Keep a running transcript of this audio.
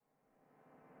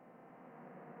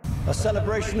a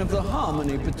celebration of the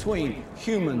harmony between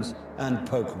humans and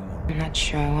Pokemon. I'm not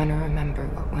sure I want to remember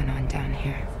what went on down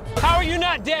here. How are you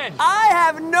not dead? I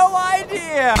have no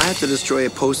idea! I have to destroy a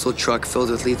postal truck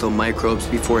filled with lethal microbes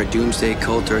before a doomsday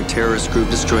cult or a terrorist group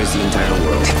destroys the entire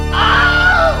world.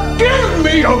 Ah! Give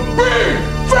me a big,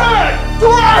 fat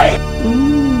break!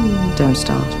 Don't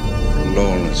start.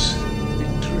 Flawless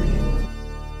victory.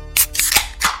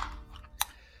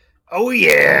 Oh,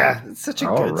 yeah. It's such a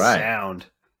All good right. sound.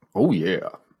 Oh yeah,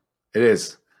 it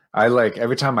is. I like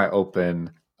every time I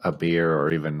open a beer,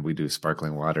 or even we do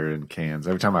sparkling water in cans.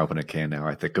 Every time I open a can now,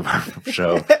 I think of our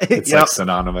show. It's Yep. like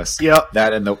synonymous. Yep.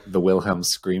 That and the Wilhelm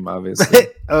scream, obviously.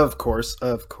 Of course.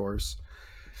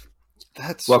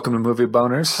 That's Welcome to Movie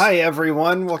Boners. Hi,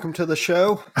 everyone. Welcome to the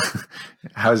show.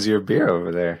 How's your beer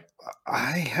over there?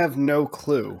 I have no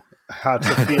clue how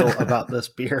to feel about this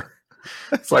beer.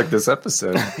 It's like this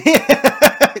episode.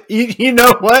 You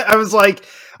know what? I was like,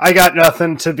 I got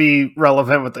nothing to be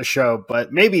relevant with the show,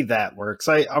 but maybe that works.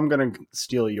 I'm going to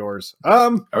steal yours.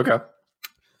 Okay.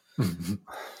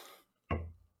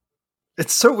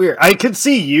 It's so weird. I could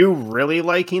see you really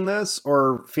liking this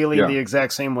or feeling Yeah. the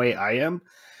exact same way I am.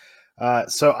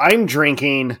 So I'm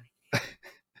drinking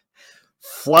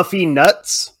Fluffy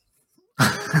Nuts.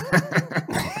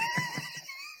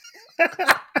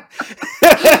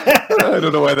 I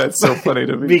don't know why that's so funny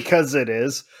to me. Because it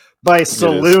is by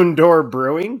Saloon Door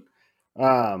Brewing.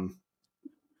 They're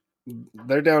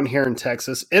down here in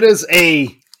Texas. It is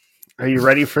are you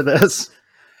ready for this?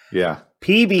 Yeah.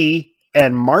 PB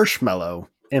and Marshmallow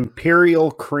Imperial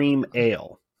Cream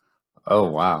Ale. Oh,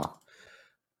 wow.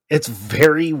 It's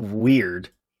very weird.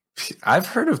 I've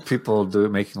heard of people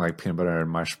making like peanut butter and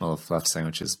marshmallow fluff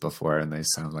sandwiches before, and they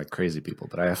sound like crazy people,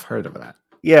 but I have heard of that.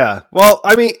 Yeah. Well,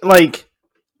 I mean, like,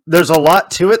 there's a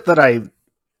lot to it that I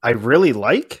really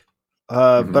like,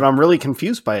 but I'm really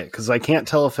confused by it because I can't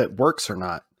tell if it works or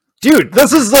not. Dude,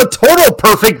 this is the total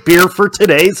perfect beer for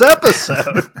today's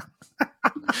episode.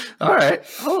 All right.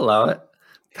 I'll allow it.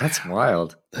 That's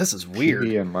wild. This is weird.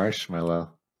 PB and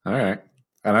marshmallow. All right.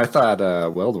 And I thought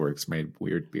WeldWorks made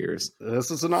weird beers.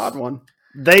 This is an odd one.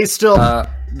 They still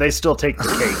take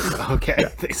the cake. Okay. Yeah.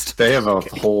 They have a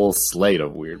whole slate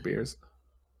of weird beers.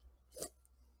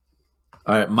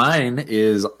 All right, mine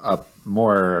is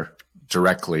more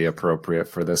directly appropriate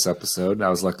for this episode. I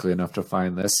was lucky enough to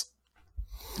find this.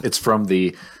 It's from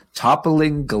the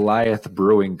Toppling Goliath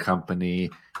Brewing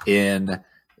Company in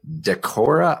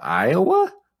Decorah,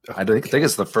 Iowa. I think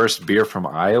it's the first beer from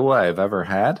Iowa I've ever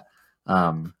had.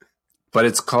 But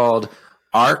it's called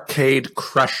Arcade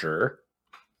Crusher.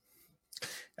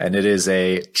 And it is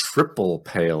a triple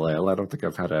pale ale. I don't think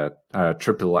I've had a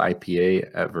triple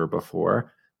IPA ever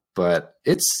before. But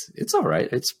it's all right.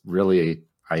 It's really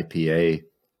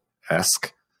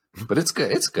IPA-esque. But it's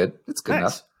good. It's good. It's good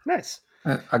enough. Nice.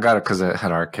 I got it because it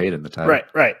had arcade in the title.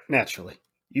 Right. Naturally.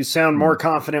 You sound more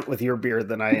confident with your beer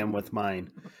than I am with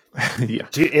mine. Yeah.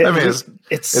 Dude,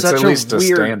 it's such at least a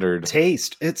weird standard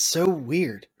taste. It's so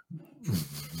weird.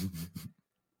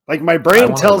 Like, my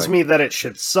brain tells me that it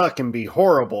should suck and be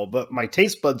horrible, but my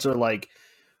taste buds are like,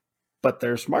 but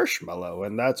there's marshmallow,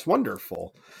 and that's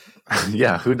wonderful.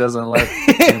 Yeah, who doesn't like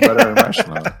peanut butter and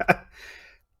marshmallow?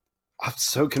 I'm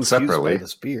so confused Separately. by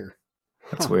this beer.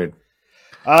 That's weird.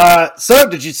 So,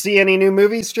 did you see any new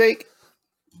movies, Jake?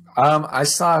 I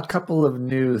saw a couple of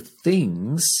new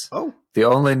things. Oh. The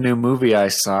only new movie I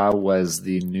saw was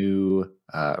the new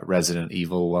Resident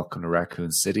Evil Welcome to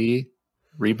Raccoon City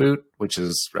reboot, which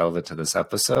is relevant to this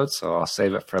episode, so I'll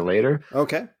save it for later.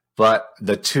 Okay. But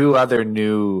the two other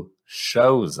new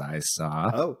shows I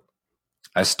saw,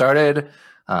 I started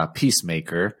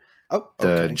Peacemaker,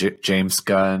 the James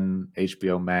Gunn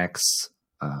HBO Max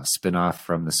spinoff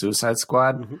from the Suicide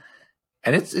Squad,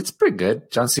 and it's pretty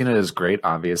good. John Cena is great,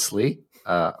 obviously.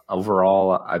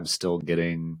 Overall, I'm still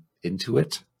getting into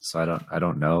it, so I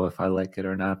don't know if I like it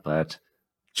or not. But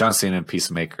John Cena and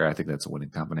Peacemaker, I think that's a winning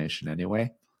combination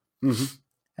anyway.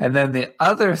 And then the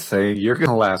other thing, you're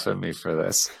gonna laugh at me for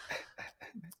this.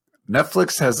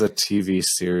 Netflix has a TV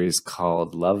series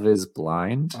called Love is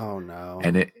Blind. Oh no.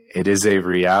 And it is a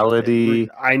reality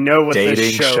I know what dating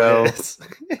this show is.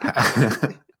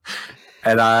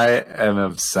 And I am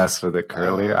obsessed with it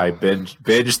currently. I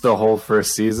binged the whole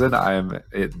first season. I am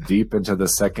deep into the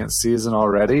second season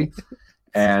already.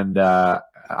 And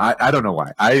I don't know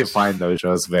why. I find those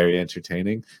shows very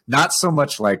entertaining. Not so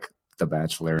much like The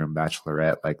Bachelor and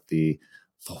Bachelorette, like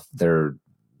they're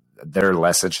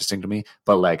less interesting to me,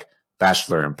 but like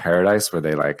Bachelor in Paradise, where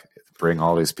they like bring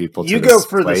all these people to you this go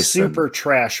for the place super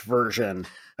trash version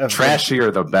of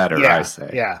trashier the better, yeah, I say.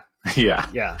 Yeah. Yeah.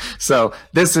 Yeah. So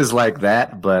this is like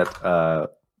that, but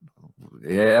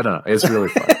yeah, I don't know. It's really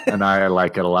fun, and I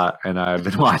like it a lot, and I've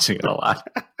been watching it a lot.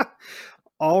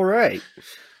 All right.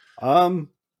 All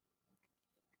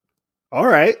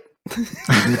right.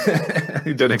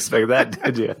 You didn't expect that,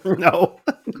 did you? No.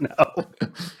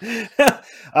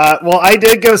 Well, I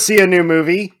did go see a new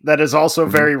movie that is also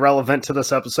very relevant to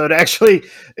this episode. Actually,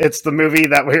 it's the movie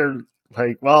that we're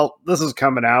like, well, this is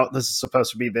coming out. This is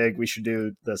supposed to be big. We should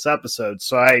do this episode.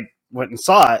 So I went and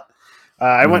saw it.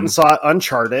 I went and saw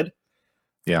Uncharted.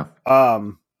 Yeah.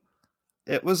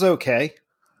 It was okay.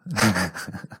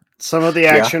 Some of the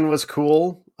action was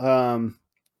cool. It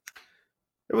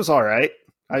was all right.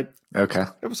 It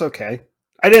was okay.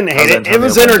 I didn't hate it. It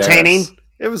was entertaining.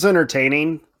 It was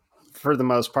entertaining for the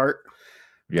most part.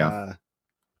 Yeah.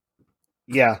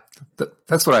 Yeah.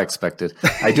 That's what I expected.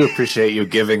 I do appreciate you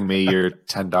giving me your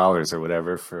 $10 or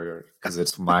whatever because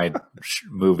it's my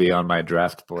movie on my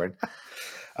draft board.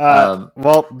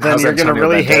 Well, then you're going to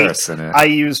really hate it. I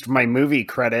used my movie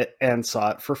credit and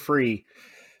saw it for free.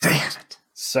 Damn it.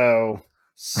 So,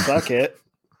 suck it.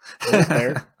 Right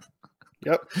there.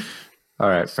 Yep. All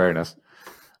right, fair enough.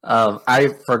 I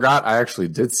forgot I actually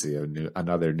did see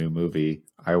another new movie.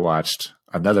 I watched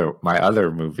my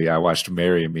other movie. I watched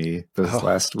Marry Me this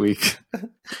last week.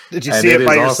 Did you see it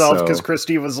by yourself? Because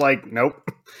Christy was like, nope.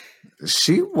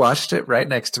 She watched it right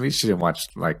next to me. She didn't watch,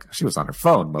 she was on her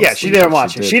phone mostly. Yeah, she didn't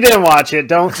watch it. She didn't watch it.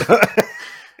 Don't.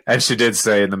 And she did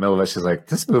say in the middle of it, she's like,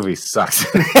 this movie sucks.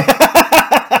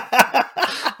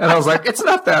 And I was like, it's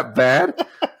not that bad.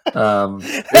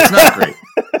 It's not great.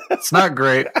 It's not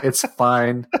great. It's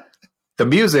fine. The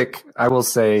music, I will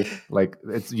say,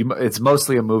 it's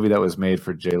mostly a movie that was made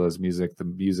for JLo's music. The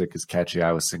music is catchy.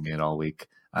 I was singing it all week.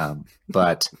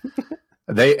 But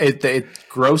They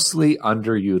grossly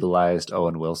underutilized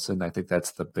Owen Wilson. I think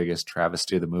that's the biggest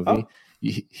travesty of the movie.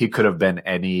 He could have been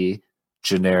any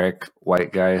generic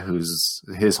white guy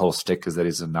his whole shtick is that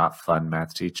he's a not fun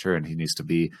math teacher and he needs to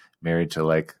be married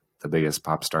to the biggest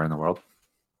pop star in the world.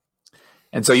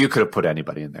 And so you could have put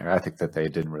anybody in there. I think that they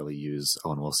didn't really use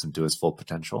Owen Wilson to his full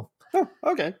potential. Oh,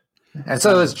 okay. And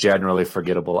so it's generally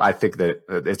forgettable. I think that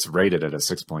it's rated at a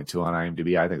 6.2 on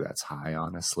IMDb. I think that's high,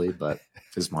 honestly, but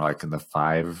it's more like in the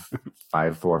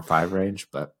 5.5 range.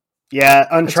 But yeah,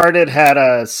 Uncharted had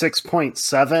a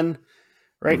 6.7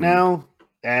 right now,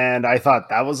 and I thought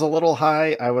that was a little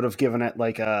high. I would have given it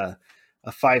a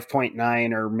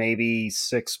 5.9 or maybe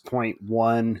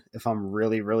 6.1 if I'm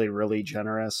really, really, really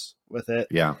generous with it.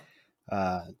 Yeah.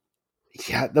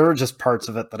 Yeah, there were just parts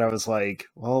of it that I was like,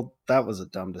 well, that was a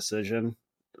dumb decision.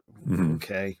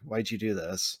 Okay, why'd you do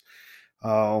this?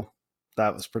 Oh,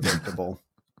 that was predictable.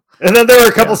 And then there were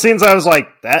a couple scenes I was like,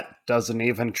 that doesn't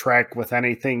even track with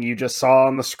anything you just saw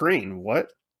on the screen.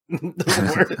 What?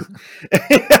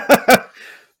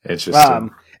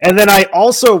 Interesting. And then I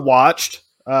also watched,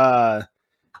 because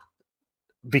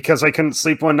I couldn't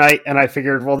sleep one night, and I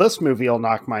figured, well, this movie will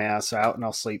knock my ass out and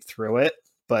I'll sleep through it.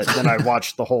 But then I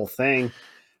watched the whole thing.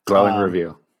 Glowing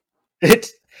review.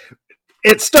 It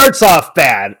starts off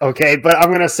bad, okay? But I'm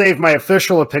going to save my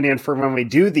official opinion for when we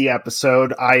do the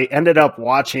episode. I ended up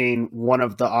watching one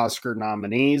of the Oscar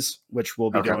nominees, which we'll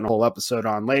be doing a whole episode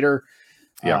on later.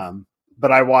 Yeah.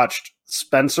 But I watched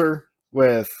Spencer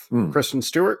with Kristen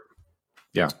Stewart.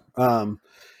 Yeah. The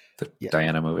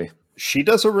Diana movie. She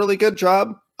does a really good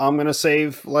job. I'm going to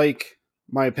save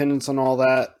my opinions on all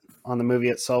that on the movie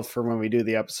itself for when we do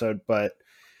the episode, but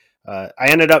I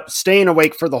ended up staying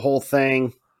awake for the whole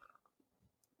thing,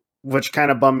 which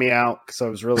kind of bummed me out because I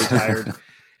was really tired.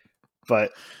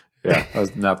 But yeah, that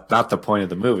was not the point of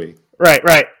the movie.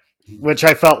 Right. Which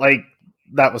I felt like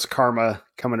that was karma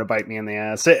coming to bite me in the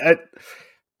ass. It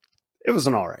was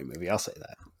an all right movie. I'll say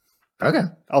that. Okay.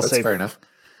 I'll say fair enough.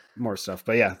 More stuff,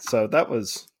 but yeah, so that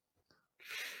was.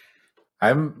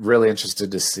 I'm really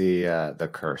interested to see The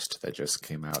Cursed that just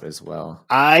came out as well.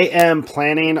 I am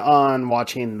planning on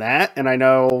watching that, and I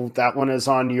know that one is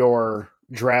on your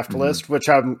draft list, which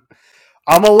I'm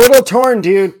a little torn,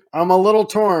 dude. I'm a little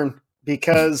torn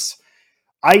because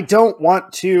I don't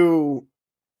want to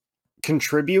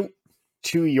contribute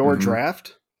to your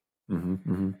draft,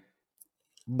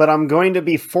 but I'm going to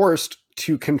be forced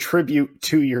to contribute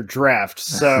to your draft.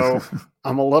 So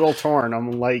I'm a little torn.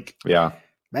 I'm like,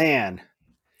 man.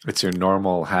 It's your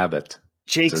normal habit.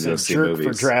 Jake's a jerk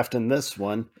for drafting this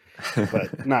one,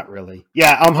 but not really.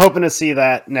 Yeah, I'm hoping to see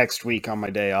that next week on my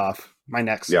day off. My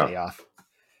next day off.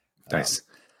 Nice.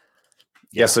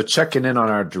 So checking in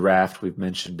on our draft, we've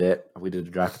mentioned it. We did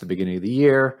a draft at the beginning of the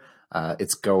year.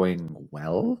 It's going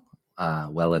well.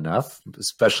 well enough,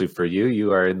 especially for you.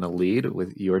 You are in the lead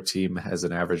with your team has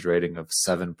an average rating of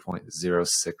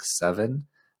 7.067.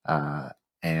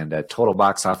 And at total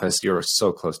box office, you're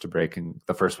so close to breaking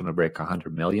the first one to break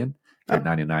 100 million. You're at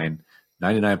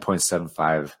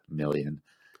 99.75 million.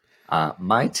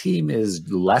 My team is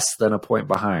less than a point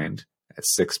behind at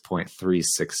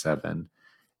 6.367.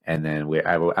 And then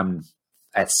I'm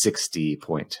at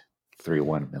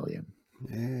 60.31 million.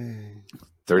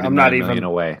 39 million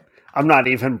away. I'm not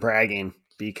even bragging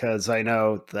because I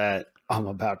know that I'm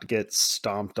about to get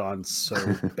stomped on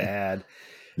so bad.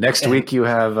 Next week you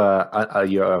have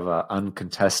a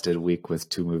uncontested week with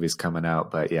 2 movies coming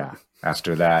out, but yeah,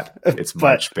 after that it's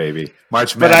March, baby.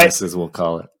 March Madness, as we'll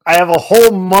call it. I have a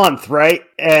whole month, right?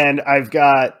 And I've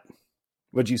got,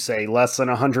 would you say, less than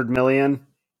 100 million?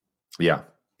 Yeah,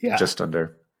 just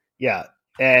under. Yeah,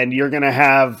 and you're gonna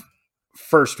have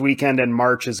first weekend in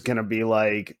March is gonna be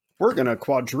like, we're gonna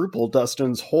quadruple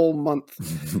Dustin's whole month.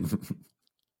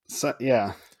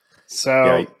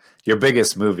 So. Your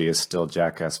biggest movie is still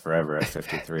Jackass Forever at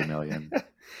 53 million.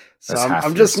 So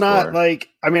I'm just not like,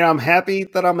 I mean, I'm happy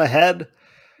that I'm ahead,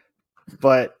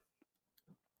 but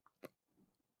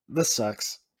this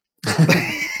sucks.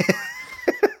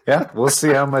 Yeah, we'll see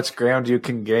how much ground you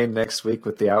can gain next week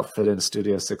with the outfit in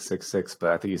Studio 666.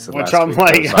 But I think you said which I'm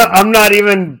like, I'm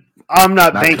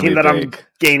not banking that I'm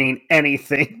gaining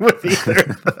anything with either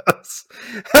of those.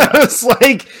 I was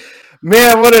like,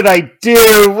 man, what did I do?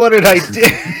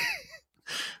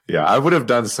 Yeah, I would have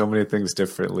done so many things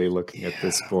differently looking at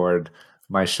this board.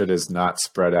 My shit is not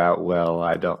spread out well.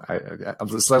 It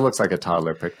looks like a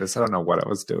toddler picked this. I don't know what I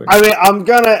was doing. I mean, I'll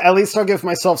give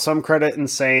myself some credit in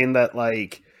saying that,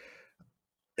 like,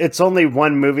 it's only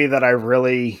one movie that I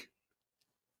really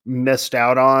missed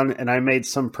out on, and I made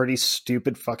some pretty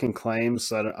stupid fucking claims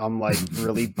that I'm, like,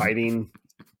 really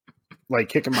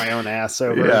kicking my own ass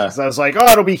over. Because I was like, oh,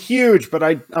 it'll be huge, but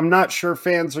I'm not sure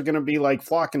fans are going to be like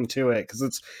flocking to it because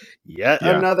it's yet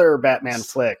another Batman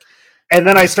flick. And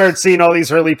then I started seeing all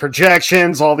these early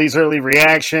projections, all these early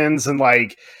reactions, and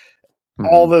like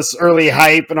all this early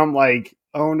hype. And I'm like,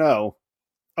 oh no.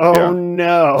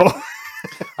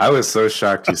 I was so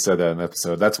shocked you said that in the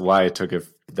episode. That's why I took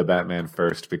the Batman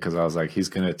first, because I was like, he's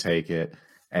going to take it.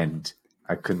 And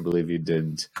I couldn't believe you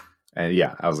didn't. And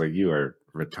yeah, I was like, you are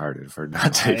retarded for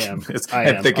not taking this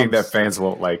and thinking that fans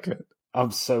won't like it.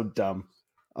 I'm so dumb.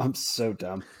 No,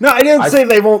 I didn't say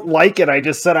they won't like it. I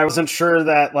just said I wasn't sure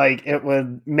that like it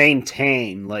would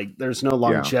maintain. Like there's no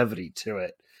longevity to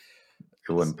it.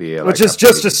 It wouldn't be, which is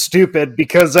just as stupid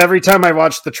because every time I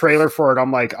watch the trailer for it,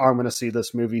 I'm like, oh, I'm going to see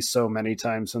this movie so many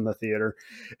times in the theater.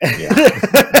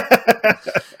 Yeah.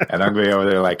 And I'm going over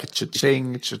there like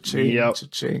cha-ching, cha-ching,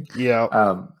 cha-ching.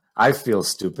 Yeah. I feel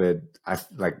stupid. I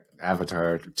like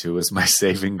Avatar 2 is my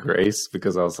saving grace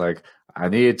because I was like, I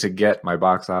needed to get my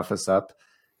box office up.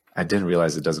 I didn't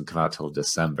realize it doesn't come out till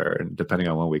December, and depending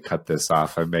on when we cut this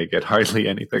off, I may get hardly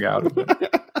anything out of it.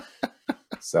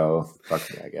 So fuck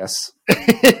me, I guess.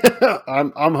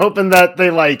 I'm hoping that they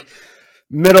like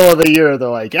middle of the year. They're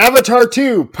like Avatar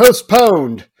 2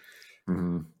 postponed.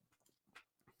 Mm-hmm.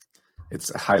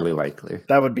 It's highly likely.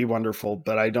 That would be wonderful,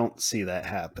 but I don't see that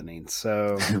happening.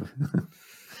 So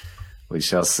we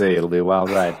shall see. It'll be a wild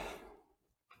ride.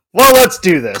 Well, let's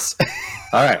do this.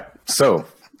 All right. So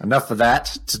enough of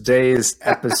that. Today's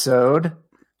episode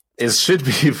should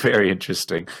be very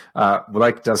interesting.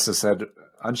 Like Dustin said,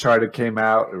 Uncharted came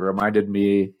out. It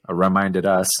reminded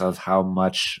us of how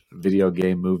much video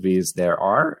game movies there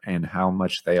are and how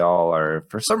much they all are,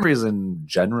 for some reason,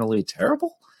 generally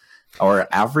terrible. Or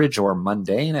average or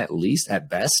mundane, at least, at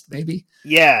best, maybe.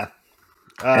 Yeah.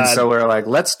 And so we're like,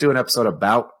 let's do an episode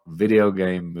about video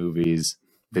game movies,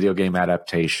 video game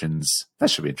adaptations. That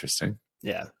should be interesting.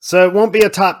 Yeah. So it won't be a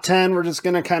top 10. We're just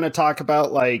going to kind of talk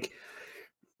about like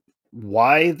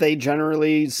why they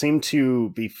generally seem to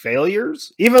be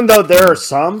failures, even though there are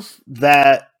some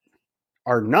that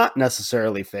are not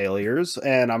necessarily failures.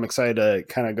 And I'm excited to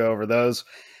kind of go over those.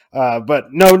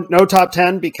 But no top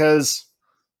 10 because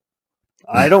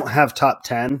I don't have top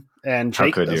 10 and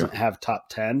Jake doesn't have top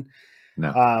 10.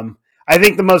 No. I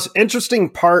think the most interesting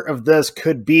part of this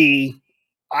could be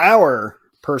our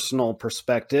personal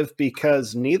perspective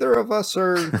because neither of us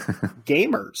are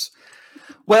gamers.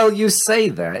 Well, you say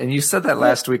that, and you said that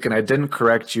last week, and I didn't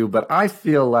correct you, but I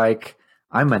feel like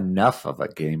I'm enough of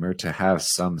a gamer to have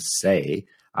some say.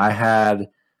 I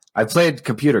played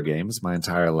computer games my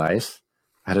entire life.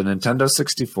 I had a Nintendo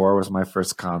 64 was my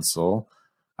first console.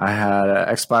 I had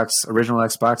an original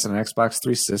Xbox and an Xbox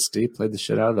 360, played the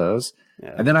shit out of those.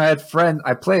 Yeah. And then I had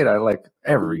I like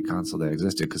every console that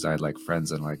existed because I had like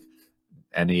friends in like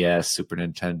NES, Super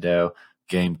Nintendo,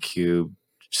 GameCube,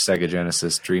 Sega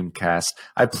Genesis, Dreamcast.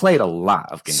 I played a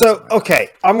lot of games. So,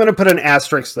 okay, I'm going to put an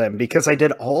asterisk then because I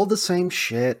did all the same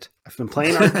shit. I've been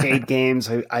playing arcade games.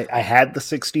 I had the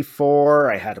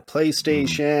 64. I had a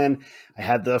PlayStation. I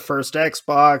had the first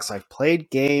Xbox. I've played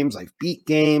games. I've beat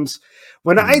games.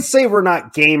 When I say we're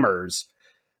not gamers,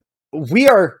 we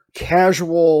are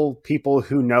casual people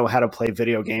who know how to play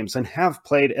video games and have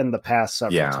played in the past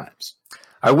several times.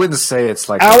 I wouldn't say it's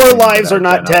like our lives are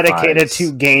not dedicated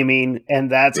to gaming,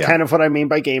 and that's kind of what I mean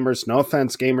by gamers. No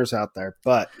offense, gamers out there,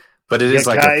 but it is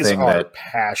like guys a thing are that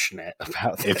passionate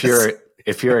about.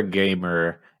 If you're a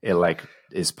gamer, it like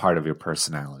is part of your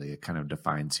personality. It kind of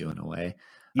defines you in a way.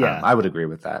 Yeah, I would agree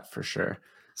with that for sure.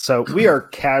 So we are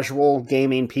casual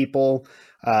gaming people.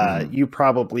 You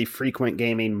probably frequent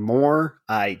gaming more.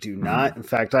 I do not. In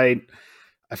fact,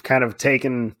 I've kind of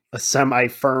taken a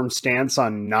semi-firm stance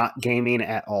on not gaming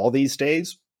at all these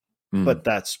days, but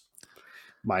that's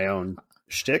my own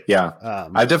shtick. Yeah.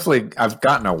 I've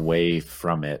gotten away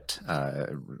from it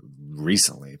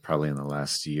recently, probably in the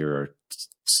last year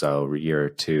or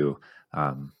two.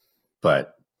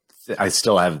 But I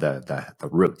still have the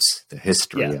roots, the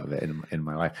history of it in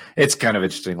my life. It's kind of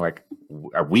interesting. Like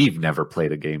we've never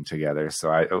played a game together,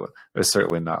 so it's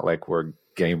certainly not like we're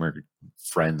gamer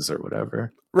friends or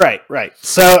whatever. Right.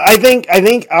 So I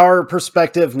think our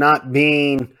perspective, not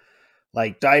being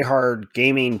like diehard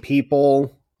gaming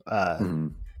people,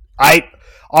 I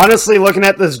honestly, looking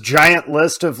at this giant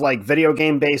list of like video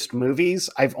game based movies,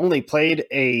 I've only played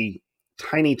a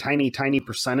tiny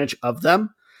percentage of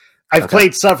them. I've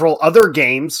played several other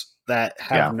games that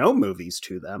have no movies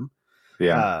to them.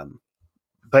 Yeah.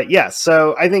 But yeah,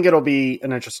 so I think it'll be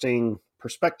an interesting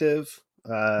perspective.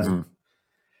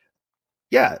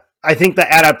 Yeah, I think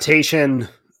the adaptation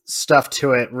stuff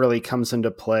to it really comes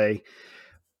into play.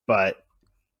 But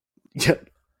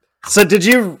so did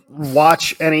you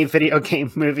watch any video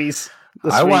game movies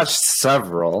this week? Watched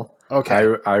several.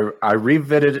 Okay. I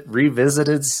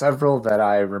revisited several that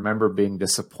I remember being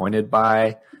disappointed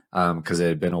by because it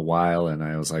had been a while, and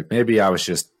I was like, maybe I was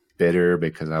just bitter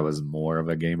because I was more of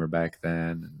a gamer back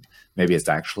then. And maybe it's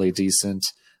actually decent.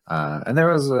 And there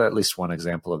was at least one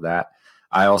example of that.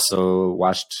 I also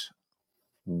watched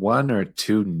one or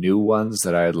two new ones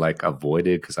that I had like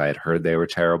avoided because I had heard they were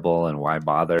terrible and why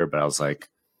bother. But I was like,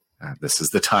 this is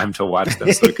the time to watch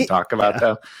them so we can talk about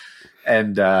them.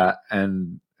 And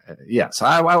so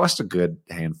I watched a good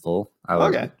handful.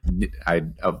 I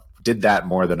did that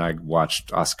more than I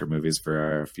watched Oscar movies for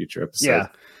our future episode.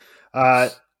 Yeah.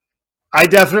 I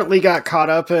definitely got caught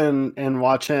up in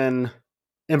watching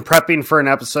and prepping for an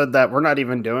episode that we're not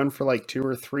even doing for like 2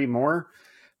 or 3 more.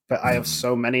 But I have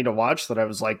so many to watch that I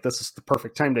was like, this is the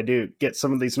perfect time to get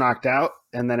some of these knocked out.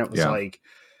 And then it was like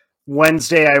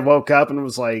Wednesday, I woke up and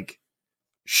was like,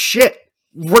 shit,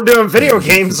 we're doing video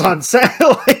games on set.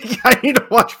 Like, I need to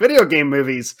watch video game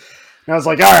movies. And I was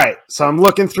like, all right. So I'm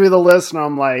looking through the list and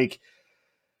I'm like,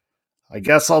 I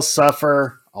guess I'll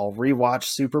suffer. I'll rewatch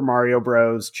Super Mario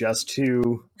Bros. Just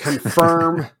to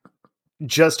confirm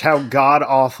just how god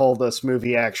awful this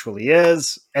movie actually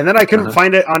is. And then I couldn't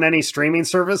find it on any streaming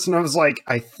service. And I was like,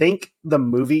 I think the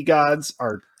movie gods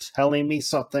are telling me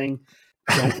something.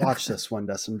 Don't watch this one,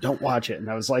 Dustin. Don't watch it. And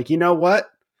I was like, you know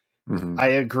what? I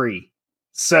agree.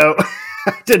 So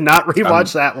I did not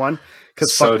rewatch that one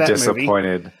because fuck that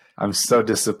disappointed. Movie. I'm so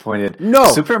disappointed.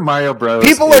 No, Super Mario Bros.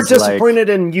 People are disappointed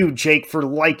in you, Jake, for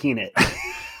liking it.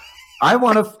 I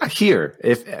want to hear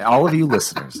if all of you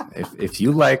listeners, if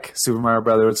you like Super Mario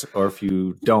Brothers or if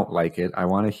you don't like it, I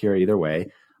want to hear either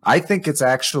way. I think it's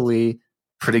actually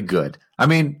pretty good. I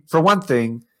mean, for one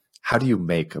thing, how do you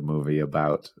make a movie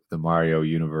about the Mario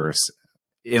universe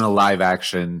in a live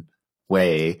action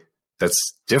way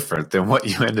that's different than what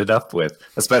you ended up with,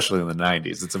 especially in the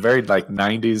 90s? It's a very like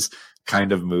 90s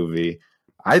kind of movie.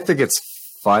 I think it's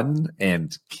fun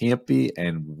and campy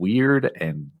and weird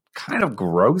and kind of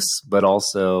gross, but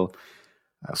also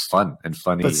fun and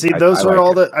funny. But see, those are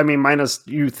all I mean, minus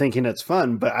you thinking it's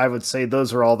fun, but I would say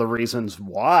those are all the reasons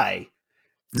why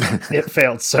it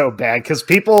failed so bad. Because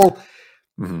people,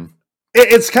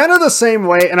 it's kind of the same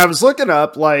way. And I was looking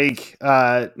up like,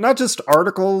 not just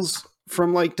articles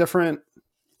from like different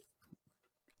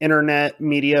internet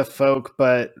media folk,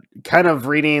 but kind of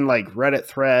reading like Reddit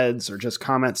threads or just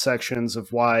comment sections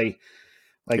of why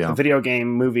the video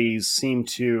game movies seem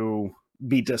to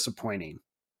be disappointing,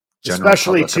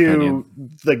 especially to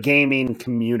the gaming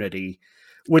community,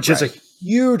 which is a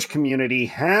huge community,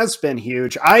 has been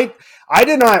huge. I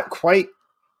did not quite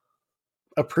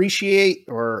appreciate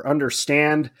or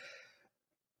understand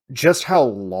just how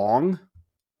long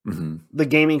the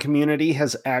gaming community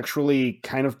has actually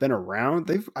kind of been around.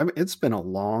 It's been a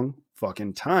long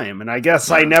fucking time. And I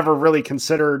guess I never really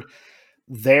considered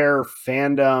their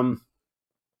fandom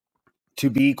to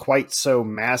be quite so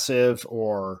massive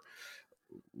or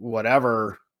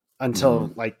whatever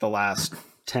until like the last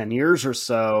 10 years or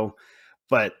so.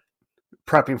 But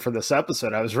prepping for this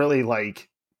episode, I was really like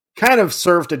kind of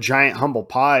served a giant humble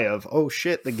pie of, oh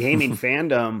shit, the gaming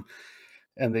fandom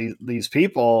and these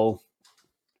people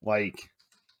like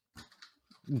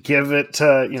give it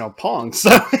to, you know, Pong. So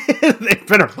they've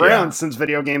been around since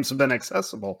video games have been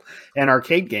accessible and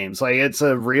arcade games. Like it's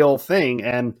a real thing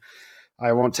and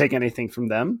I won't take anything from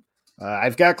them.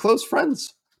 I've got close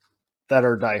friends that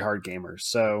are diehard gamers.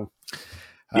 So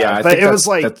yeah, I but think it was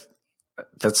like,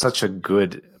 that's such a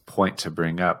good point to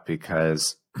bring up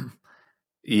because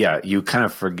you kind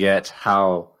of forget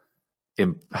how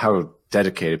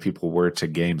dedicated people were to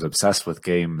games, obsessed with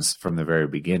games from the very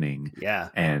beginning. Yeah.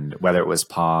 And whether it was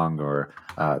Pong or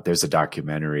there's a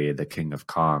documentary, The King of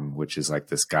Kong, which is like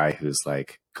this guy who's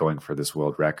like going for this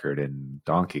world record in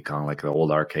Donkey Kong, like the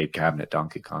old arcade cabinet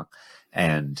Donkey Kong.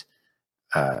 And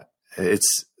they're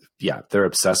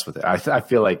obsessed with it. I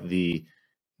feel like the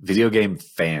video game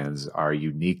fans are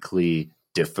uniquely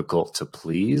difficult to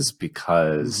please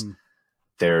because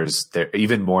they're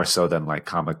even more so than like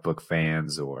comic book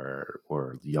fans or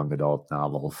young adult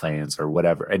novel fans or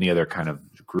whatever, any other kind of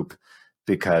group,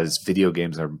 because video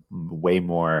games are way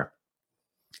more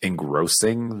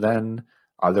engrossing than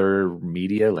other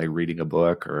media, like reading a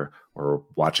book or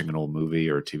watching an old movie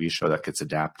or a TV show that gets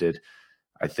adapted.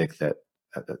 I think that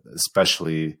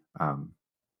especially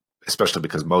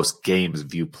because most games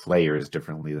view players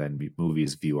differently than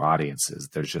movies view audiences.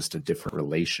 There's just a different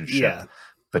relationship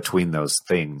between those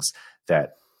things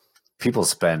that people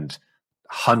spend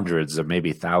hundreds or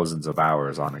maybe thousands of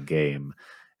hours on a game.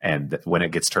 And when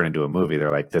it gets turned into a movie,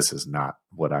 they're like, this is not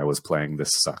what I was playing.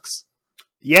 This sucks.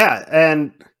 Yeah.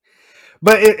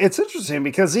 But it's interesting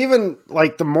because even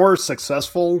like the more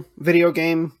successful video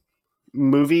game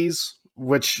movies,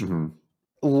 which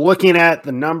looking at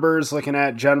the numbers, looking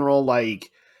at general like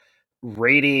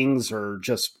ratings or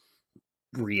just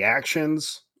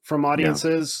reactions from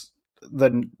audiences,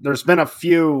 there's been a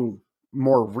few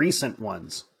more recent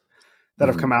ones that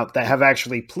have come out that have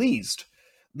actually pleased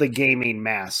the gaming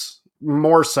mass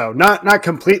more so. Not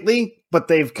completely, but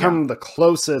they've come the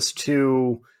closest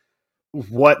to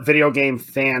what video game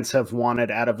fans have wanted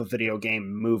out of a video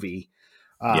game movie.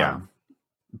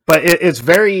 But it's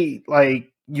very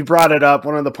like, you brought it up.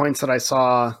 One of the points that I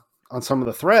saw on some of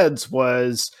the threads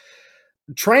was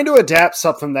trying to adapt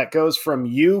something that goes from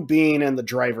you being in the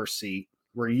driver's seat,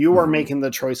 where you are making the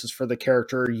choices for the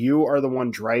character, you are the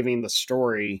one driving the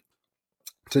story,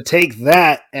 to take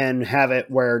that and have it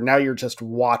where now you're just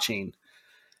watching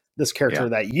this character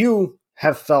that you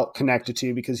have felt connected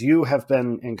to because you have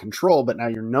been in control, but now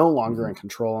you're no longer in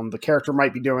control. And the character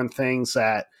might be doing things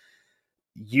that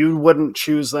you wouldn't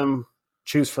choose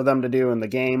for them to do in the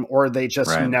game, or they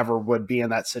just never would be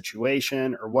in that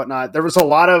situation or whatnot. There was a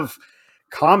lot of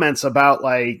comments about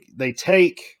like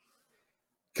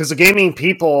because the gaming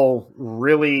people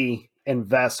really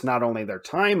invest not only their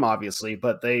time, obviously,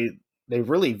 but they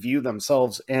really view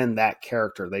themselves in that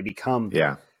character. They become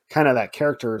kind of that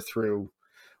character through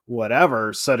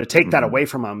whatever. So to take that away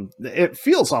from them, it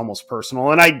feels almost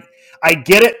personal. And I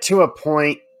get it to a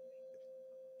point.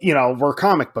 You know, we're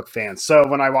comic book fans. So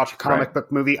when I watch a comic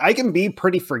book movie, I can be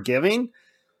pretty forgiving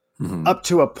up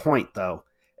to a point though.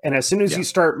 And as soon as you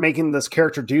start making this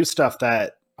character do stuff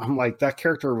that I'm like, that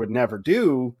character would never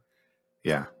do.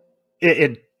 Yeah.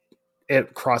 It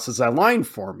crosses that line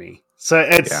for me. So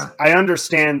I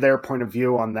understand their point of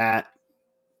view on that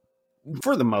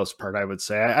for the most part. I would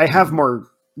say I have more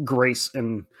grace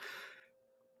in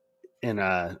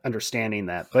understanding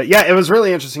that. But yeah, it was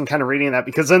really interesting kind of reading that,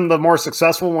 because in the more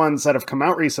successful ones that have come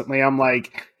out recently, I'm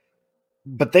like,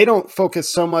 but they don't focus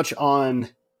so much on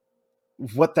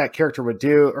what that character would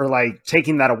do or like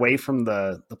taking that away from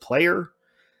the player.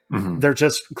 They're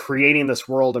just creating this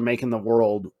world and making the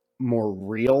world more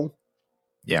real.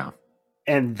 Yeah.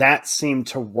 And that seemed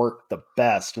to work the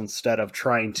best instead of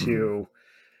trying to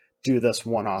do this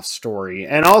one-off story.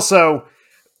 And also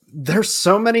there's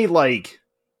so many like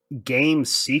game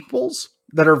sequels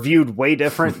that are viewed way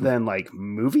different than like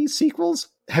movie sequels.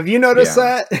 Have you noticed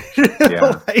that?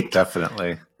 Yeah, like,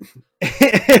 definitely.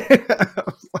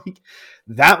 Like,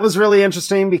 that was really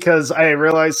interesting because I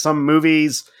realized some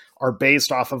movies are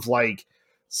based off of like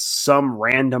some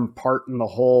random part in the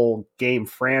whole game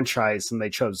franchise, and they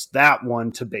chose that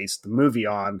one to base the movie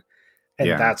on. And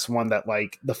that's one that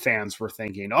like the fans were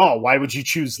thinking, oh, why would you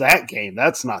choose that game?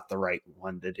 That's not the right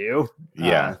one to do.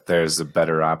 Yeah, there's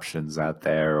better options out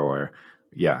there, or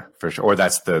for sure. Or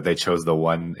they chose the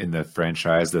one in the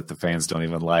franchise that the fans don't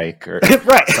even like, or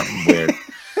right. something weird.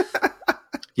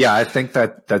 Yeah, I think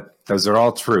that those are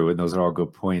all true, and those are all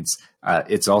good points.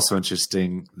 It's also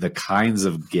interesting the kinds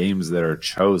of games that are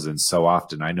chosen so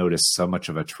often. I noticed so much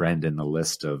of a trend in the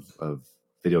list of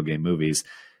video game movies.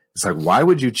 It's like, why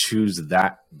would you choose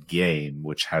that game,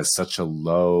 which has such a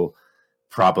low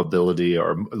probability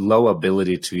or low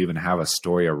ability to even have a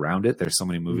story around it? There's so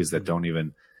many movies that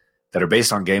are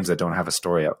based on games that don't have a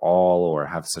story at all, or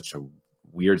have such a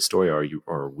weird story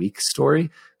or a weak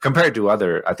story compared to I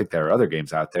think there are other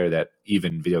games out there that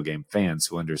even video game fans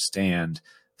who understand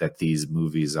that these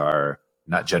movies are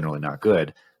generally not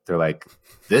good. They're like,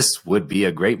 this would be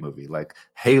a great movie. Like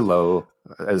Halo,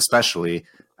 especially.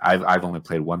 I've only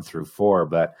played 1 through 4,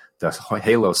 but the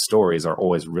Halo stories are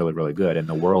always really, really good, and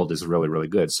the world is really, really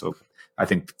good. So I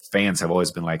think fans have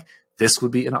always been like, this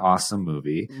would be an awesome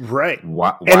movie. Right.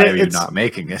 Why are you not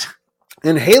making it?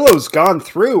 And Halo's gone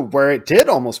through where it did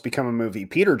almost become a movie.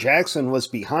 Peter Jackson was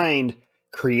behind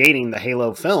creating the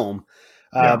Halo film,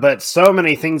 but so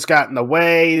many things got in the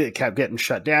way. It kept getting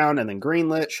shut down and then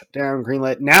greenlit, shut down,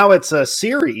 greenlit. Now it's a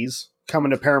series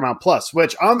coming to Paramount Plus,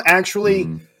 which I'm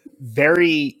actually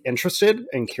very interested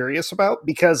and curious about,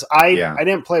 because I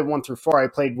didn't play 1 through 4. I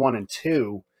played 1 and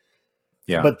 2.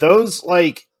 Yeah. But those,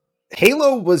 like,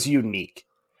 Halo was unique.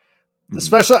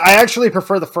 Especially, I actually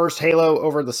prefer the first Halo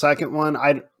over the second one.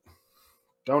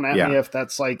 Don't ask me if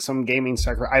that's like some gaming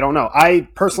secret. I don't know. I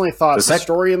personally thought the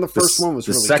story in the first one was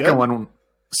really good. The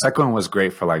second one was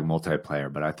great for like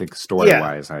multiplayer, but I think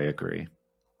story-wise, I agree.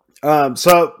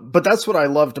 But that's what I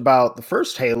loved about the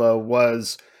first Halo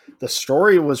was the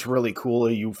story was really cool.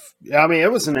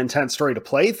 It was an intense story to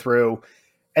play through,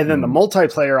 and then the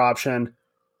multiplayer option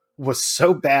was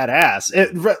so badass.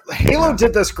 Halo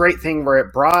did this great thing where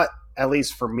it brought, at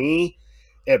least for me,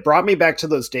 it brought me back to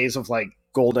those days of like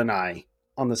GoldenEye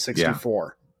on the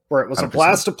 64, where it was 100%. A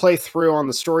blast to play through on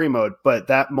the story mode, but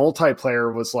that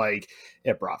multiplayer was like,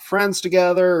 it brought friends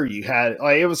together. You had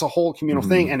it was a whole communal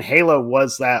thing, and Halo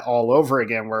was that all over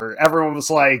again, where everyone was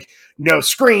like, no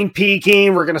screen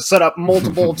peeking. We're going to set up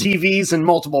multiple TVs in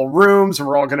multiple rooms, and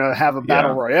we're all going to have a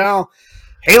battle royale.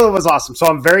 Halo was awesome. So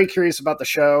I'm very curious about the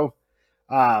show.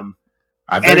 I'm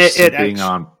very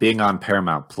interested being on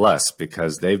Paramount Plus,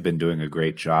 because they've been doing a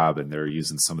great job, and they're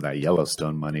using some of that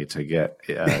Yellowstone money to get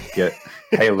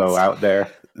Halo out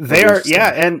there. They are,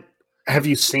 and have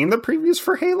you seen the previews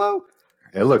for Halo?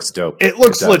 It looks dope. It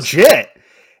looks legit.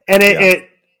 And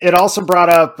it also brought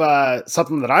up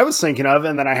something that I was thinking of,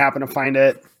 and then I happened to find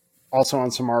it also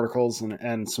on some articles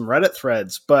and some Reddit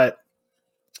threads. But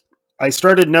I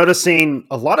started noticing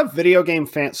a lot of video game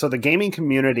fans. So the gaming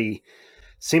community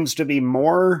seems to be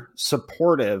more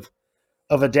supportive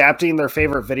of adapting their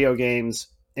favorite video games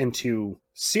into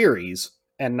series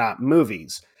and not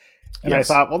movies. And I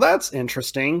thought, well, that's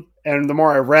interesting. And the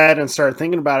more I read and started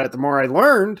thinking about it, the more I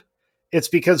learned it's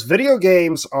because video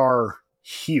games are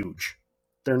huge.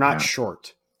 They're not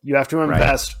short. You have to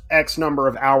invest X number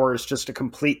of hours just to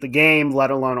complete the game, let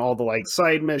alone all the like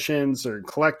side missions or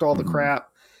collect all the crap,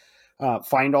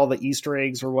 find all the Easter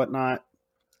eggs or whatnot.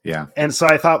 Yeah. And so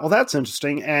I thought, well, that's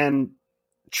interesting. And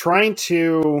trying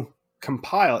to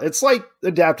compile, it's like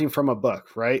adapting from a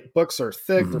book, right? Books are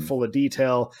thick. They're full of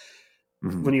detail.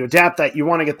 When you adapt that, you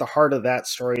want to get the heart of that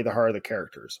story, the heart of the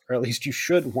characters, or at least you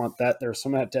should want that. There are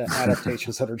some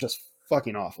adaptations that are just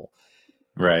fucking awful.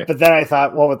 Right. But then I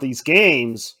thought, well, with these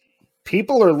games,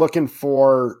 people are looking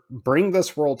for bring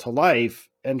this world to life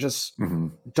and just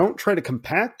don't try to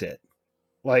compact it.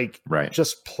 Like,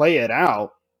 just play it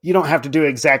out. You don't have to do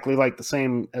exactly like the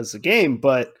same as the game,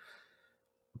 but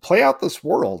play out this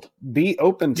world. Be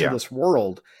open to this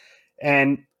world.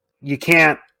 And you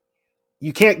can't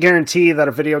guarantee that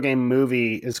a video game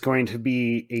movie is going to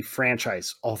be a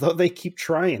franchise, although they keep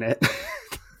trying it.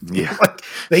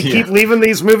 They keep leaving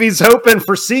these movies open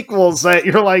for sequels that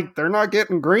you're like, they're not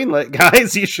getting greenlit,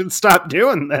 guys. You should stop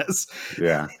doing this.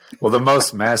 Yeah. Well, the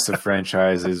most massive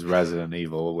franchise is Resident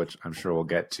Evil, which I'm sure we'll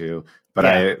get to. But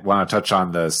I want to touch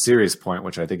on the series point,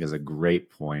 which I think is a great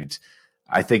point.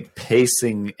 I think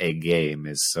pacing a game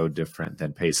is so different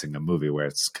than pacing a movie, where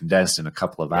it's condensed in a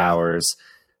couple of hours.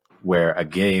 Where a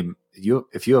game,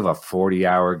 if you have a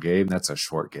 40-hour game, that's a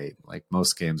short game. Like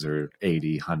most games are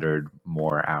 80, 100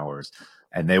 more hours.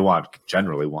 And they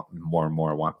generally want more and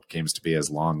more want games to be as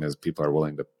long as people are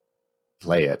willing to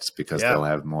play it, because they'll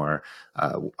have more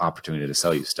opportunity to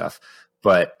sell you stuff.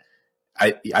 But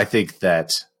I think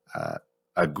that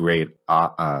a great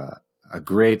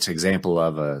example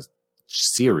of a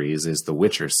series is the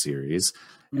Witcher series,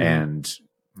 and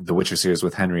the Witcher series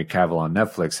with Henry Cavill on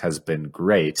Netflix has been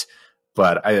great.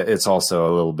 But it's also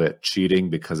a little bit cheating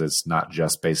because it's not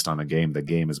just based on a game. The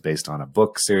game is based on a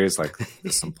book series, like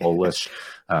some Polish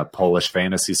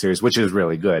fantasy series, which is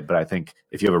really good. But I think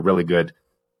if you have a really good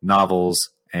novels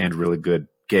and really good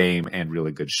game and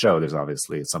really good show, there's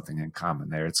obviously something in common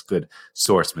there. It's good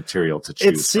source material to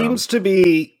choose. It seems to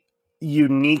be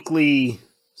uniquely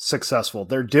successful.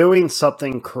 They're doing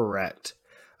something correct.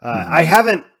 I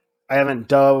haven't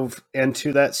dove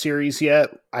into that series yet.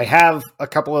 I have a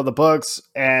couple of the books,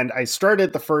 and I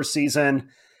started the first season,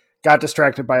 got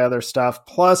distracted by other stuff.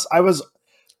 Plus,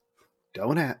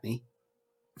 don't at me,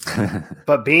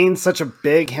 but being such a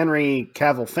big Henry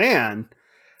Cavill fan,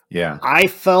 I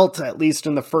felt, at least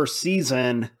in the first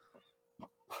season,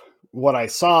 what I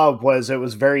saw was it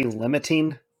was very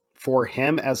limiting for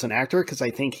him as an actor, because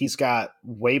I think he's got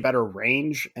way better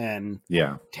range and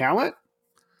talent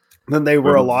than they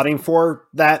were allotting for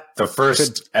that. The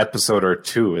first episode or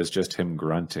two is just him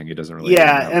grunting. He doesn't really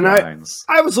have lines.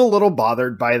 I was a little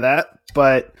bothered by that,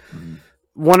 but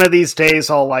one of these days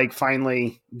I'll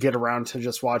finally get around to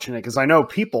just watching it, because I know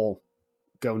people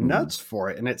go nuts for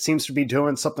it, and it seems to be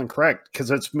doing something correct,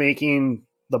 because it's making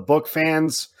the book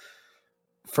fans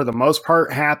for the most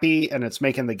part happy, and it's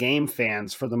making the game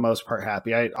fans for the most part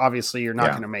happy. Obviously you're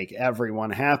not going to make everyone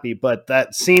happy, but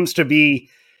that seems to be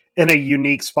in a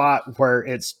unique spot where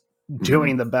it's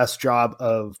doing the best job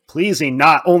of pleasing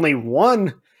not only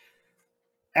one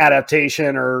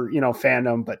adaptation or,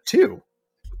 fandom, but two.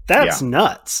 That's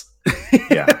nuts.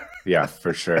 Yeah,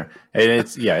 for sure. And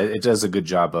it does a good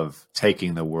job of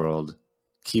taking the world,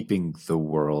 keeping the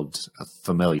world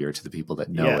familiar to the people that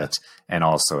know it, and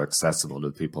also accessible to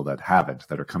the people that haven't,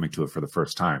 that are coming to it for the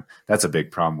first time. That's a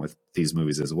big problem with these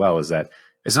movies as well, is that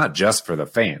it's not just for the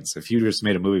fans. If you just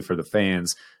made a movie for the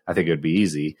fans, I think it would be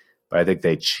easy. But I think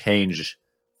they change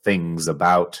things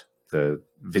about the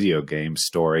video game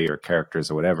story or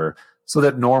characters or whatever, so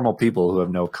that normal people who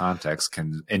have no context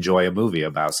can enjoy a movie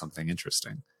about something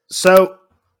interesting. So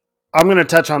I'm going to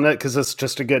touch on that because it's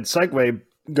just a good segue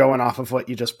going off of what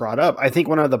you just brought up. I think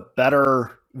one of the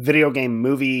better video game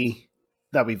movie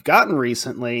that we've gotten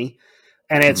recently,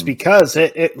 and it's because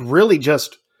it really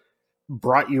just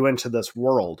brought you into this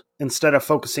world instead of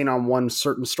focusing on one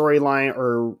certain storyline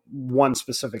or one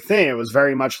specific thing. It was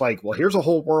very much like, well, here's a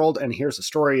whole world and here's a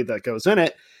story that goes in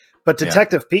it. But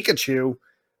Detective Pikachu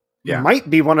might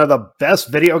be one of the best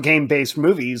video game based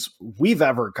movies we've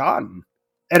ever gotten.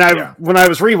 And when I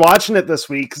was rewatching it this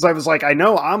week, because I was like, I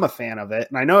know I'm a fan of it,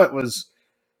 and I know it was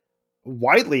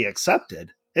widely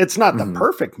accepted. It's not the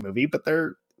perfect movie, but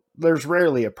there's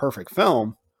rarely a perfect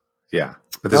film. Yeah,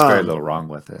 but there's very little wrong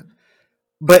with it.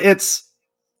 But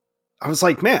I was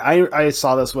like, man, I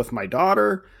saw this with my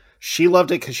daughter. She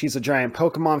loved it because she's a giant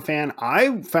Pokemon fan.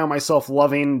 I found myself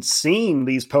loving seeing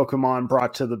these Pokemon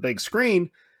brought to the big screen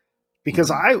because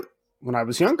when I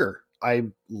was younger,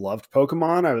 I loved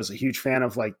Pokemon. I was a huge fan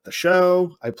of the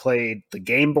show. I played the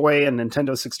Game Boy and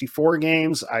Nintendo 64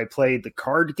 games. I played the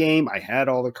card game. I had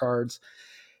all the cards.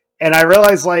 And I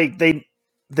realized they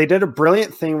did a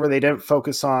brilliant thing where they didn't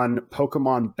focus on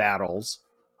Pokemon battles,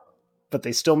 but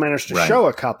they still managed to show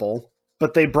a couple.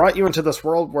 But they brought you into this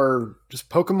world where just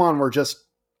Pokemon were just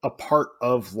a part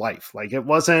of life. It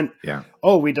wasn't,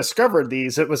 oh, we discovered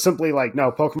these. It was simply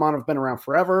no, Pokemon have been around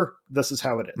forever. This is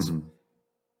how it is.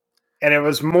 And it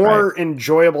was more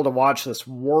enjoyable to watch this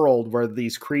world where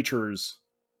these creatures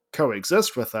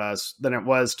coexist with us than it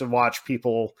was to watch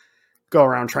people go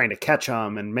around trying to catch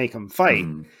them and make them fight.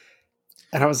 And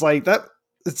I was like,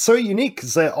 it's so unique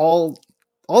because all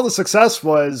the success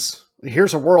was,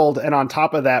 here's a world, and on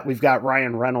top of that, we've got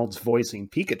Ryan Reynolds voicing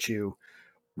Pikachu,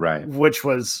 which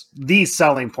was the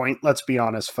selling point. Let's be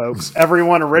honest, folks.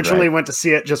 Everyone originally went to see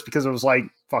it just because it was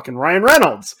fucking Ryan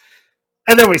Reynolds,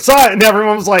 and then we saw it, and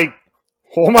everyone was like,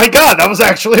 "Oh my god, that was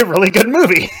actually a really good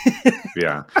movie."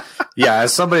 Yeah.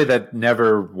 As somebody that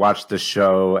never watched the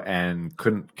show and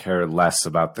couldn't care less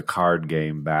about the card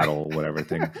game battle, whatever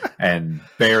thing, and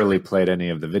barely played any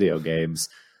of the video games,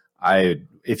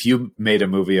 if you made a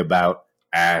movie about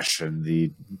Ash and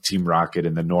the Team Rocket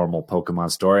and the normal Pokemon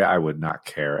story, I would not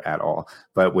care at all.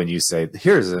 But when you say,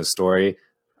 here's a story,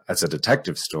 that's a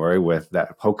detective story with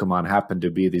that Pokemon happen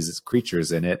to be these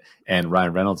creatures in it, and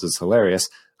Ryan Reynolds is hilarious,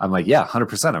 I'm like, yeah,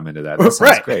 100% I'm into that. That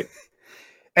sounds great.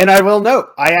 And I will note,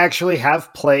 I actually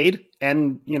have played,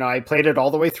 and I played it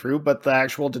all the way through, but the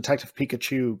actual Detective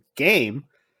Pikachu game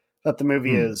that the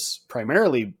movie is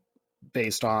primarily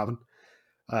based on,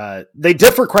 They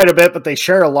differ quite a bit, but they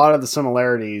share a lot of the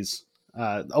similarities,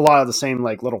 a lot of the same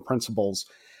like little principles.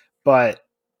 But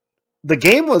the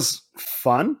game was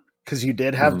fun because you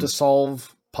did have to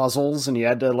solve puzzles and you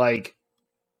had to like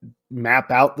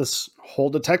map out this whole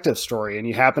detective story, and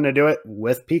you happen to do it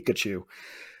with Pikachu.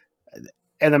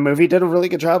 And the movie did a really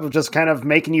good job of just kind of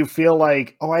making you feel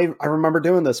like, oh, I remember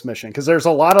doing this mission. Because there's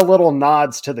a lot of little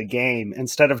nods to the game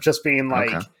instead of just being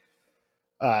like,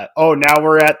 oh, now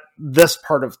we're at this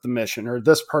part of the mission or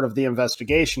this part of the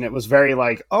investigation. It was very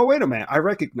like, oh, wait a minute, I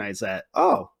recognize that.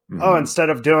 Oh, instead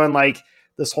of doing like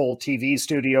this whole TV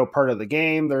studio part of the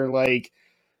game, they're like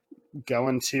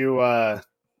going to,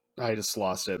 I just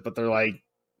lost it, but they're like,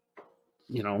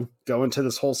 you know, going to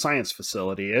this whole science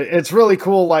facility. It's really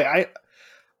cool. Like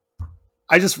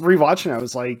I just rewatching it, I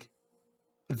was like,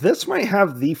 this might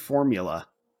have the formula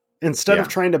instead of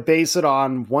trying to base it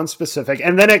on one specific.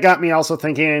 And then it got me also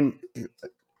thinking,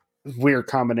 weird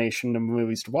combination of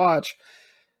movies to watch,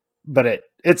 but it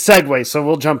segues. So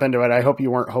we'll jump into it. I hope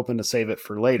you weren't hoping to save it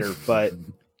for later, but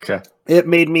it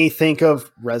made me think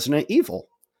of Resident Evil.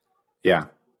 Yeah.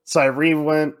 So I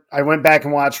went back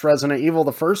and watched Resident Evil,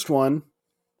 the first one,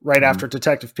 right after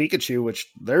Detective Pikachu,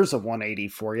 which there's a 180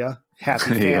 for you.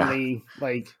 Happy family,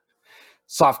 like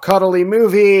soft cuddly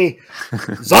movie,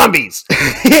 zombies,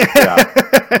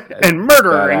 and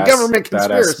murder and government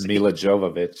conspiracy. Mila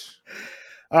Jovovich.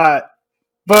 But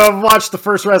I watched the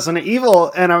first Resident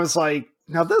Evil, and I was like,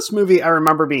 now this movie, I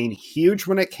remember being huge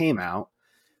when it came out.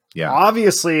 Yeah,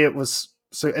 obviously it was.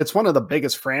 So it's one of the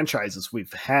biggest franchises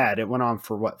we've had. It went on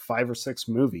for 5 or 6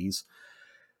 movies.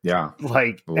 Yeah.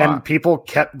 Like, and people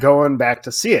kept going back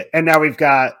to see it. And now we've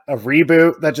got a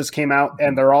reboot that just came out,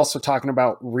 and they're also talking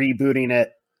about rebooting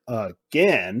it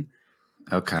again.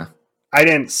 Okay. I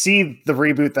didn't see the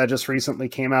reboot that just recently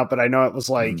came out, but I know it was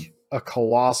like a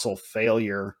colossal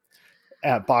failure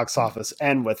at box office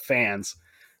and with fans.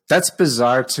 That's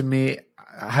bizarre to me.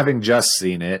 Having just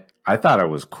seen it, I thought it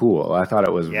was cool. I thought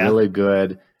it was really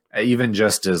good. Even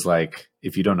just as like,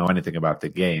 if you don't know anything about the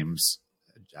games,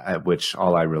 which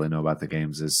all I really know about the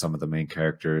games is some of the main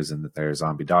characters and that there are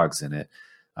zombie dogs in it.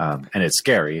 And it's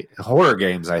scary. Horror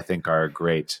games, I think, are a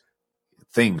great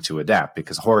thing to adapt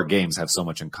because horror games have so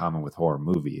much in common with horror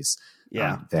movies.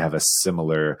 Yeah. They have a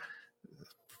similar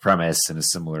premise and a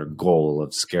similar goal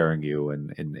of scaring you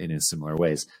in similar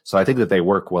ways. So I think that they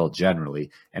work well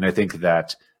generally. And I think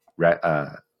that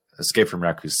Escape from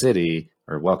Raccoon City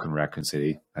or Welcome to Raccoon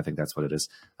City, I think that's what it is,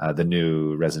 the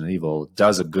new Resident Evil,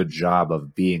 does a good job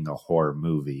of being a horror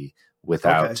movie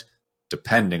without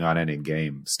depending on any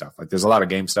game stuff. Like there's a lot of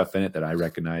game stuff in it that I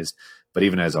recognized, but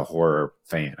even as a horror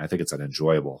fan, I think it's an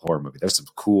enjoyable horror movie. There's some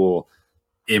cool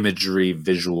imagery,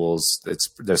 visuals.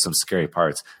 There's some scary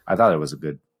parts. I thought it was a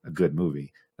good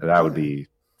movie. That I would be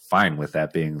fine with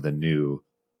that being the new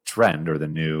trend or the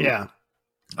new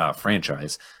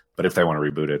franchise. But if they want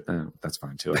to reboot it, that's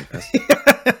fine too, I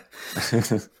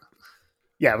guess.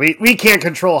 Yeah, we can't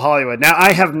control Hollywood. Now,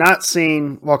 I have not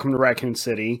seen Welcome to Raccoon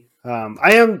City.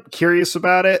 I am curious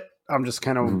about it. I'm just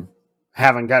kind of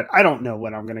I don't know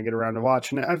when I'm going to get around to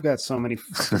watching it. I've got so many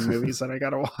movies that I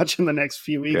got to watch in the next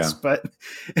few weeks, but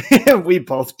we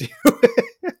both do.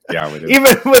 Yeah, we do.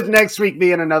 Even with next week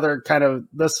being another kind of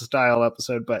this style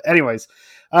episode. But anyways,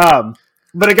 but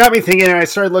it got me thinking, and I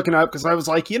started looking up because I was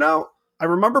like, I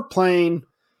remember playing,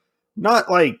 not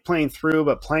like playing through,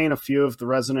 but playing a few of the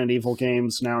Resident Evil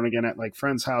games now and again at like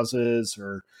friends' houses,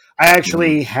 or I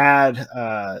actually had,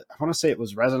 I want to say it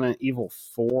was Resident Evil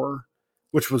 4,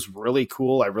 which was really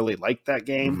cool. I really liked that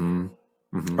game.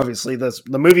 Obviously the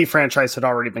movie franchise had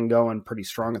already been going pretty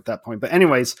strong at that point. But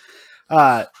anyways,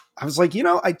 I was like,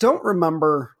 I don't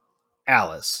remember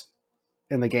Alice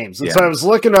in the games. And so I was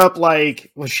looking up,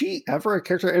 like, was she ever a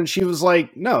character? And she was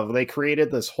like, no, they created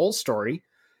this whole story.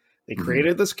 They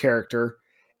created this character.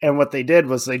 And what they did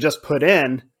was they just put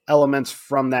in elements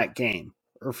from that game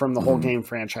or from the whole game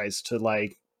franchise to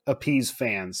like appease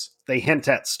fans. They hint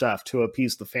at stuff to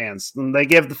appease the fans. And they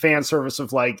give the fan service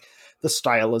of like the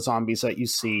style of zombies that you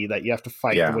see, that you have to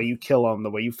fight, the way you kill them,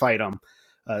 the way you fight them,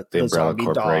 the zombie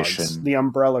dogs, the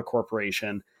Umbrella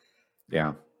Corporation.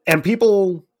 Yeah. And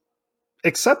people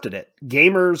accepted it.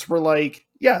 Gamers were like,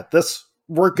 yeah,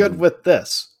 we're good with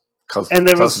this. And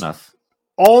there was enough.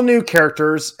 All new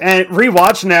characters, and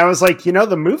rewatching now, I was like,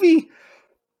 the movie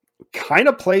kind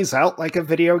of plays out like a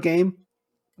video game.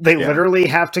 They literally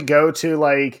have to go to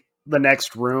like the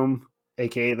next room,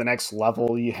 aka the next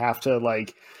level. You have to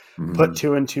like put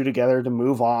 2 and 2 together to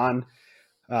move on.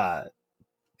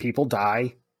 People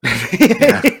die.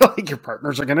 Like your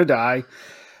partners are going to die.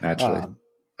 Naturally.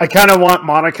 I kind of want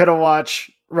Monica to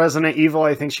watch Resident Evil,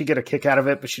 I think she'd get a kick out of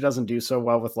it, but she doesn't do so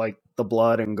well with like the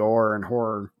blood and gore and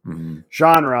horror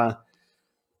genre.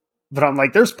 But I'm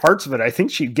like, there's parts of it I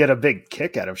think she'd get a big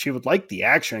kick out of. She would like the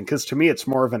action, because to me, it's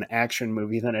more of an action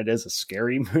movie than it is a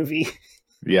scary movie.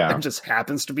 Yeah. It just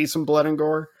happens to be some blood and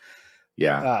gore.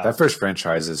 Yeah. That first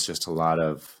franchise is just a lot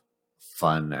of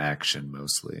fun action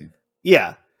mostly.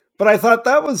 Yeah. But I thought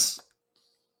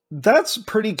that's a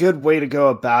pretty good way to go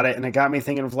about it. And it got me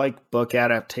thinking of like book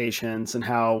adaptations and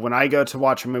how when I go to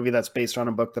watch a movie that's based on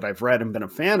a book that I've read and been a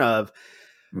fan of,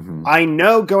 I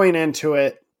know going into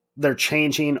it, they're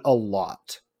changing a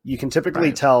lot. You can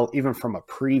typically tell even from a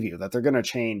preview that they're going to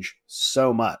change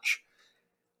so much.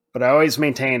 But I always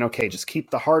maintain, okay, just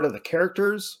keep the heart of the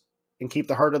characters and keep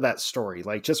the heart of that story.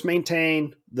 Like just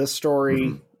maintain this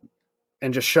story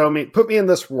and just put me in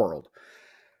this world.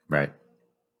 Right.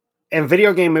 And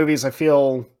video game movies, I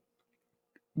feel,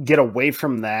 get away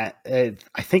from that.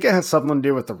 I think it has something to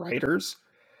do with the writers.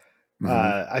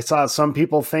 I saw some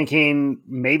people thinking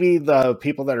maybe the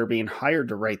people that are being hired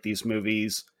to write these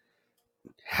movies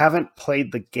haven't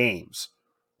played the games,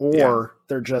 or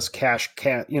they're just cash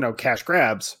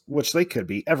grabs, which they could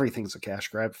be. Everything's a cash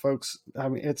grab, folks. I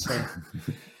mean, it's a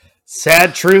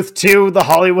sad truth to the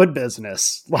Hollywood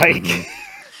business. Like,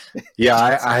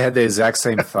 yeah, I had the exact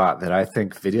same thought that I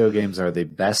think video games are the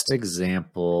best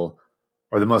example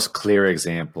or the most clear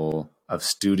example of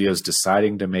studios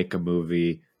deciding to make a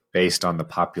movie based on the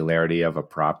popularity of a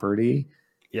property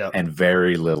and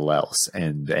very little else.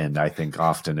 And I think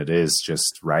often it is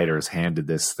just writers handed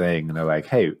this thing and they're like,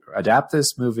 hey, adapt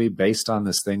this movie based on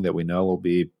this thing that we know will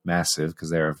be massive because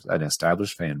they're an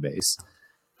established fan base,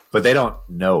 but they don't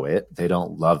know it. They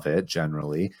don't love it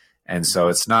generally. And so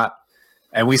it's not,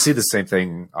 and we see the same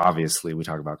thing. Obviously we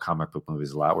talk about comic book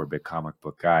movies a lot. We're big comic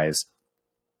book guys.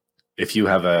 If you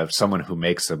have someone who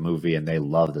makes a movie and they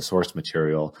love the source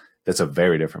material, that's a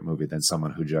very different movie than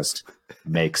someone who just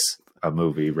makes a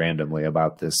movie randomly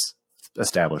about this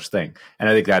established thing. And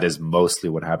I think that is mostly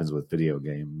what happens with video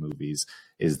game movies,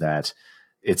 is that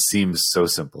it seems so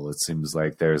simple. It seems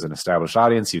like there's an established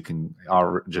audience.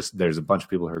 There's a bunch of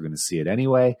people who are going to see it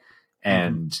anyway.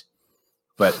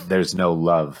 But there's no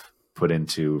love put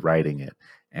into writing it.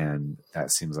 And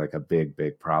that seems like a big,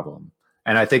 big problem.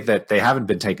 And I think that they haven't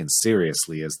been taken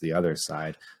seriously as the other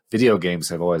side. Video games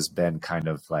have always been kind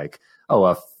of like,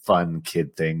 a fun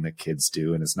kid thing that kids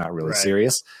do, and it's not really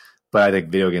serious. But I think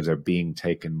video games are being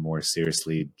taken more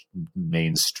seriously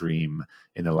mainstream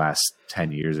in the last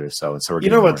 10 years or so. And so we're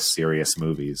getting more serious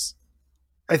movies.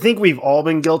 I think we've all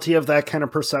been guilty of that kind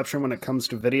of perception when it comes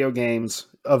to video games,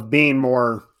 of being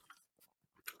more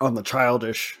on the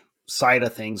childish side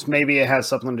of things. Maybe it has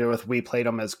something to do with we played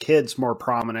them as kids more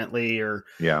prominently, or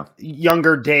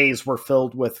younger days were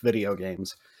filled with video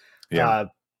games.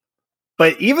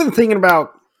 But even thinking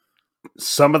about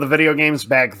some of the video games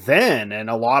back then and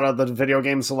a lot of the video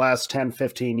games the last 10,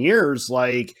 15 years,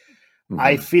 like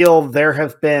I feel there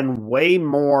have been way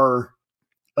more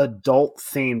adult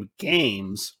themed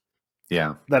games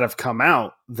that have come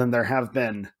out than there have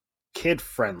been kid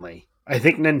friendly. I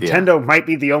think Nintendo might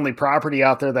be the only property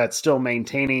out there that's still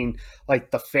maintaining like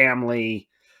the family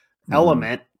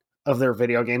element of their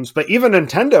video games. But even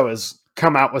Nintendo has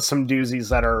come out with some doozies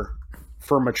that are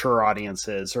for mature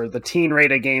audiences, or the teen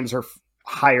rated games are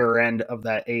higher end of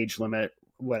that age limit,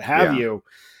 what have you.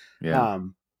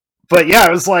 But yeah,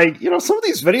 it was like, some of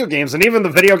these video games and even the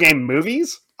video game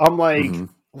movies, I'm like,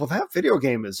 well, that video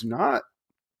game is not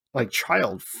like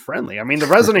child friendly. I mean, the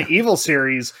Resident Evil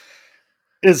series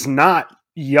is not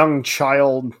young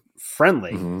child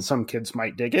friendly. Some kids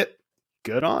might dig it.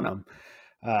 Good on them.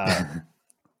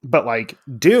 But like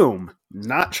Doom,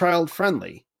 not child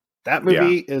friendly. That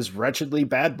movie is wretchedly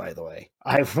bad, by the way.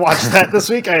 I've watched that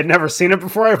this week. I had never seen it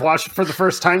before. I've watched it for the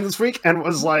first time this week and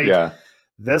was like,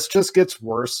 this just gets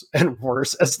worse and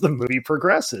worse as the movie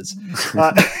progresses.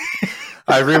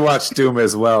 I rewatched Doom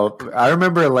as well. I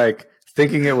remember like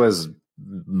thinking it was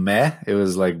meh. It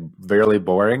was like barely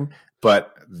boring,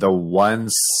 but the one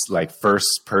like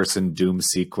first person Doom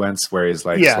sequence where he's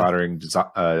like slaughtering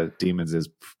demons is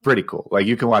pretty cool. Like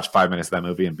you can watch 5 minutes of that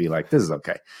movie and be like, this is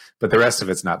okay. But the rest of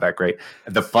it's not that great.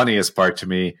 The funniest part to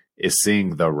me is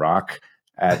seeing The Rock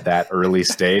at that early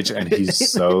stage, and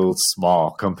he's so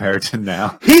small compared to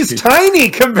now. He's tiny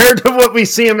compared to what we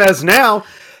see him as now.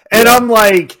 And I'm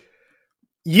like,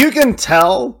 you can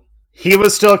tell he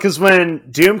was still, because when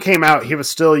Doom came out, he was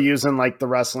still using like the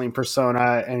wrestling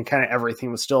persona and kind of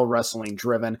everything was still wrestling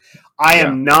driven. I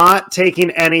am not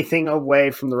taking anything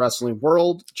away from the wrestling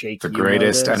world. Jake, the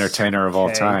greatest entertainer of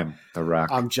all time, The Rock.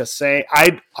 I'm just saying,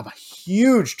 I'm a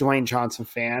huge Dwayne Johnson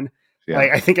fan. Yeah.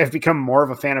 Like, I think I've become more of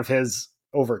a fan of his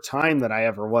over time than I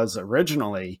ever was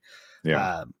originally.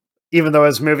 Yeah. Even though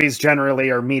his movies generally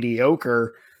are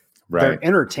mediocre, Right. they're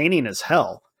entertaining as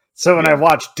hell. So when I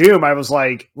watched Doom, I was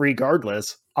like,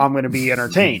 regardless, I'm going to be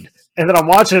entertained. And then I'm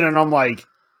watching it and I'm like,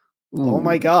 oh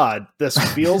my God, this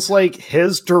feels like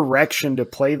his direction to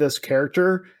play this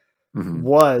character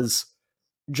was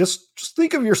just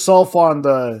think of yourself in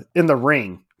the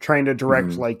ring trying to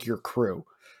direct like your crew.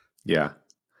 Yeah.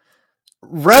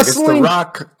 Wrestling, it's The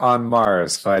Rock on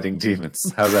Mars fighting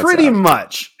demons. How's that pretty sound?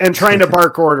 much, and trying to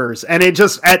bark orders. And it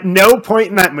just, at no point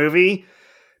in that movie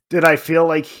did I feel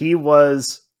like he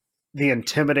was the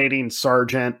intimidating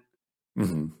sergeant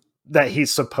that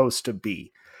he's supposed to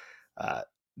be.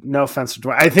 No offense to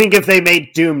Dwayne. I think if they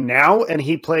made Doom now and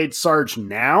he played Sarge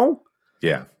now,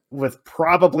 with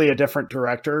probably a different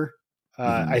director,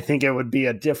 I think it would be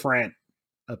a different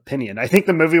opinion. I think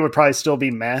the movie would probably still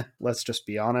be meh. Let's just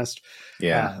be honest.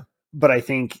 Yeah. But I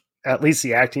think at least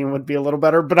the acting would be a little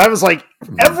better. But I was like,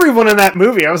 everyone in that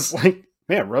movie, I was like,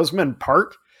 man, Rosamund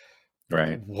Pike.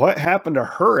 Right. What happened to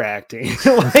her acting?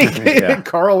 Like,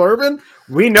 Carl Urban,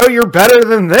 we know you're better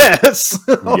than this.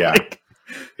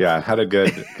 Yeah, had a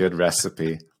good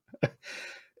recipe.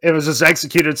 It was just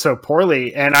executed so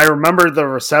poorly. And I remember the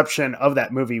reception of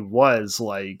that movie was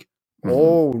like,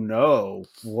 oh no,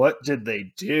 what did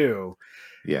they do?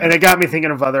 Yeah. And it got me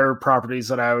thinking of other properties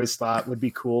that I always thought would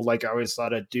be cool. Like, I always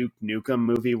thought a Duke Nukem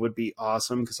movie would be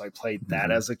awesome because I played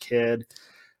that as a kid.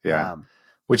 Yeah.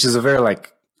 Which is a very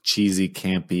like cheesy,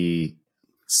 campy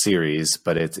series,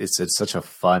 but it's such a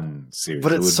fun series.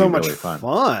 But it's so much really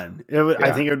fun.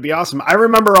 I think it would be awesome. I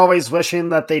remember always wishing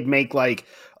that they'd make like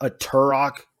a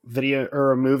Turok video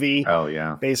or a movie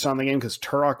based on the game, because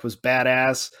Turok was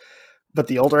badass. But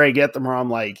the older I get, the more I'm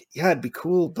like, yeah, it'd be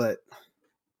cool, but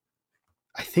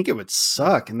I think it would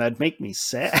suck and that'd make me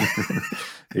sad.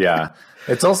 Yeah.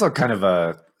 It's also kind of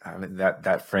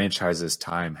that franchise's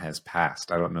time has passed.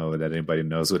 I don't know that anybody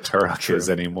knows what Turok is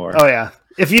anymore. Oh yeah.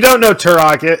 If you don't know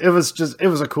Turok, it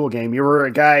was a cool game. You were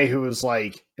a guy who was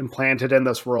like implanted in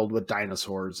this world with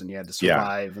dinosaurs and you had to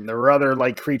survive. And there were other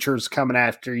like creatures coming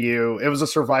after you. It was a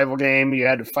survival game. You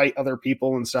had to fight other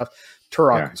people and stuff.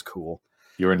 Turok was cool.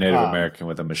 You were a Native American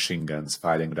with a machine guns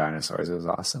fighting dinosaurs. It was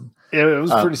awesome. It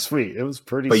was pretty sweet. It was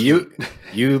pretty but sweet.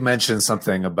 you mentioned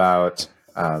something about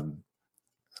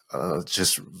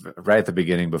just right at the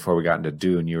beginning before we got into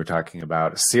Dune, you were talking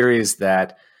about a series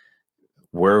that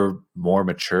were more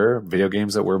mature, video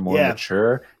games that were more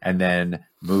mature, and then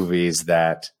movies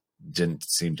that didn't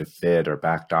seem to fit or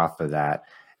backed off of that.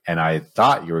 And I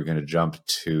thought you were going to jump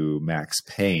to Max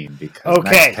Payne because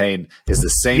Max Payne is the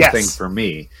same thing for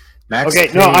me. Max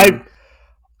Payne, I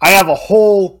have a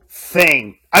whole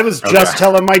thing. I was just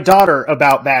telling my daughter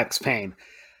about Max Payne.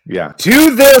 Yeah.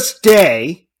 To this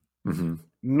day,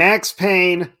 Max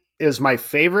Payne is my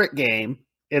favorite game.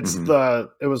 It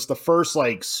was the first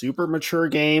like super mature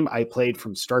game I played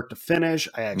from start to finish.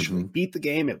 I actually beat the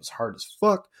game. It was hard as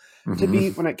fuck to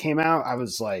beat when it came out. I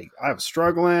was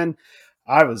struggling.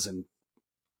 I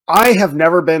have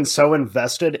never been so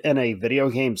invested in a video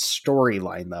game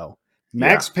storyline though.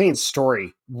 Max Payne's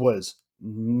story was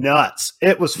nuts.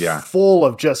 It was full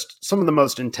of just some of the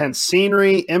most intense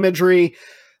scenery, imagery,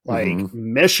 like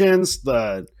missions,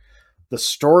 the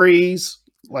stories,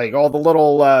 like all the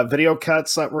little video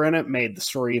cuts that were in it made the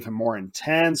story even more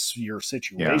intense. Your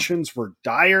situations were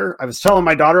dire. I was telling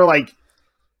my daughter, like,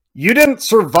 you didn't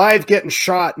survive getting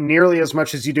shot nearly as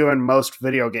much as you do in most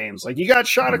video games. Like, you got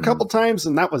shot a couple times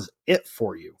and that was it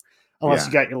for you. Unless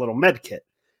you got your little med kit.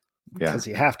 Because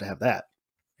you have to have that.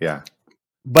 Yeah.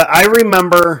 But I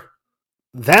remember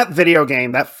that video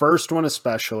game, that first one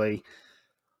especially,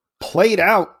 played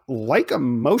out like a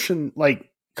motion,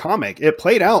 like comic. It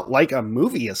played out like a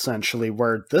movie, essentially,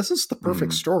 where this is the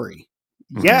perfect story.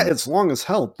 Yeah, it's long as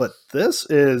hell, but this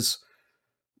is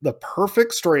the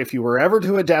perfect story. If you were ever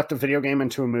to adapt a video game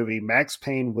into a movie, Max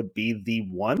Payne would be the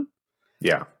one.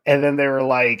 Yeah. And then they were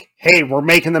like, hey, we're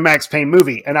making the Max Payne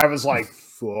movie. And I was like,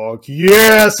 fuck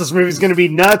yes, this movie's going to be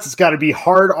nuts. It's got to be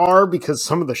hard R because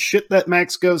some of the shit that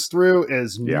Max goes through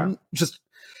is just,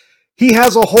 he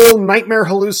has a whole nightmare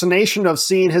hallucination of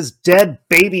seeing his dead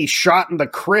baby shot in the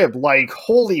crib. Like,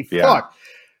 holy fuck.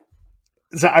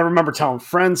 So I remember telling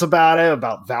friends about it,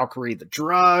 about Valkyrie the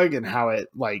drug and how it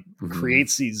like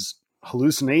creates these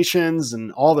hallucinations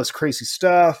and all this crazy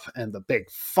stuff and the big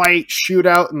fight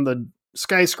shootout in the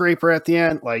skyscraper at the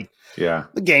end. Like,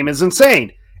 the game is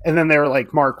insane. And then they were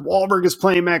like, Mark Wahlberg is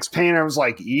playing Max Payne. I was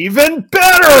like, even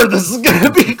better. This is going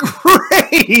to be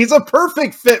great. He's a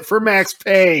perfect fit for Max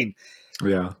Payne.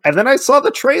 Yeah. And then I saw the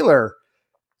trailer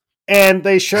and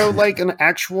they show like an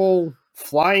actual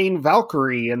flying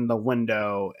Valkyrie in the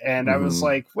window, and I was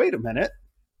like, wait a minute.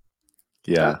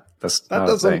 Yeah, that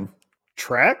doesn't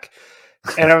track.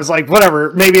 And I was like,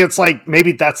 whatever,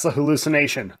 maybe that's the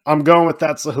hallucination. I'm going with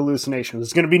that's the hallucination.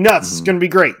 It's going to be nuts. It's going to be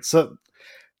great. So,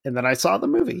 and then I saw the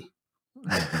movie.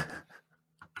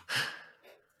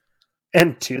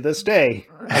 And to this day,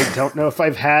 I don't know if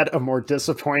I've had a more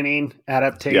disappointing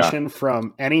adaptation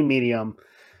from any medium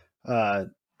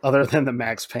other than the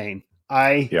Max Payne.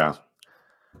 Like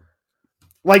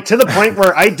to the point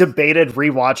where I debated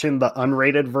rewatching the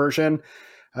unrated version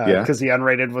because the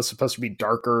unrated was supposed to be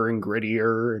darker and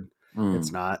grittier, and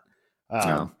it's not.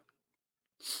 And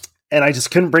I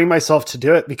just couldn't bring myself to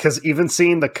do it because even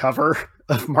seeing the cover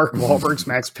of Mark Wahlberg's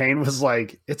Max Payne was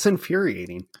like, it's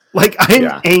infuriating. Like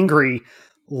I'm angry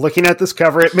looking at this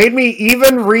cover. It made me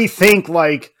even rethink,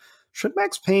 like, should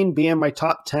Max Payne be in my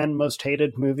top 10 most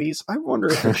hated movies? I wonder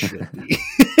if it should be.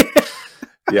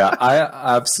 Yeah, I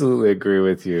absolutely agree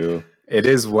with you. It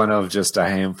is one of just a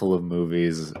handful of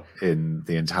movies in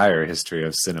the entire history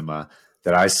of cinema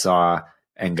that I saw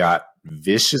and got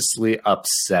viciously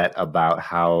upset about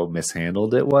how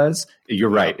mishandled it was. You're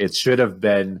right. It should have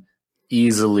been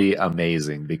easily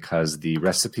amazing because the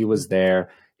recipe was there.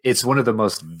 It's one of the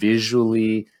most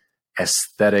visually,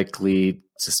 aesthetically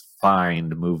just fine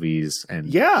movies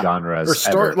and genres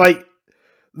ever. Like,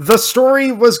 the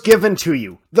story was given to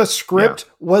you. The script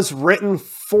was written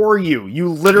for you. You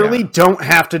literally don't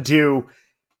have to do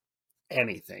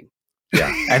anything.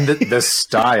 Yeah. And the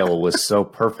style was so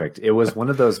perfect. It was one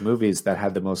of those movies that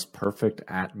had the most perfect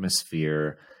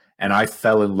atmosphere. And I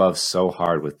fell in love so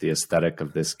hard with the aesthetic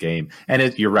of this game.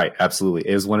 And you're right. Absolutely.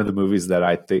 It was one of the movies that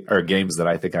I think, or games that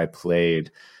I think I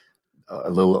played a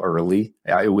little early.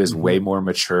 It was way more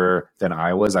mature than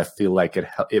I was. I feel like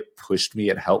it pushed me.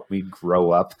 It helped me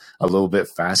grow up a little bit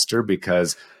faster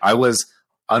because I was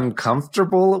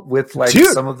uncomfortable with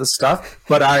some of the stuff,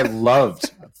 but I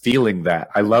loved feeling that.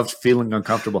 I loved feeling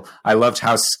uncomfortable. I loved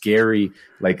how scary,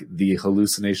 like the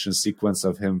hallucination sequence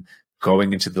of him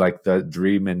going into the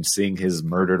dream and seeing his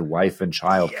murdered wife and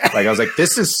child. Like I was like,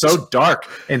 this is so dark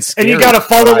and scary. And you got to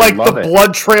follow the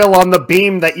blood trail on the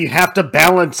beam that you have to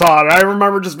balance on. I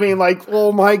remember just being like,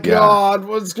 oh my God,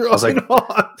 what's going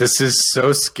on? This is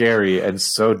so scary and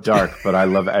so dark, but I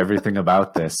love everything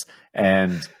about this.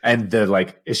 And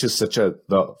the it's just such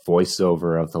the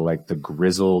voiceover of the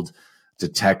grizzled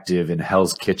detective in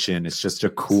Hell's Kitchen. It's just a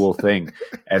cool thing.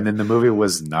 And then the movie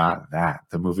was not that.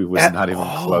 The movie was not even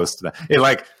close to that.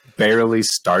 It barely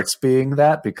starts being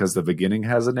that because the beginning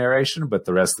has a narration, but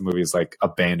the rest of the movie is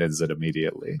abandons it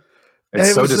immediately.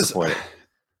 It's so disappointing.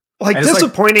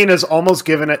 Disappointing is almost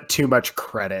giving it too much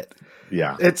credit.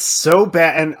 Yeah. It's so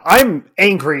bad. And I'm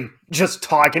angry just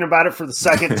talking about it for the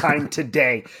second time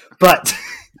today. But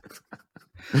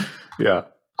yeah,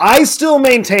 I still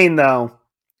maintain though,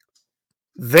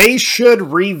 they should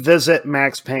revisit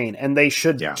Max Payne and they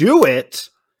should do it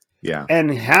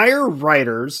and hire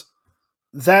writers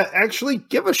that actually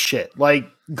give a shit.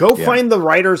 Go find the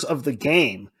writers of the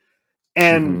game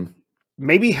and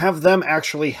maybe have them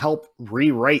actually help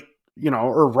rewrite,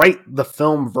 or write the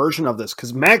film version of this.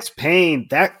 Because Max Payne,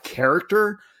 that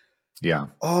character,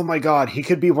 oh my God, he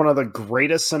could be one of the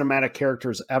greatest cinematic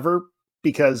characters ever.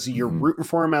 Because you're rooting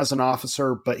for him as an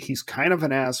officer, but he's kind of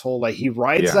an asshole. He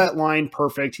rides that line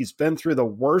perfect. He's been through the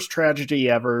worst tragedy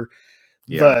ever.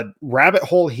 The rabbit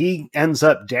hole he ends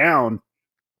up down,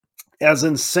 as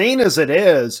insane as it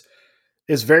is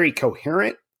very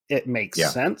coherent. It makes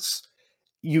sense.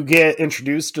 You get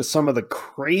introduced to some of the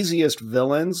craziest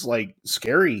villains,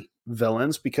 scary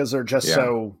villains, because they're just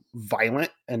so violent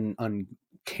and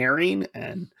uncaring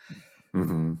and...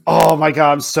 Oh my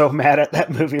God, I'm so mad at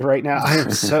that movie right now. I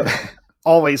am so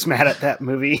always mad at that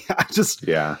movie. I just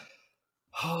yeah.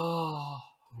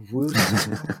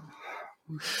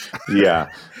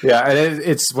 And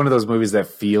it's one of those movies that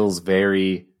feels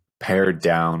very pared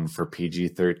down for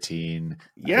PG-13.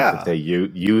 Yeah, they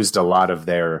used a lot of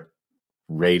their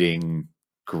rating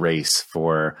grace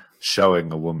for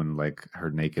showing a woman her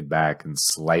naked back and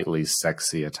slightly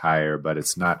sexy attire, but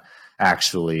it's not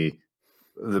actually.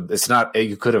 It's not.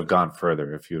 You could have gone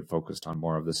further if you had focused on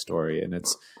more of the story, and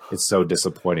it's so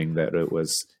disappointing that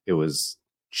it was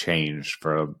changed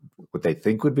for what they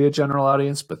think would be a general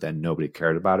audience, but then nobody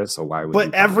cared about it. So why would?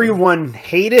 But everyone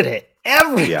hated it.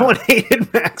 Everyone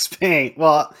hated Max Payne.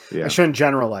 Well, I shouldn't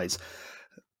generalize.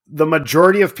 The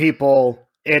majority of people,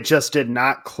 it just did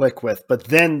not click with. But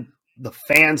then the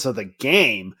fans of the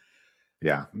game,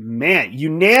 man,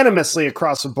 unanimously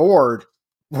across the board,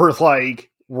 were like.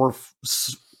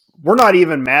 We're not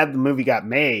even mad the movie got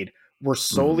made. were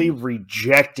solely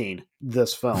rejecting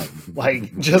this film.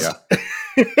 Like, just...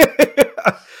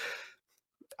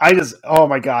 oh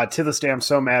my God, to this day, I'm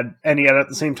so mad. And yet at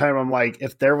the same time, I'm like,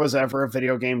 if there was ever a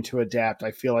video game to adapt,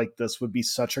 I feel like this would be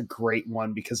such a great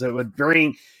one, because it would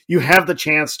you have the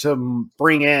chance to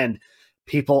bring in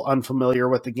people unfamiliar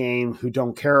with the game who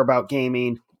don't care about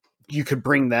gaming. You could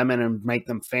bring them in and make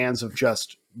them fans of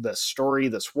just this story,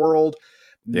 this world,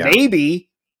 maybe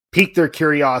pique their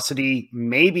curiosity,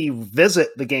 maybe visit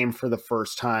the game for the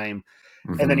first time.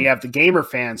 And then you have the gamer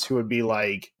fans who would be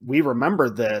like, we remember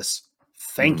this.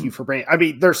 Thank you for bringing, I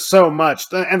mean, there's so much,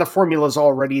 and the formula is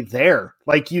already there.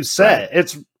 Like you said,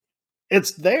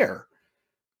 it's there.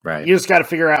 Right. You just got to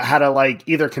figure out how to like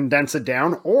either condense it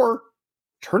down or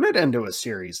turn it into a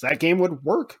series. That game would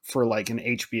work for like an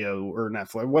HBO or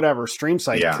Netflix, whatever stream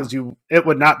site, because it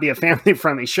would not be a family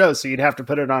friendly show. So you'd have to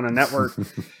put it on a network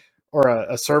or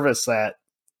a service that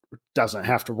doesn't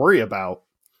have to worry about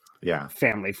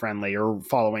family friendly or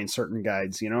following certain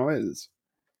guides, it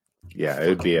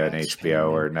would be an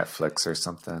HBO or Netflix or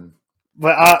something.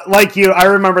 But like you, I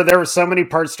remember there were so many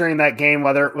parts during that game,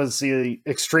 whether it was the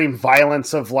extreme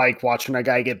violence of like watching a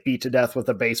guy get beat to death with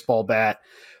a baseball bat,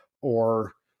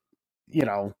 or,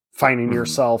 finding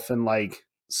yourself in like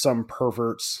some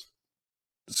pervert's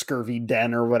scurvy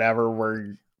den or whatever,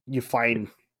 where you find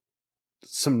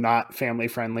some not family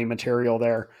friendly material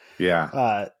there.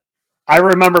 Yeah. I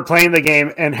remember playing the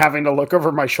game and having to look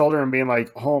over my shoulder and being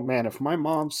like, oh man, if my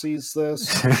mom sees this,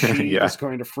 she is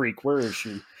going to freak. Where is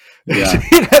she? Yeah.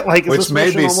 Like, is Which this may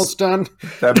mission be almost done?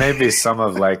 That may be some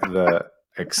of like the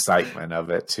excitement of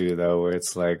it too, though, where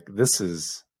it's like, this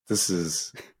is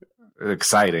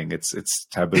exciting. It's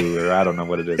taboo, or I don't know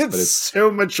what it is, but it's so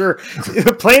mature.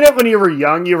 Playing it when you were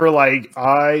young, you were like,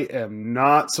 I am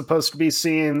not supposed to be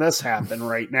seeing this happen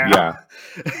right now. Yeah.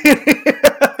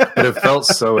 But it felt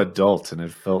so adult, and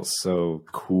it felt so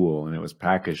cool, and it was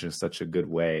packaged in such a good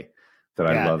way that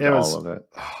I loved all of it.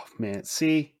 Oh man,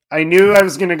 see, I knew I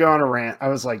was going to go on a rant. I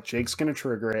was like, Jake's going to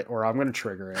trigger it, or I'm going to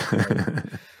trigger it.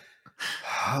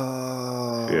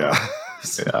 Yeah.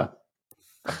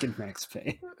 Fucking Max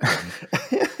Payne.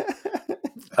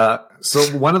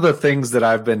 So one of the things that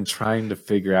I've been trying to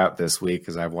figure out this week,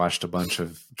 as I've watched a bunch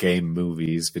of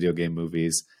video game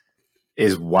movies,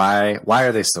 is why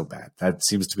are they so bad? That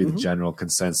seems to be the general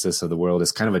consensus of the world.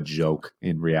 It's kind of a joke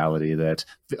in reality that,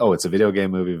 it's a video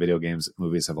game movie.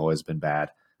 Movies have always been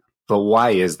bad. But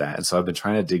why is that? And so I've been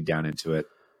trying to dig down into it.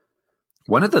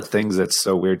 One of the things that's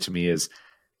so weird to me is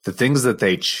the things that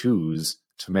they choose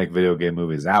to make video game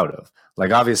movies out of.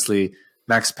 Like, obviously,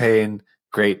 Max Payne,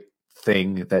 great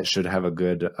thing that should have a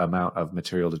good amount of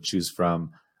material to choose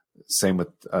from. Same with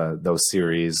those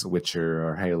series, Witcher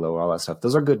or Halo, all that stuff.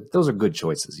 Those are good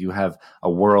choices. You have a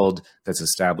world that's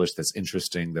established, that's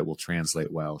interesting, that will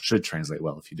should translate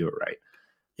well if you do it right.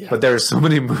 Yeah. But there are so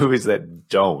many movies that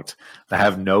don't, that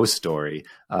have no story.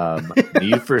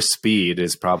 Need for Speed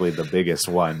is probably the biggest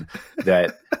one.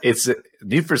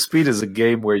 Need for Speed is a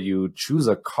game where you choose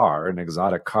a car, an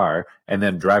exotic car, and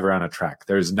then drive around a track.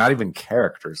 There's not even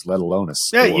characters, let alone a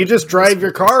story. Yeah, you just drive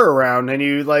your car around and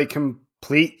you like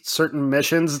complete certain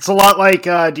missions. It's a lot like,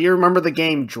 do you remember the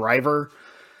game Driver?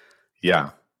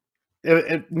 Yeah.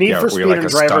 Need for Speed and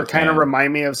Driver kind of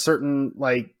remind me of certain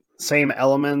like same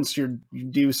elements. You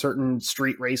do certain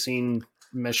street racing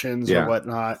missions or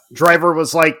whatnot. Driver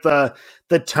was like the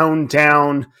toned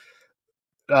down,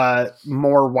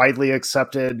 more widely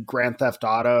accepted Grand Theft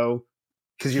Auto,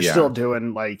 because you're still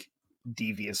doing like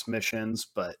devious missions,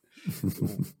 but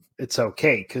it's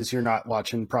okay because you're not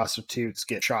watching prostitutes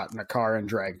get shot in a car and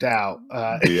dragged out.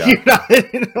 You're not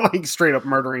like straight up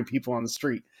murdering people on the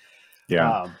street.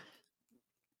 Yeah.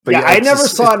 I never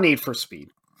saw Need for Speed.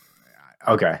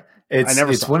 Okay.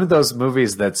 It's one of those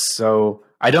movies that's so,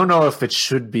 I don't know if it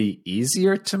should be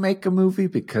easier to make a movie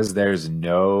because there's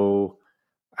no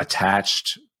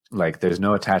attached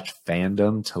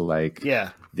fandom to like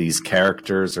these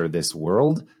characters or this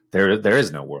world. There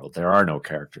is no world. There are no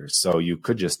characters. So you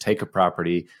could just take a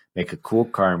property, make a cool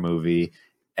car movie,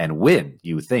 and win,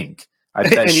 you think.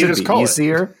 That should be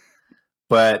easier.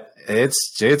 But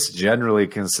it's generally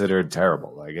considered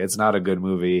terrible. Like, it's not a good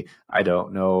movie. I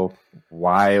don't know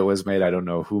why it was made. I don't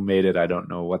know who made it. I don't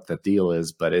know what the deal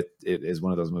is, but it is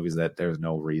one of those movies that there's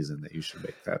no reason that you should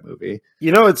make that movie.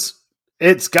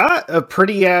 It's got a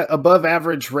pretty above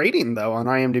average rating though on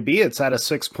IMDb. It's at a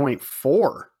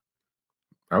 6.4.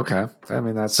 Okay. I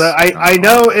mean, that's so I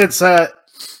know it's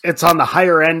on the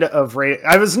higher end of rate.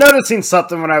 I was noticing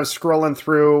something when I was scrolling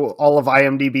through all of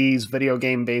IMDb's video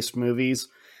game based movies.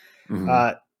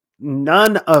 Mm-hmm.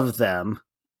 None of them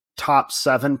top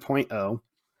 7.0.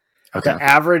 Okay. The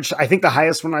average, I think the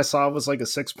highest one I saw was like a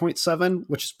 6.7,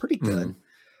 which is pretty good.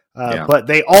 Yeah. But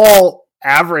they all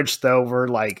averaged though were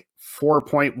like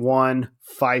 4.1,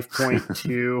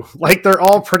 5.2. Like they're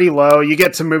all pretty low. You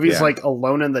get to movies like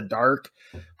Alone in the Dark,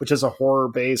 which is a horror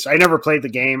based. I never played the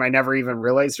game. I never even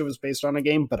realized it was based on a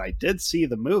game, but I did see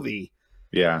the movie.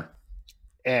 Yeah.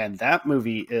 And that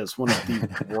movie is one of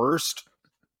the worst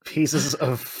pieces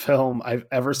of film I've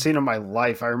ever seen in my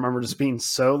life. I remember just being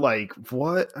so like,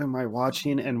 what am I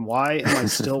watching and why am I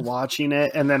still watching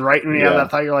it? And then right when you have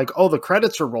that thought, you're like, oh, the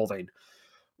credits are rolling.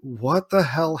 What the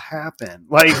hell happened?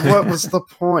 Like, what was the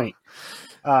point?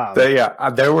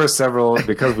 There were several,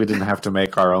 because we didn't have to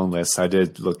make our own lists. I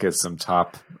did look at some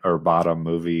top or bottom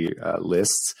movie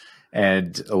lists,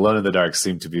 and Alone in the Dark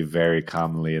seemed to be very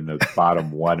commonly in the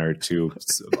bottom 1 or 2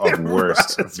 of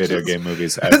worst video game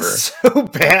movies ever. It's so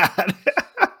bad.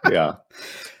 Yeah.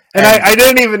 And I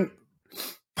didn't even.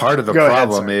 Part of the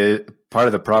problem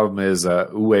is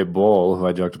Uwe Boll, who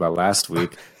I joked about last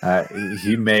week.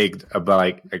 He made about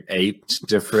like 8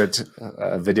 different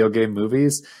video game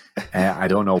movies. And I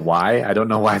don't know why. I don't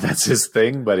know why that's his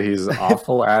thing, but he's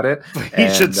awful at it. He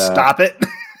should stop it.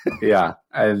 Yeah,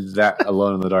 and that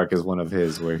Alone in the Dark is one of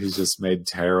his, where he's just made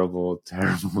terrible,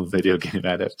 terrible video game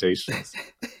adaptations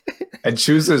and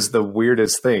chooses the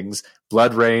weirdest things.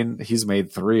 Blood Rain, he's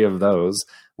made 3 of those,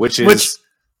 which is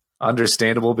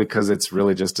understandable because it's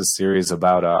really just a series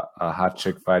about a hot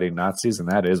chick fighting Nazis, and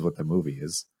that is what the movie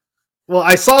is. Well,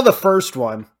 I saw the first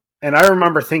one, and I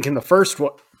remember thinking the first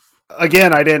one,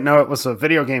 again, I didn't know it was a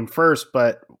video game first,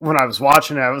 but when I was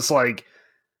watching it, I was like,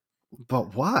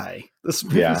 but why? This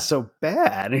movie is so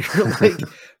bad. And you're like,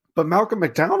 but Malcolm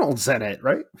McDonald's in it,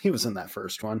 right? He was in that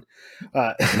first one.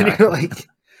 And you're like,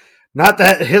 not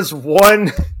that his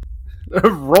one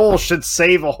role should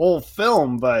save a whole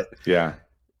film, but yeah,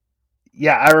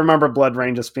 I remember Blood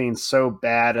Rain just being so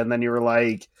bad. And then you were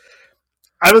like,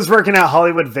 I was working at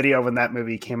Hollywood Video when that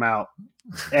movie came out,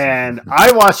 and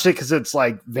I watched it because it's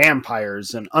like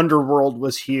vampires, and Underworld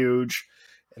was huge.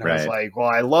 And I was like, well,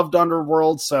 I loved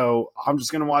Underworld, so I'm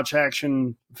just going to watch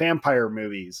action vampire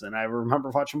movies. And I remember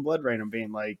watching Blood Rain and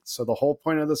being like, so the whole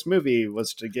point of this movie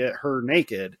was to get her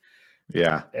naked.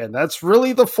 Yeah. And that's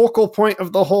really the focal point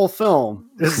of the whole film.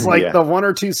 It's like the 1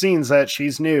 or 2 scenes that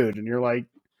she's nude. And you're like,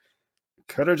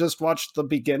 could have just watched the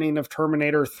beginning of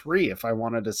Terminator 3 if I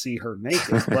wanted to see her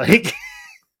naked. Like,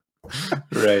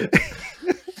 right.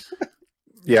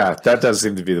 Yeah, that does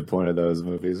seem to be the point of those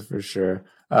movies for sure.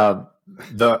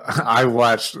 I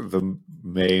watched the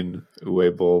main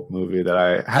Uwe Boll movie that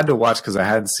I had to watch because I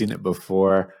hadn't seen it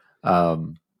before,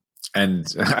 and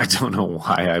I don't know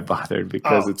why I bothered,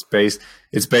 because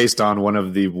it's based on one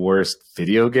of the worst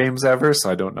video games ever.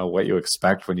 So I don't know what you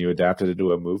expect when you adapt it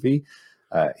into a movie.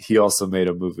 He also made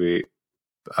a movie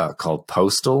called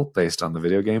Postal, based on the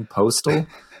video game Postal.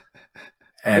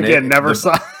 And again, never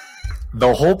saw.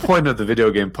 The whole point of the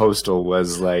video game Postal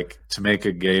was like to make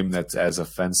a game that's as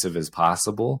offensive as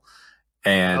possible.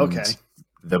 And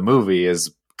the movie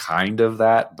is kind of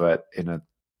that, but in a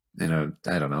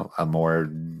I don't know, a more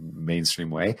mainstream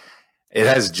way. It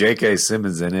has J.K.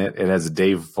 Simmons in it. It has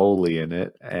Dave Foley in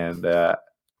it, and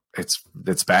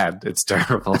it's bad. It's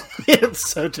terrible. It's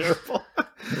so terrible.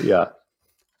 Yeah.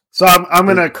 So I'm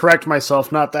going to correct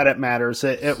myself. Not that it matters.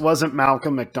 It wasn't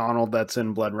Malcolm McDonald that's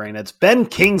in Blood Rain. It's Ben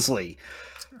Kingsley.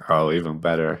 Oh, even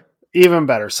better. Even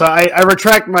better. So I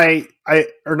retract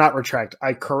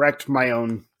I correct my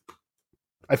own.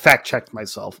 I fact checked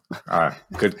myself. All right.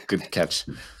 Good catch.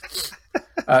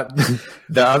 The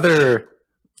other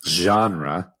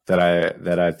genre that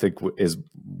I think is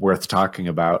worth talking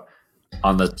about,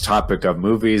 on the topic of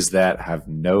movies that have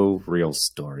no real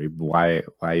story, why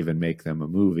even make them a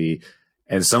movie?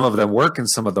 And some of them work and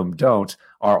some of them don't,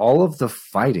 are all of the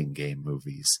fighting game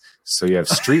movies. So you have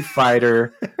Street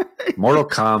Fighter, Mortal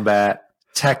Kombat,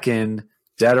 Tekken,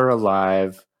 Dead or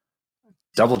Alive.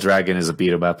 Double Dragon is a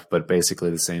beat 'em up, but basically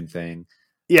the same thing.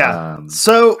 Yeah.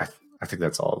 So I think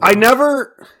that's all of them.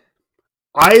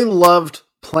 I loved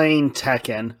playing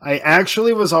Tekken. I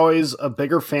actually was always a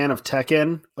bigger fan of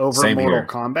Tekken over Mortal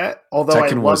Kombat, although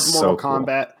Tekken I loved Mortal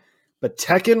Kombat. Cool. But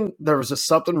Tekken, there was just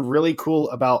something really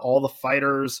cool about all the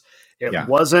fighters. It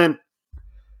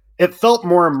felt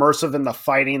more immersive in the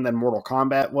fighting than Mortal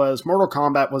Kombat was. Mortal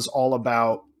Kombat was all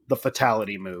about the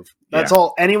fatality move. That's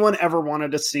all anyone ever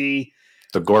wanted to see.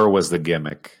 The gore was the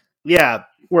gimmick. Yeah.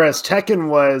 Whereas Tekken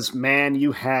was, man,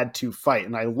 you had to fight.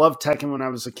 And I loved Tekken when I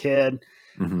was a kid.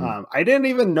 Mm-hmm. I didn't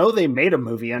even know they made a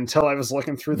movie until I was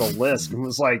looking through the list and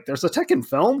was like, there's a Tekken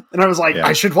film? And I was like,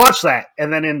 I should watch that.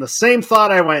 And then in the same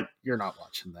thought, I went, you're not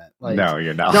watching that. Like, no,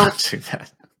 you're not watching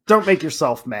that. don't make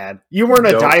yourself mad. You weren't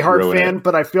a Don't diehard ruin fan, it.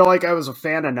 but I feel like I was a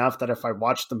fan enough that if I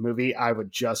watched the movie, I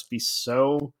would just be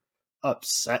so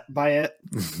upset by it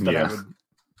that I would.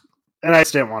 And I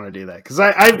just didn't want to do that because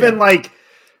I've been like,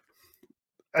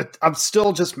 I'm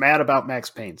still just mad about Max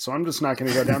Payne, so I'm just not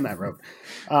going to go down that road.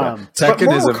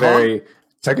 Tekken's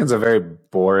a very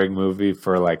boring movie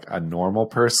for like a normal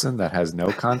person that has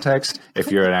no context.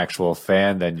 If you're an actual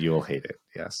fan, then you'll hate it.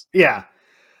 Yes. Yeah.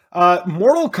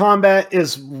 Mortal Kombat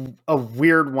is a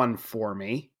weird one for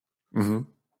me. Mm-hmm.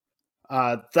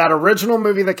 That original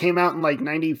movie that came out in like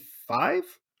 95?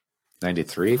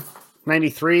 93?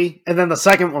 93. And then the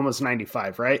second one was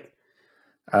 95, right?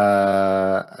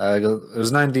 It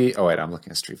was 90. Oh, wait, I'm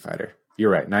looking at Street Fighter.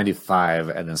 You're right. 95.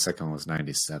 And then the second one was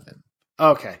 97.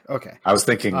 Okay. I was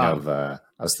thinking of, I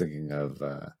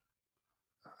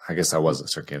guess I wasn't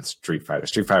thinking of Street Fighter.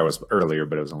 Street Fighter was earlier,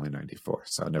 but it was only 94.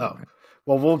 So never mind.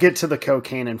 Well, we'll get to the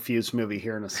cocaine infused movie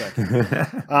here in a second.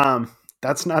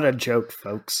 That's not a joke,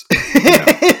 folks. No.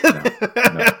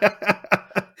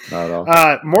 Not at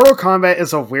all. Mortal Kombat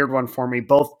is a weird one for me,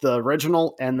 both the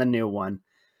original and the new one.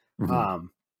 Mm-hmm.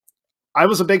 I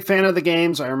was a big fan of the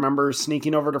games. I remember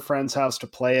sneaking over to a friend's house to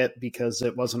play it because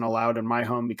it wasn't allowed in my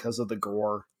home because of the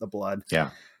gore, the blood. Yeah.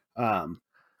 And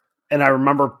I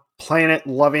remember playing it,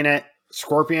 loving it.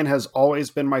 Scorpion has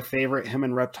always been my favorite. Him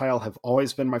and Reptile have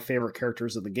always been my favorite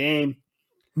characters of the game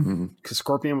because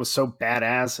Scorpion was so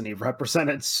badass and he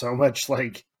represented so much.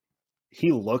 Like,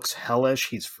 he looks hellish.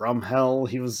 He's from hell.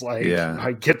 He was like,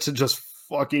 I get to just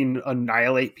fucking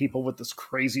annihilate people with this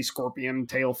crazy scorpion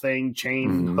tail thing,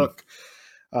 chain, hook.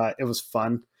 It was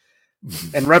fun.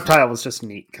 And Reptile was just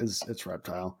neat because it's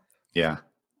Reptile. Yeah.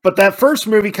 But that first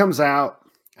movie comes out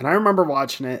and I remember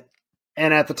watching it.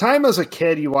 And at the time as a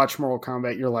kid, you watch Mortal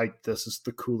Kombat, you're like, this is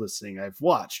the coolest thing I've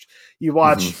watched. You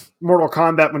watch Mortal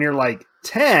Kombat when you're like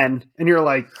 10 and you're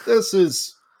like, this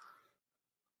is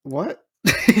what?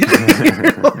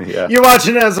 You watch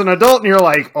it as an adult and you're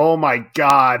like, oh my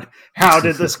God, how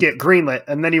did this get greenlit?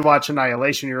 And then you watch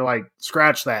Annihilation, you're like,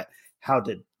 scratch that. How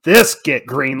did this get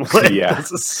greenlit? Yeah.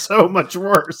 This is so much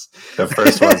worse. The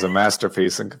first one's a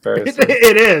masterpiece in comparison.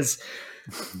 It is.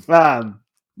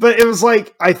 But it was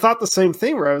like, I thought the same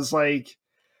thing where I was like,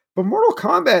 but Mortal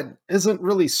Kombat isn't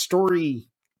really story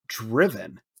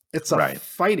driven. It's a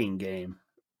fighting game.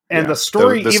 And the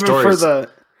story, the stories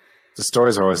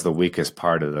are always the weakest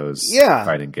part of those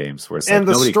fighting games. Where it's and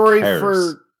like, the story cares.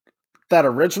 for that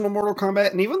original Mortal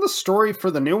Kombat, and even the story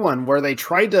for the new one, where they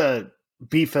tried to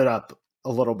beef it up a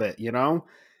little bit, you know,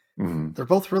 they're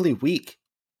both really weak.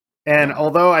 And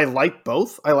although I like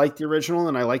both, I like the original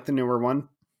and I like the newer one,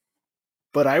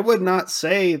 but I would not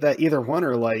say that either one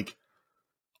are like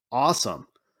awesome.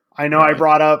 I know I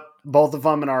brought up both of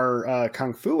them in our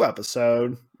Kung Fu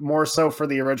episode, more so for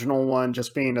the original one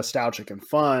just being nostalgic and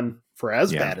fun for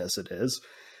as bad as it is.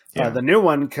 The new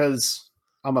one, because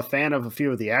I'm a fan of a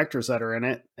few of the actors that are in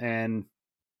it, and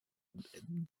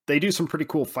they do some pretty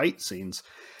cool fight scenes.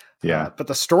 But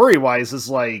the story-wise is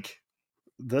like,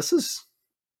 this is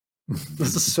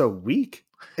so weak.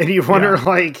 And you wonder,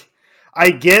 like,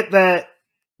 I get that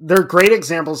they're great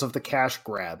examples of the cash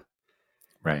grab.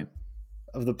 Right.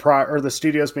 Of the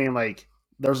studios being like,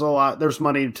 there's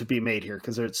money to be made here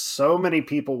because there's so many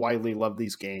people widely love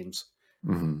these games.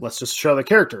 Let's just show the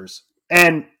characters.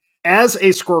 And as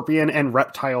a Scorpion and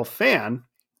Reptile fan,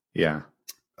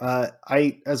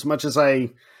 I, as much as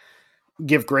I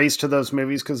give grace to those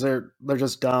movies because they're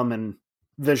just dumb and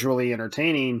visually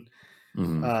entertaining,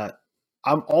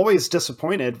 I'm always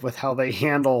disappointed with how they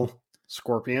handle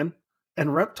Scorpion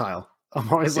and Reptile. I'm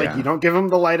always like, you don't give them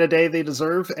the light of day they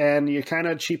deserve, and you kind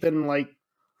of cheapen like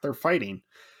they're fighting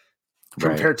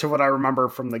compared to what I remember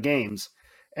from the games,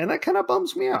 and that kind of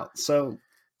bums me out. So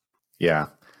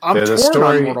I'm torn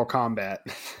on Mortal Kombat.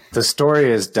 The story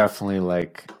is definitely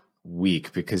like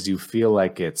weak because you feel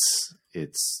like it's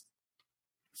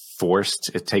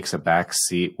forced. It takes a back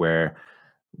seat where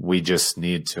we just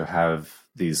need to have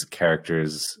these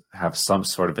characters have some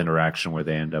sort of interaction where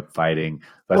they end up fighting.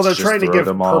 They're trying to give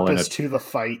purpose to the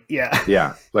fight.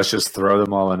 Let's just throw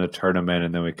them all in a tournament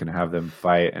and then we can have them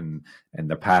fight. And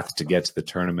the path to get to the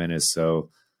tournament is so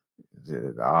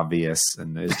obvious.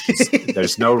 And it's just,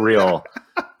 there's no real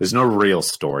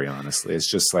story, honestly. It's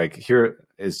just like,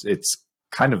 it's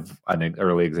kind of an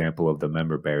early example of the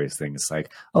member berries thing. It's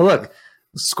like, oh, look,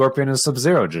 Scorpion and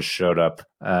Sub-Zero just showed up.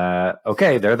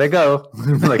 Okay, there they go.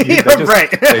 Like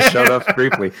they showed up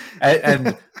briefly.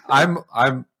 And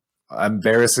I'm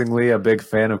embarrassingly a big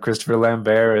fan of Christopher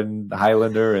Lambert and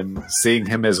Highlander, and seeing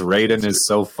him as Raiden is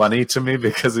so funny to me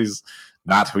because he's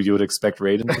not who you would expect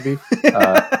Raiden to be.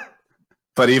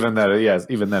 But even then,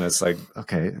 it's like,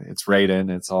 okay, it's Raiden,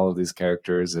 it's all of these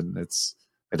characters, and it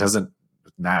doesn't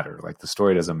matter. Like the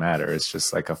story doesn't matter. It's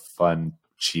just like a fun,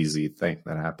 cheesy thing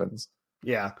that happens.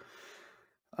 Yeah.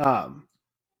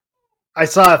 I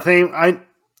saw a thing.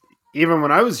 Even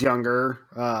when I was younger,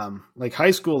 like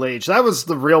high school age, that was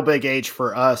the real big age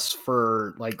for us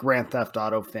for like Grand Theft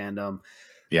Auto fandom.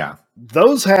 Yeah.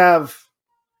 Those have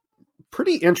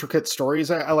pretty intricate stories.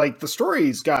 I like the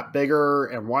stories got bigger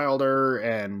and wilder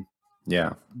and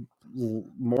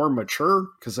more mature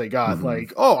because they got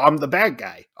like, oh, I'm the bad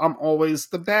guy. I'm always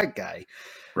the bad guy.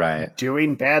 Right.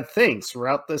 Doing bad things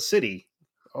throughout the city.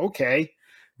 Okay.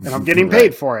 And I'm getting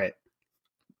paid for it.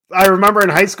 I remember in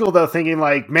high school though thinking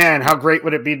like, man, how great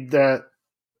would it be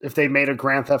if they made a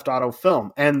Grand Theft Auto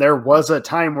film? And there was a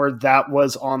time where that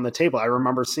was on the table. I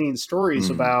remember seeing stories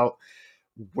about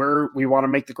where we want to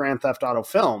make the Grand Theft Auto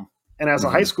film. And as a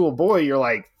high school boy, you're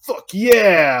like, fuck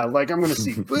yeah. Like I'm going to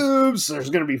see boobs. There's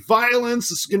going to be violence.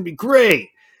 This is going to be great.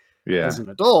 Yeah. As an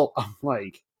adult, I'm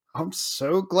like, I'm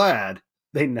so glad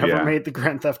they never made the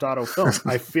Grand Theft Auto film.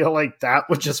 I feel like that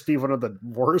would just be one of the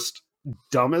worst,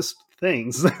 dumbest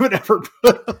things they would ever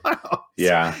put out.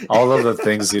 Yeah. All of the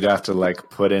things you'd have to like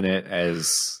put in it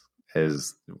as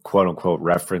quote unquote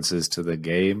references to the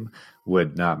game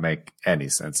would not make any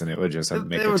sense. And it would just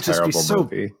make a terrible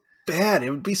movie. Bad. It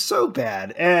would be so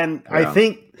bad. And I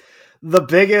think the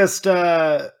biggest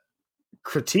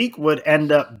critique would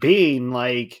end up being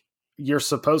like, you're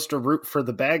supposed to root for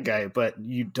the bad guy, but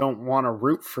you don't want to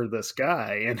root for this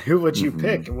guy. And who would you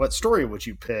pick? And what story would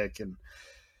you pick? And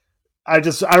I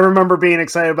remember being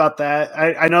excited about that.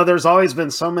 I know there's always been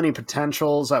so many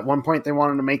potentials. At one point they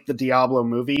wanted to make the Diablo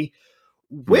movie,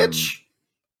 which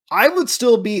I would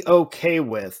still be okay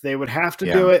with. They would have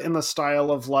to do it in the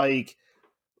style of like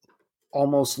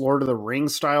almost Lord of the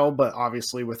Rings style, but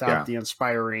obviously without the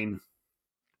inspiring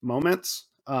moments.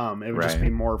 It would just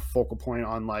be more focal point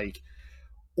on like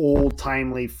old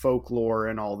timely folklore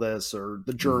and all this, or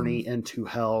the journey into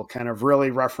hell, kind of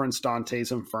really reference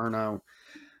Dante's Inferno.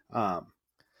 I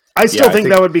still think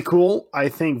that would be cool. I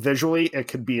think visually it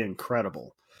could be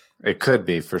incredible. It could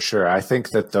be for sure. I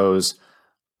think that those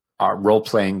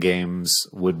role-playing games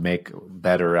would make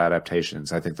better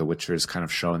adaptations. I think The Witcher has kind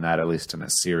of shown that, at least in a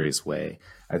serious way.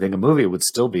 I think a movie would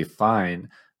still be fine.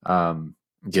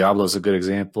 Diablo is a good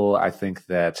example. I think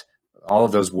that all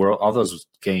those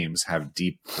games have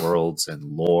deep worlds and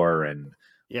lore and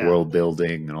world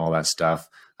building and all that stuff.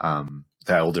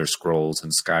 The Elder Scrolls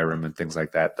and Skyrim and things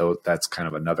like that. Though that's kind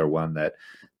of another one that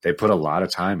they put a lot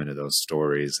of time into those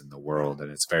stories and the world,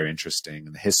 and it's very interesting,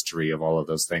 and the history of all of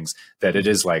those things, that it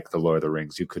is like the Lord of the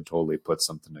Rings. You could totally put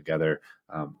something together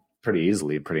pretty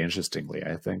easily, pretty interestingly,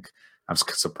 I think. I'm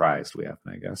surprised we haven't,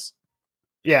 I guess.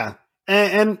 Yeah.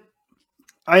 And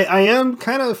I am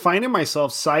kind of finding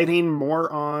myself siding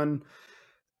more on,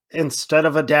 instead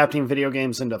of adapting video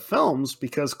games into films,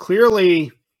 because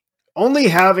clearly only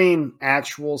having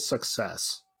actual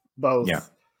success, both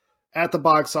at the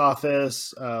box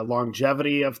office,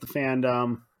 longevity of the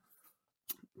fandom,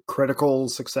 critical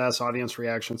success, audience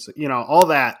reactions, all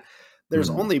that. There's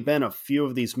only been a few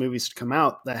of these movies to come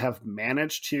out that have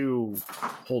managed to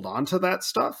hold on to that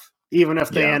stuff, even if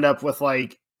they end up with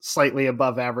like slightly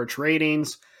above average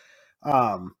ratings.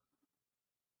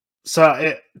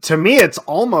 So to me, it's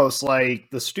almost like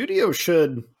the studio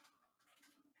should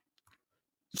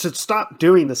stop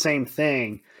doing the same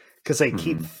thing, because they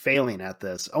keep failing at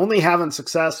this. Only having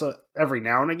success every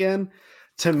now and again,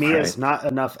 to me, is not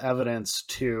enough evidence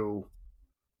to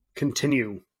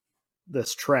continue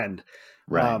this trend.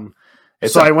 Right.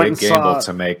 It's a big gamble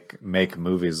to make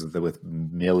movies with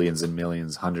millions and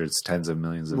millions, hundreds, tens of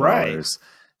millions of dollars.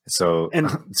 So,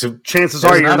 chances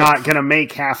are you're not going to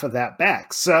make half of that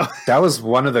back. So that was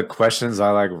one of the questions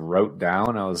I wrote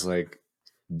down. I was like,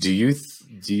 do you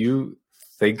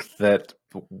think that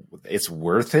it's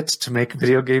worth it to make a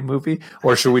video game movie,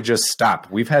 or should we just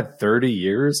stop? We've had 30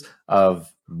 years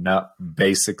of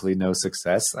basically no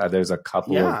success. There's a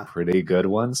couple of pretty good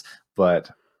ones, but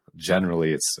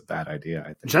generally it's a bad idea, I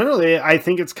think. Generally, I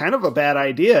think it's kind of a bad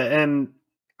idea. And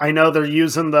I know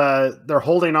they're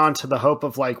holding on to the hope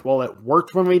of like, well, it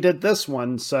worked when we did this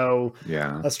one, so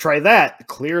let's try that.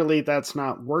 Clearly that's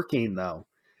not working though.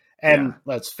 And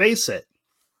let's face it,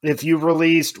 if you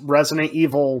released Resident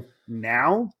Evil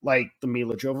now, like the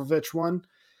Mila Jovovich one,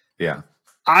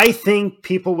 I think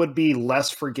people would be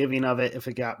less forgiving of it if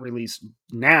it got released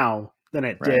now than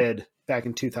it did back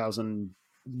in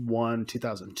 2001,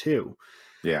 2002.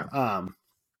 Yeah.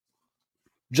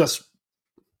 Just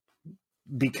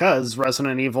because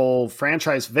Resident Evil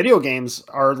franchise video games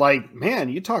are like, man,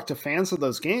 you talk to fans of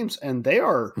those games and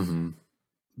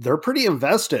they're pretty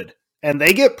invested, and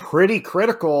they get pretty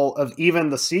critical of even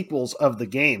the sequels of the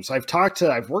games.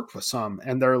 I've worked with some,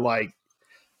 and they're like,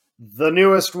 the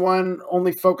newest one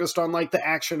only focused on like the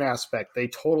action aspect. They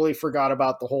totally forgot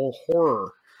about the whole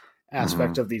horror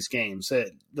aspect of these games.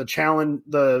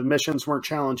 The missions weren't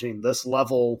challenging. This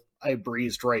level I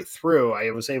breezed right through. I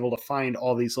was able to find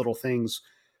all these little things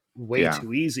way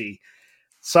too easy.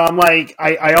 So I'm like,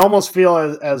 I almost feel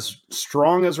as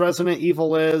strong as Resident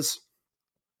Evil is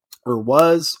or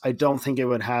was, I don't think it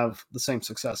would have the same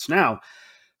success now.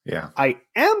 Yeah. I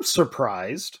am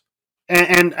surprised.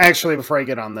 And actually, before I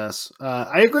get on this,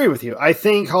 I agree with you. I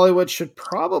think Hollywood should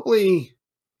probably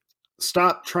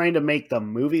stop trying to make the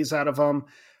movies out of them.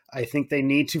 I think they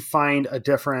need to find a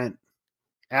different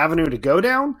avenue to go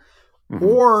down,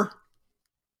 or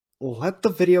let the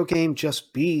video game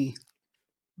just be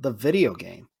the video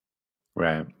game.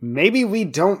 Right. Maybe we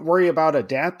don't worry about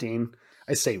adapting.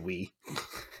 I say we.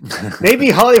 Maybe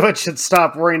Hollywood should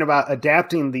stop worrying about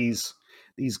adapting these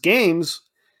games.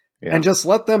 Yeah. And just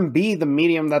let them be the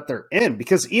medium that they're in.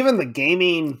 Because even the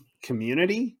gaming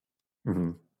community,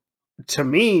 to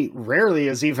me, rarely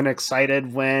is even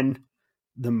excited when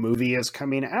the movie is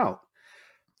coming out.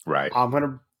 Right. I'm going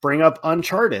to bring up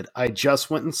Uncharted. I just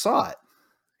went and saw it.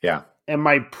 Yeah. And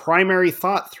my primary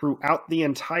thought throughout the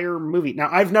entire movie... Now,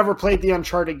 I've never played the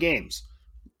Uncharted games.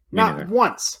 Not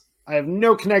once. I have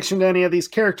no connection to any of these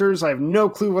characters. I have no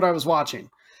clue what I was watching.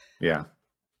 Yeah.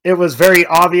 It was very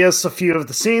obvious, a few of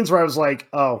the scenes where I was like,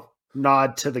 oh,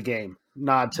 nod to the game.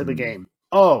 Nod to the game.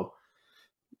 Oh,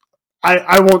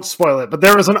 I won't spoil it, but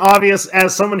there was an obvious,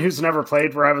 as someone who's never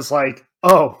played, where I was like,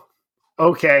 oh,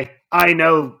 okay, I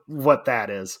know what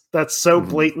that is. That's so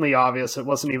blatantly obvious. It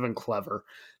wasn't even clever.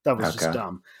 That was just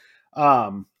dumb.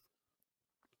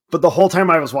 But the whole time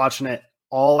I was watching it,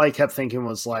 all I kept thinking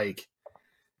was like,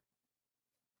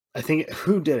 I think,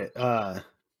 who did it?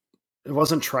 It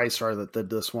wasn't TriStar that did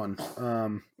this one.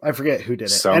 I forget who did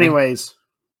it. Sony? Anyways,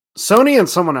 Sony and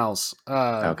someone else.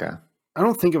 Okay. I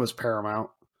don't think it was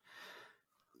Paramount.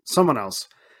 Someone else.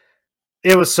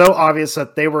 It was so obvious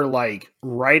that they were like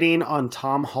riding on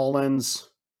Tom Holland's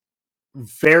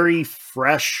very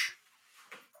fresh,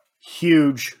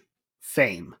 huge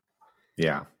fame.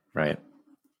 Yeah, right.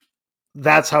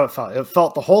 That's how it felt. It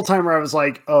felt the whole time where I was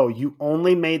like, oh, you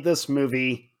only made this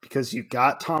movie because you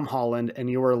got Tom Holland and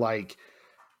you were like,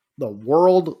 the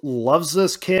world loves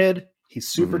this kid. He's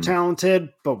super talented,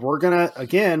 but we're going to,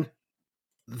 again,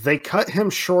 they cut him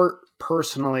short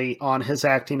personally on his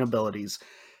acting abilities.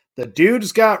 The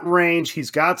dude's got range.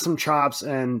 He's got some chops.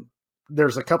 And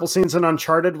there's a couple scenes in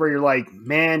Uncharted where you're like,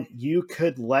 man, you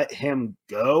could let him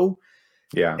go.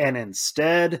 Yeah. And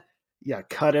instead,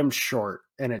 cut him short.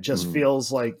 And it just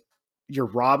feels like you're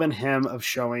robbing him of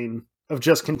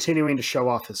just continuing to show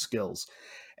off his skills.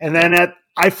 And then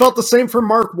I felt the same for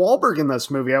Mark Wahlberg in this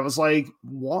movie. I was like,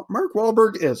 Mark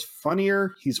Wahlberg is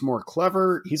funnier. He's more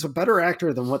clever. He's a better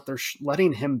actor than what they're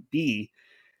letting him be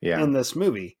in this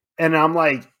movie. And I'm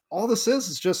like, all this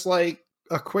is just like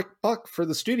a quick buck for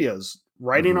the studios,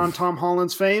 riding on Tom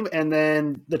Holland's fame. And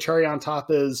then the cherry on top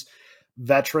is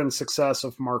veteran success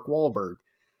of Mark Wahlberg.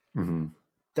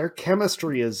 Their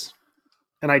chemistry is,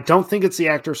 and I don't think it's the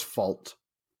actor's fault,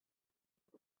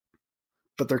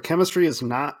 but their chemistry is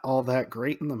not all that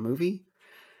great in the movie.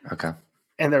 Okay.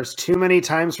 And there's too many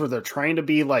times where they're trying to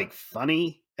be like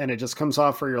funny and it just comes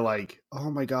off where you're like,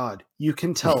 oh my God, you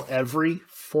can tell every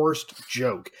forced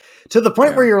joke to the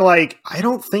point where you're like, I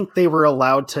don't think they were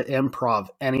allowed to improv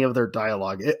any of their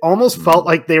dialogue. It almost felt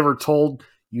like they were told,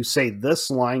 you say this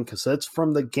line because it's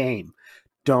from the game.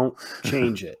 Don't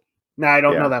change it. Now, I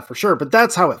don't know that for sure, but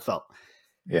that's how it felt.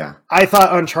 Yeah. I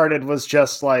thought Uncharted was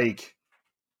just like,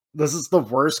 this is the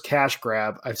worst cash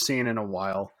grab I've seen in a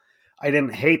while. I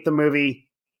didn't hate the movie,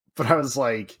 but I was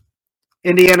like,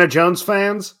 Indiana Jones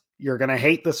fans, you're going to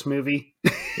hate this movie.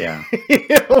 Yeah.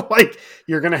 Like,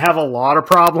 you're going to have a lot of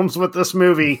problems with this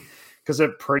movie because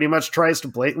it pretty much tries to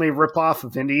blatantly rip off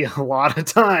of Indy a lot of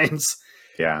times.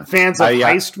 Yeah. Fans of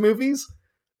heist movies.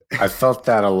 I felt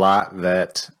that a lot,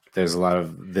 that there's a lot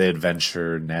of the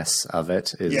adventure-ness of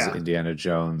it is Indiana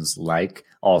Jones like.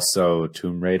 Also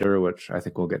Tomb Raider, which I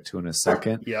think we'll get to in a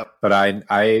second. Yep. But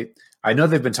I know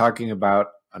they've been talking about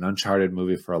an Uncharted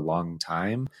movie for a long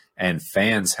time, and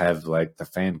fans have like the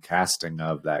fan casting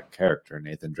of that character,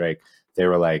 Nathan Drake. They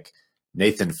were like,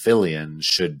 Nathan Fillion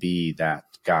should be that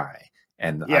guy.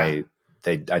 And I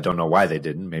don't know why they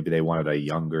didn't. Maybe they wanted a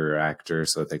younger actor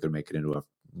so that they could make it into a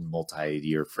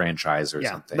multi-year franchise or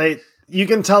something. You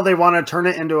can tell they want to turn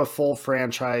it into a full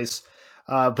franchise.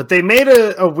 But they made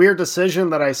a weird decision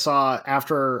that I saw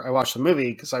after I watched the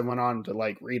movie, because I went on to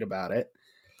like read about it.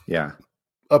 Yeah.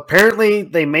 Apparently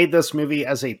they made this movie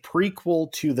as a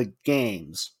prequel to the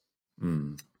games,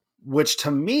 which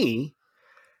to me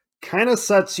kind of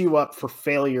sets you up for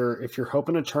failure if you're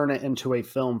hoping to turn it into a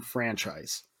film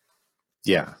franchise.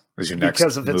 Yeah. Is your next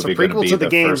because if it's a movie gonna prequel be to the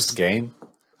games, first game?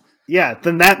 Yeah,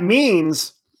 then that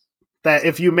means that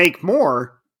if you make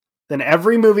more, then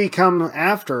every movie come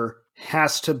after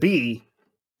has to be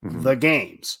the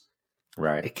games.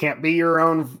 Right. It can't be your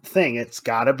own thing. It's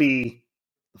got to be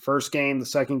the first game, the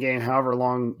second game, however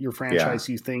long your franchise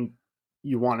you think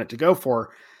you want it to go for.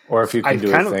 Or if you can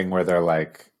do a thing where they're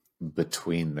like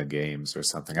between the games or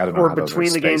something. I don't know. Or how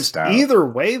between the games. out. Either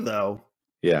way, though,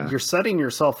 yeah, you're setting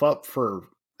yourself up for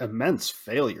immense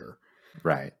failure.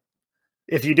 Right.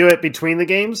 If you do it between the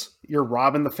games, you're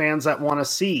robbing the fans that want to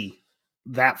see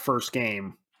that first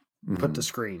game put to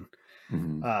screen.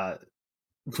 And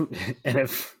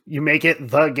if you make it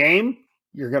the game,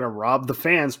 you're going to rob the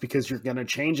fans because you're going to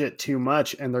change it too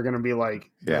much. And they're going to be like,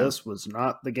 this was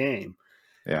not the game.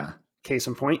 Yeah. Case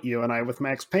in point, you and I with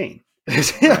Max Payne.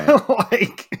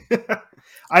 Like,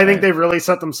 I think they've really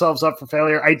set themselves up for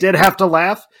failure. I did have to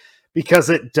laugh because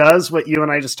it does what you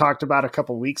and I just talked about a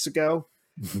couple weeks ago,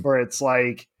 where it's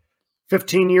like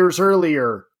 15 years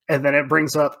earlier, and then it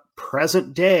brings up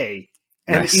present day.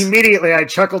 And immediately I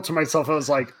chuckled to myself. I was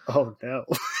like, oh no.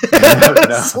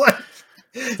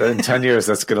 In 10 years,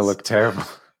 that's going to look terrible.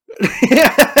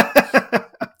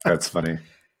 That's funny.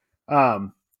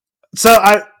 So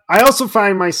I also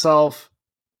find myself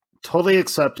totally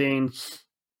accepting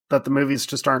that the movies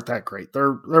just aren't that great.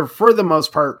 They're for the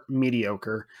most part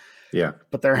mediocre. Yeah.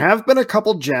 But there have been a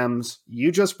couple gems.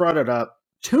 You just brought it up.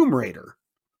 Tomb Raider.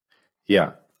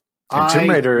 Yeah. And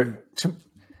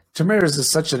Tomb Raider is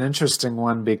such an interesting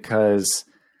one because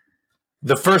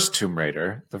the first Tomb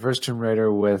Raider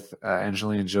with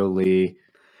Angelina Jolie,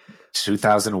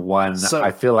 2001,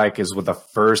 I feel like is with the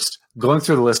first, going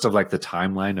through the list of like the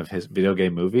timeline of his video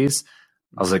game movies,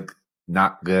 I was like,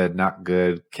 not good,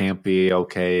 campy,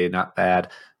 okay, not bad.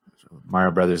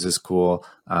 Mario Brothers is cool.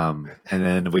 And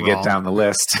then we get down the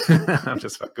list. I'm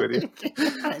just fucking with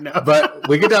you. I know. But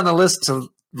we get down the list to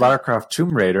Lara Croft Tomb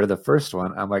Raider, the first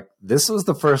one. I'm like, this was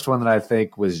the first one that I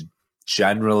think was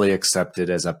generally accepted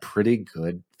as a pretty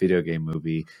good video game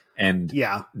movie. And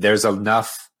there's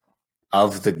enough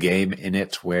of the game in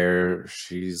it where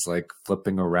she's like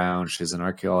flipping around. She's an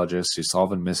archaeologist. She's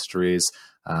solving mysteries.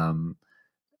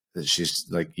 She's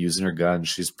like using her gun.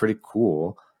 She's pretty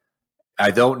cool.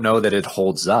 I don't know that it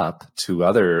holds up to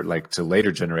to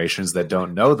later generations that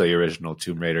don't know the original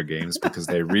Tomb Raider games because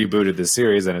they rebooted the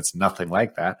series and it's nothing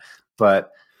like that.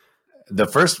 But the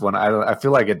first one, I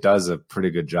feel like it does a pretty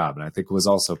good job. And I think it was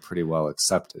also pretty well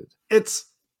accepted.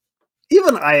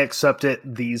 Even I accept it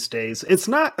these days. It's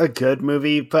not a good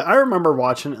movie, but I remember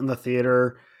watching it in the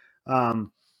theater.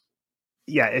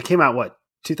 It came out,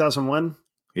 2001?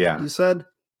 Yeah. You said?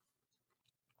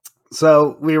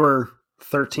 So we were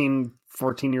 13,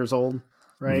 14 years old,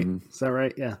 right? Mm-hmm. Is that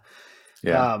right? Yeah.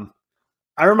 Yeah.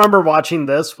 I remember watching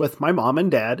this with my mom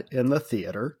and dad in the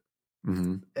theater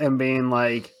and being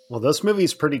like, well, this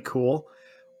movie's pretty cool.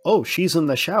 Oh, she's in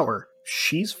the shower.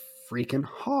 She's freaking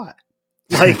hot.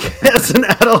 Like, as an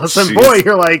adolescent boy,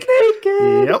 you're like,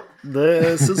 yep,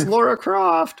 this is Lara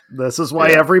Croft. This is why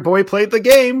every boy played the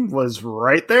game, was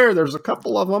right there. There's a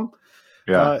couple of them.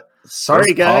 Yeah.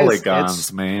 Sorry, those guys.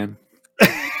 Polygons, man.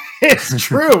 It's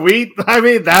true.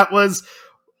 That was,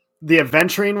 the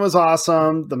adventuring was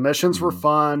awesome. The missions were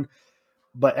fun,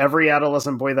 but every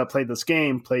adolescent boy that played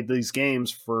these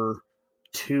games for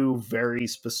two very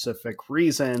specific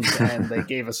reasons. And they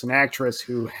gave us an actress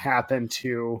who happened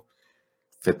to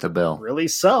fit the bill, really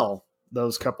sell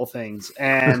those couple things.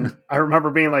 And I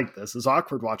remember being like, this is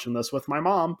awkward watching this with my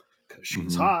mom because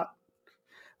she's hot.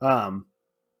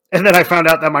 And then I found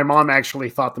out that my mom actually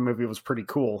thought the movie was pretty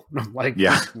cool. And I'm like,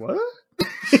 what?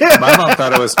 My mom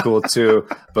thought it was cool too,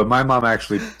 but my mom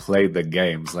actually played the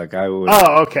games. Like I would.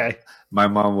 Oh, okay. My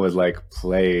mom would like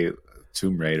play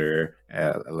Tomb Raider,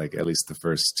 like at least the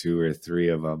first 2 or 3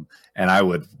 of them, and I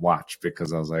would watch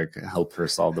because I was like, help her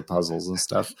solve the puzzles and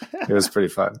stuff. It was pretty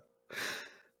fun.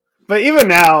 But even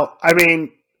now, I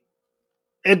mean,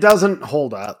 it doesn't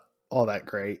hold up all that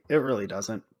great. It really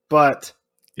doesn't. But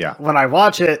when I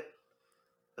watch it,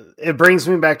 it brings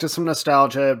me back to some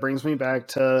nostalgia. It brings me back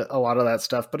to a lot of that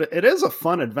stuff. But it is a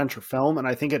fun adventure film, and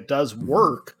I think it does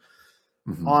work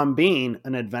on being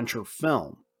an adventure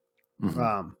film.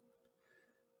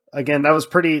 Again,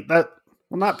 that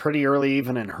well, not pretty early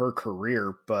even in her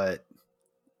career, but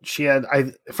she had,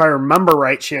 if I remember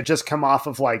right, she had just come off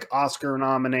of like Oscar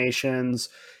nominations,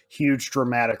 huge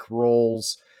dramatic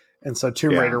roles. And so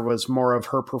Tomb Raider was more of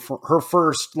her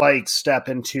first like step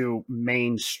into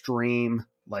mainstream,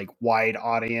 like wide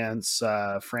audience,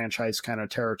 franchise kind of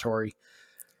territory.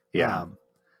 Yeah.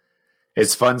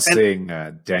 It's fun seeing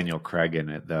Daniel Craig in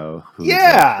it, though.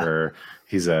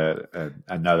 He's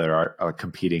another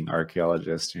competing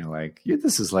archaeologist. And you're like,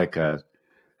 this is like a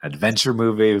adventure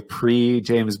movie pre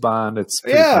James Bond. It's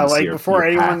like before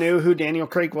anyone knew who Daniel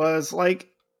Craig was. Like,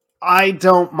 I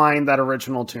don't mind that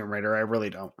original Tomb Raider. I really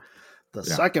don't. The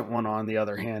second one, on the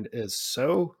other hand, is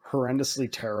so horrendously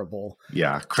terrible.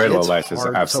 Yeah, Cradle of Life is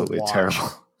absolutely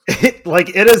terrible.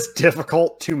 It is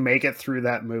difficult to make it through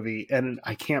that movie, and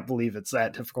I can't believe it's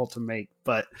that difficult to make.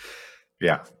 But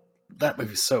yeah, that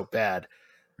movie's so bad.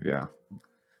 Yeah,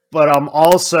 but I'm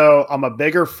a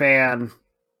bigger fan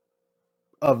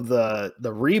of the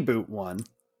reboot one,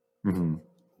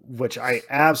 which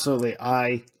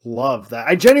I love that.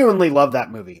 I genuinely love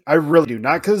that movie. I really do.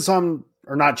 Not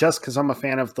just because I'm a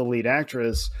fan of the lead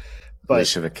actress, but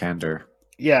Alicia Vikander.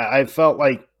 Yeah, I felt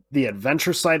like the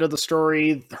adventure side of the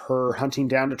story, her hunting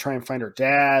down to try and find her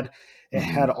dad, it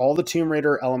had all the Tomb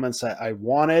Raider elements that I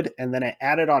wanted, and then it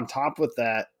added on top with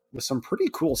that with some pretty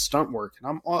cool stunt work.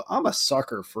 And I'm a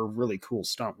sucker for really cool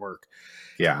stunt work.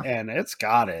 Yeah, and it's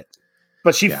got it.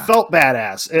 But she felt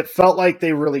badass. It felt like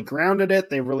they really grounded it.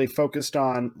 They really focused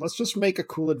on, let's just make a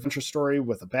cool adventure story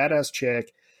with a badass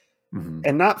chick,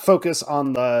 and not focus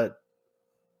on the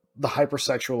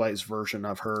hypersexualized version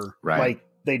of her, like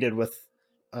they did with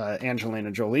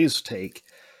Angelina Jolie's take.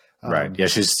 Right. Yeah,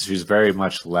 she's very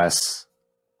much less.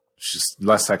 She's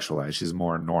less sexualized. She's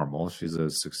more normal. She's a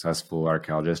successful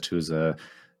archaeologist who's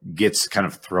gets kind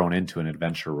of thrown into an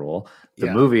adventure role.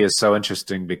 The movie is so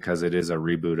interesting because it is a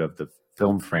reboot of the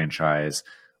film franchise,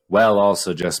 while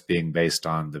also just being based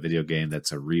on the video game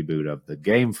that's a reboot of the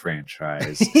game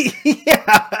franchise.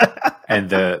 And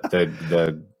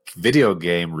the video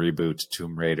game reboot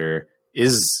Tomb Raider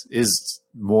is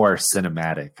more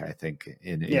cinematic, I think,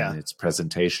 in its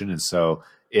presentation, and so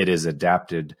it is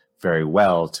adapted very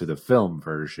well to the film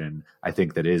version. I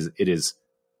think that it is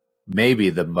maybe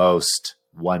the most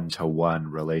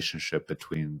one-to-one relationship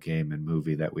between game and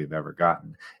movie that we've ever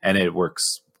gotten, and it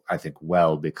works, I think,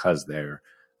 well because they're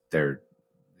it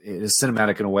is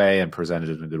cinematic in a way and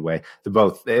presented in a good way.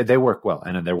 They work well,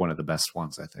 and they're one of the best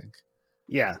ones, I think.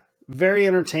 Yeah, very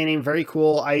entertaining, very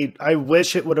cool. I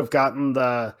wish it would have gotten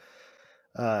the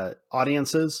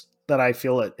audiences that I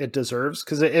feel it deserves,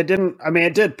 because it didn't. I mean,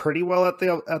 it did pretty well at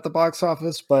the box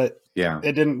office, but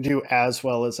it didn't do as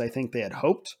well as I think they had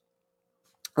hoped.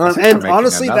 And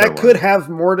honestly, that could have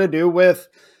more to do with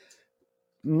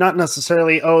not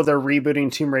necessarily, they're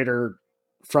rebooting Tomb Raider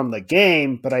from the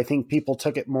game, but I think people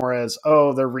took it more as,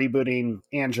 they're rebooting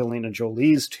Angelina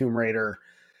Jolie's Tomb Raider.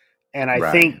 And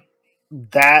I think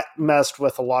that messed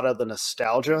with a lot of the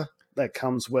nostalgia that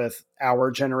comes with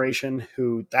our generation,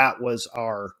 who that was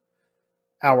our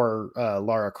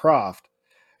Lara Croft.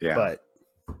 Yeah. But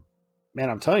man,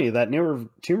 I'm telling you, that newer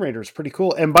Tomb Raider is pretty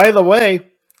cool. And by the way,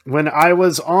 when I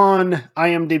was on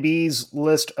IMDb's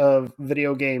list of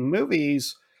video game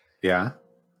movies,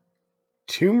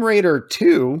 Tomb Raider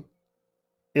 2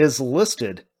 is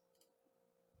listed.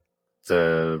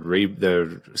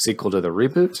 The sequel to the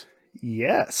reboot?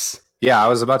 Yes. Yeah, I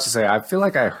was about to say, I feel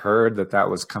like I heard that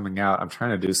was coming out. I'm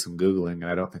trying to do some Googling, and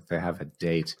I don't think they have a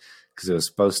date, because it was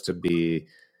supposed to be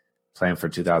planned for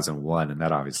 2001, and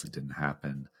that obviously didn't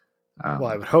happen. Well,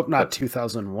 I would hope not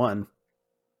 2001.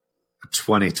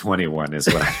 2021 is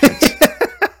what I meant.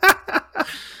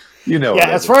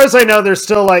 As far as I know, there's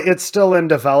still it's still in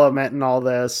development and all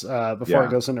this before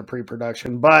it goes into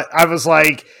pre-production. But I was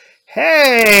like,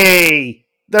 hey,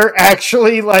 they're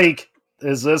actually like,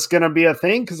 is this going to be a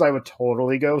thing? Because I would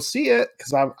totally go see it,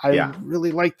 because I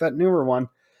really like that newer one.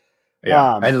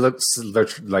 Yeah, and it looks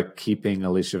like keeping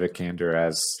Alicia Vikander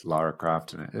as Lara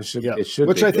Croft in it. It should,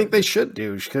 which I think they should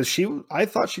do, because I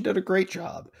thought she did a great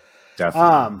job.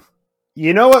 Definitely.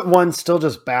 You know what one still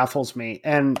just baffles me,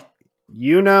 and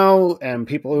and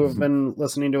people who have been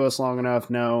listening to us long enough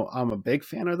know I'm a big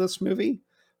fan of this movie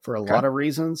for a lot of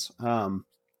reasons.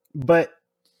 But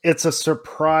it's a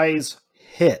surprise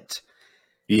hit.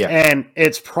 Yeah. And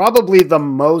it's probably the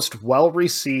most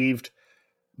well-received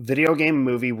video game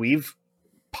movie we've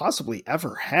possibly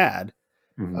ever had.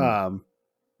 To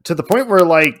the point where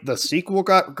like the sequel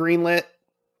got greenlit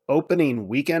opening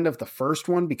weekend of the first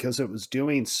one because it was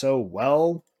doing so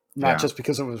well. Not just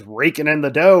because it was raking in the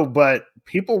dough, but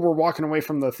people were walking away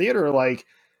from the theater like,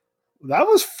 that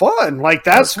was fun. Like,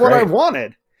 that's what I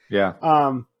wanted. Yeah.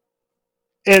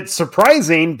 It's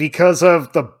surprising because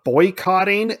of the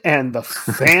boycotting and the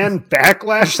fan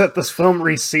backlash that this film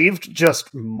received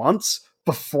just months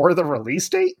before the release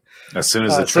date. As soon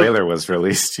as the trailer was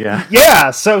released, yeah.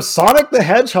 Yeah, so Sonic the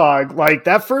Hedgehog, like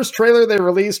that first trailer they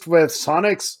released with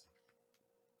Sonic's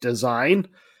design,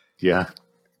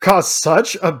 caused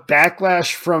such a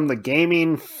backlash from the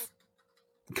gaming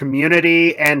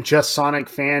community and just Sonic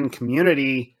fan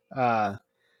community that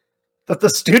the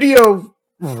studio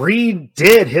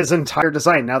redid his entire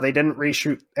design. Now, they didn't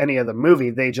reshoot any of the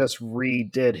movie, they just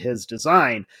redid his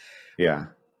design. Yeah.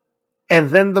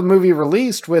 And then the movie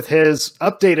released with his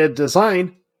updated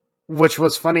design, which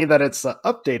was funny that it's the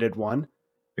updated one.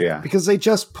 Yeah. Because they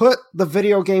just put the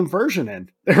video game version in.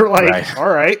 They're like, all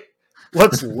right,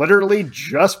 let's literally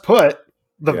just put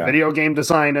the video game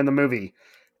design in the movie.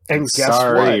 And guess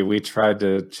what? We tried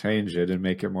to change it and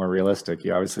make it more realistic.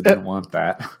 You obviously didn't want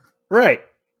that. Right.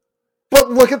 But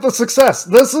look at the success.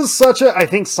 This is I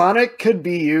think Sonic could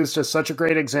be used as such a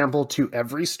great example to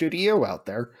every studio out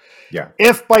there. Yeah.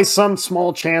 If by some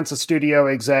small chance a studio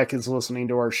exec is listening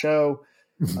to our show,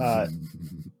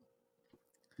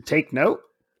 take note.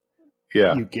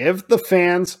 Yeah. You give the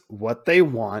fans what they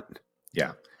want.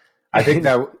 Yeah. I think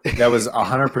that was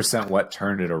 100% what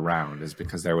turned it around, is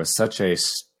because there was such a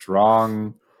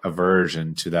strong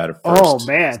aversion to that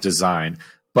first design.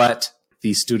 But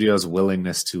the studio's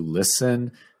willingness to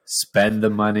listen, spend the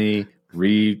money,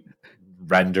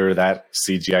 re-render that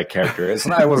CGI character. It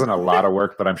wasn't a lot of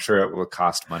work, but I'm sure it would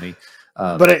cost money.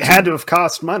 But it had to have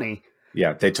cost money.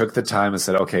 Yeah, they took the time and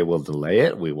said, okay, we'll delay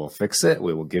it. We will fix it.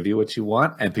 We will give you what you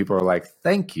want. And people are like,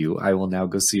 thank you. I will now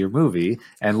go see your movie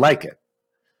and like it.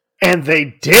 And they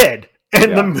did.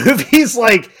 And the movie's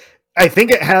like, I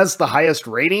think it has the highest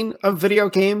rating of video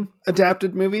game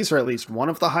adapted movies, or at least one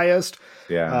of the highest.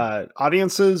 Yeah.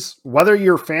 Audiences, whether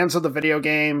you're fans of the video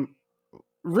game,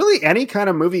 really any kind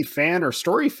of movie fan or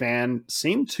story fan,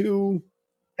 seem to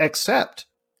accept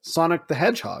Sonic the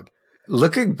Hedgehog.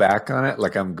 Looking back on it,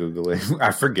 like I'm Googling,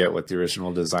 I forget what the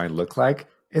original design looked like.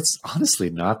 It's honestly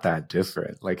not that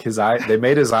different. Like they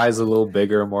made his eyes a little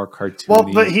bigger, more cartoony.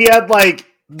 Well, but he had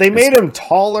they made him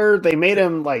taller. They made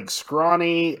him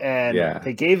scrawny, and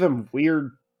they gave him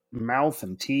weird mouth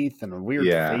and teeth and a weird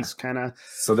face kind of.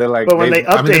 So they're like, but when they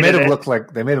made him look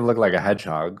like a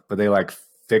hedgehog, but they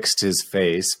fixed his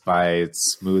face by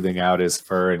smoothing out his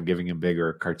fur and giving him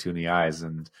bigger cartoony eyes,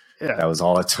 and that was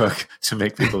all it took to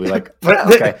make people be like,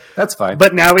 okay, that's fine.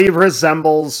 But now he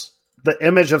resembles the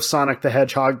image of Sonic the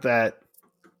Hedgehog that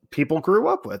people grew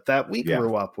up with, that we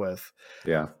grew up with.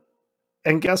 Yeah.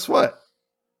 And guess what?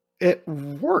 It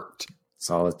worked. That's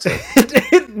all it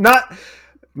took.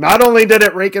 Not only did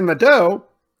it rake in the dough,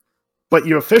 but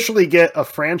you officially get a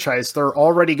franchise. They're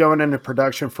already going into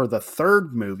production for the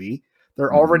third movie.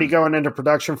 They're already going into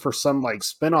production for some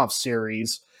spin-off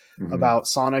series about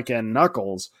Sonic and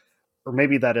Knuckles. Or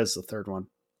maybe that is the third one.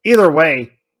 Either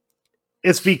way,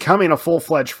 it's becoming a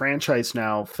full-fledged franchise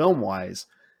now, film-wise.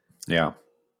 Yeah.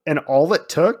 And all it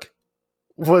took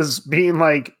was being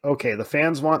like, okay, the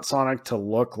fans want Sonic to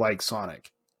look like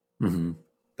Sonic. Mm-hmm.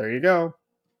 There you go.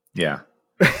 Yeah.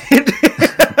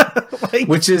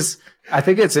 Which is, I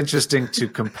think it's interesting to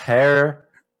compare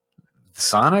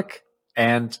Sonic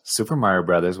and Super Mario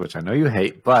Brothers, which I know you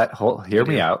hate, but hear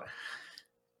me out.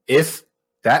 If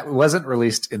that wasn't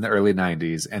released in the early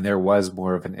 90s and there was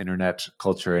more of an internet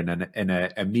culture and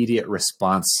an immediate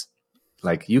response,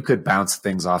 like you could bounce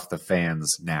things off the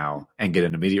fans now and get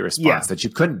an immediate response that you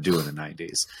couldn't do in the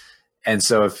 90s. And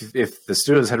so if the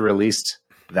studios had released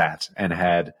that and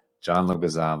had John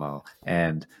Leguizamo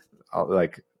and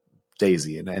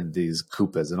Daisy and these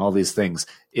Koopas and all these things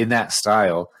in that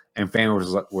style, and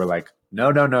fans were like,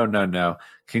 no,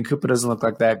 King Koopa doesn't look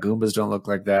like that. Goombas don't look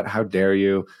like that. How dare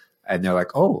you? And they're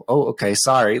like, oh, okay,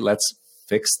 sorry. Let's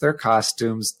fix their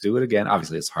costumes, do it again.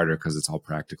 Obviously, it's harder because it's all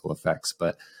practical effects.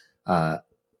 But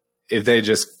if they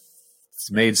just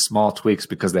made small tweaks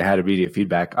because they had immediate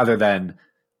feedback, other than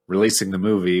releasing the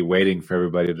movie, waiting for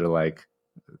everybody to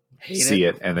see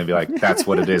it, and then be like, that's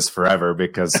what it is forever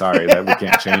because sorry, that we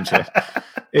can't change it.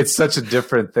 It's such a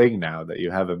different thing now that you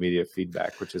have immediate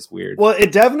feedback, which is weird. Well,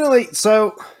 it definitely,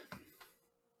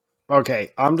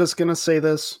 okay, I'm just going to say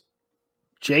this.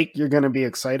 Jake, you're going to be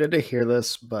excited to hear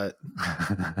this, but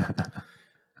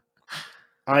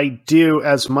I do,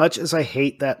 as much as I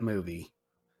hate that movie,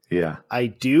 I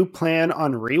do plan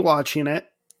on rewatching it.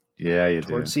 Yeah, you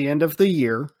towards the end of the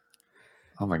year.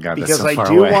 Oh my God, because that's so far I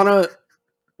do away. want to.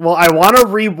 Well, I want to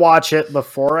rewatch it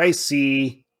before I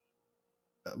see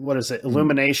what is it,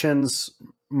 Illuminations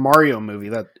Mario movie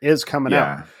that is coming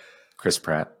out. Chris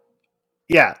Pratt.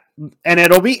 Yeah. And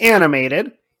it'll be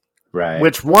animated. Right.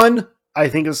 Which one I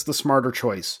think is the smarter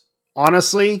choice.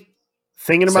 Honestly,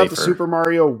 thinking about the Super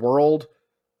Mario world,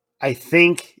 I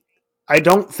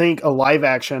don't think a live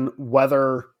action,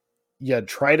 whether you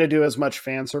try to do as much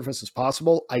fan service as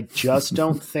possible, I just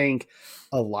don't think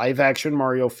a live action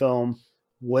Mario film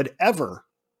would ever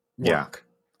work.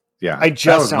 Yeah. I just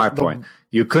that was my point.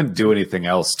 You couldn't do anything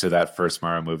else to that first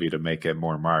Mario movie to make it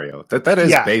more Mario. That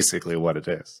is basically what it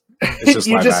is. It's just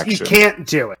live action. You can't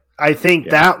do it. I think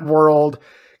that world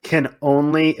can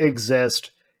only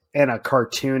exist in a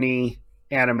cartoony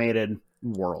animated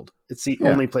world. It's the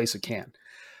only place it can.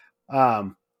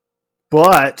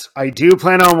 But I do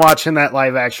plan on watching that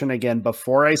live action again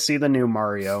before I see the new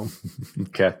Mario.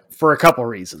 Okay. For a couple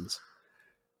reasons.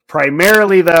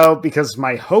 Primarily, though, because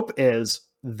my hope is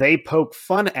they poke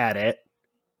fun at it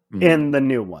in the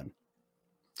new one.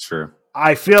 True.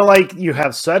 I feel like you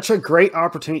have such a great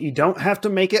opportunity. You don't have to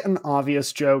make it an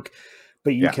obvious joke,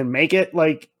 but you can make it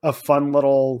like a fun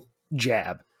little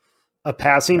jab. A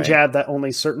passing jab that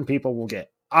only certain people will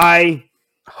get. I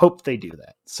hope they do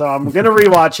that. So I'm going to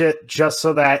rewatch it just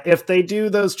so that if they do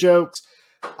those jokes,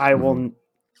 I'll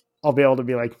be able to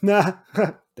be like, nah,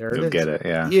 there it is. You'll get it.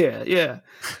 Yeah.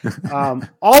 Yeah.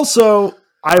 Also,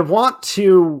 I want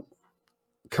to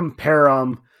compare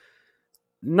them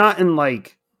not in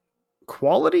like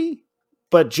quality,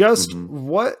 but just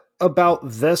what about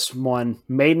this one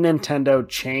made Nintendo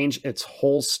change its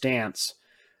whole stance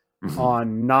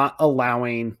on not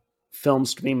allowing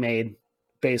films to be made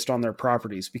based on their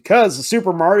properties, because the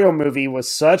Super Mario movie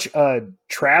was such a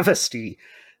travesty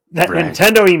that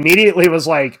Nintendo immediately was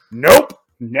like, nope,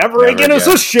 never again is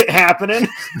this shit happening.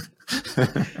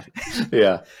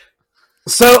 Yeah.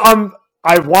 So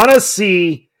I want to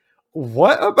see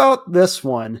what about this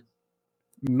one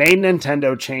made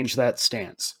Nintendo change that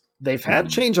stance. They've had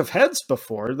change of heads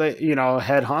before. They,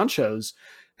 head honchos.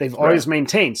 They've always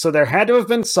maintained. So there had to have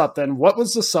been something. What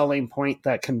was the selling point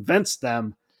that convinced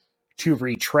them to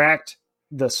retract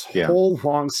this whole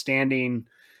long-standing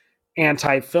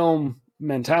anti-film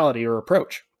mentality or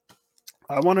approach?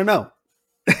 I want to know.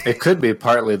 It could be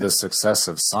partly the success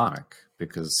of Sonic,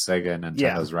 because Sega and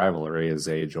Nintendo's rivalry is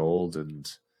age old, and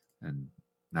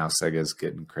now Sega's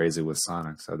getting crazy with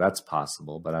Sonic. So that's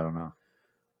possible, but I don't know.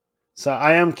 So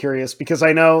I am curious, because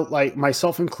I know, like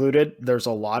myself included, there's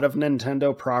a lot of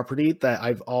Nintendo property that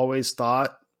I've always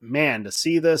thought, man, to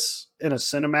see this in a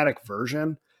cinematic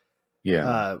version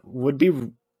would be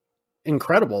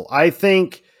incredible. I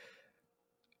think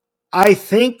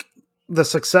the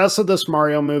success of this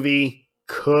Mario movie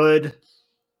could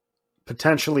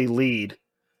potentially lead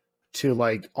to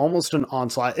like almost an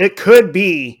onslaught. It could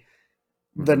be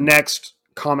the next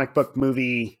comic book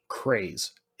movie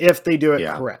craze if they do it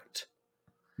correct,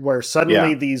 where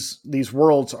suddenly these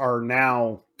worlds are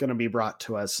now going to be brought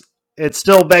to us. It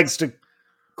still begs to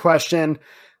question,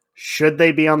 should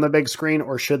they be on the big screen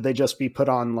or should they just be put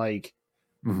on like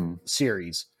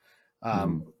series?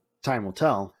 Time will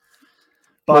tell.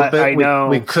 But I know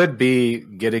we could be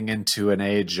getting into an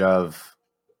age of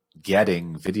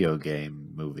getting video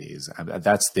game movies.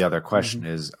 That's the other question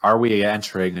is, are we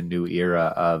entering a new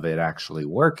era of it actually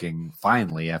working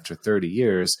finally after 30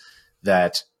 years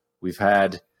that we've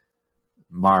had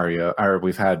Mario, or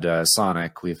we've had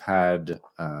Sonic, we've had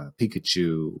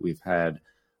Pikachu, we've had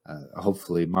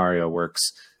hopefully Mario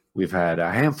works. We've had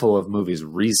a handful of movies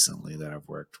recently that have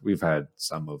worked. We've had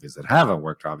some movies that haven't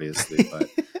worked, obviously, but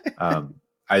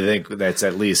I think that's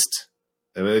at least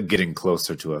getting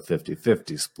closer to a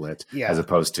 50-50 split, as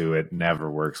opposed to it never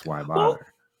works, why bother?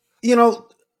 Well,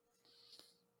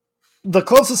 the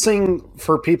closest thing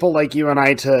for people like you and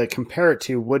I to compare it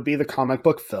to would be the comic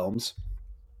book films.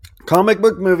 Comic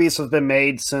book movies have been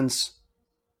made since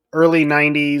early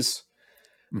 90s.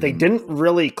 They didn't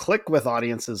really click with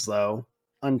audiences, though,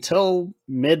 until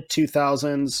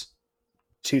mid-2000s,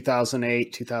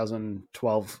 2008,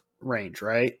 2012 range,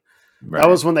 right? That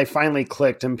was when they finally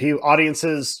clicked, and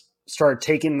audiences started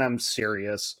taking them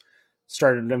serious,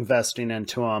 started investing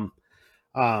into them.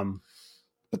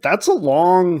 But that's a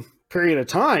long period of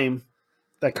time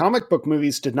that comic book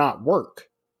movies did not work.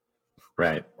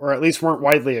 Right. Or at least weren't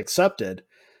widely accepted.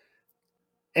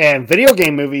 And video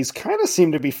game movies kind of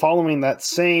seem to be following that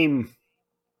same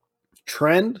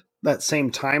trend, that same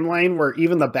timeline, where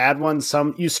even the bad ones,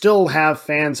 you still have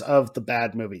fans of the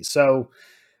bad movies. So,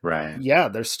 yeah,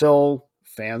 there's still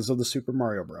fans of the Super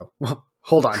Mario Bros. Well,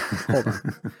 hold on.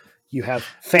 You have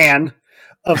fan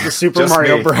of the Super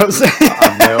Mario Bros.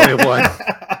 I'm the only one.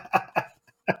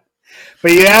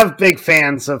 But you have big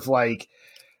fans of like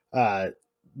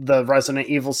the Resident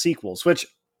Evil sequels, which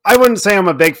I wouldn't say I'm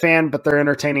a big fan, but they're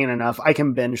entertaining enough. I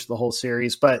can binge the whole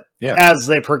series, but as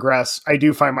they progress, I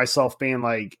do find myself being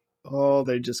like, oh,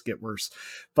 they just get worse.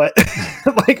 But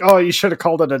like, oh, you should have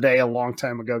called it a day a long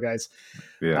time ago, guys.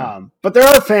 Yeah. But there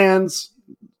are fans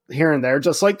here and there,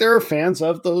 just like there are fans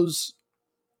of those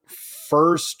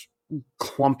first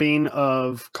clumping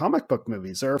of comic book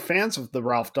movies. There are fans of the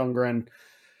Ralph Lundgren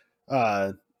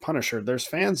Punisher. There's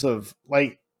fans of,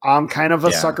 like, I'm kind of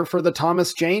a sucker for the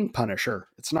Thomas Jane Punisher.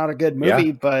 It's not a good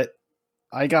movie, but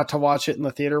I got to watch it in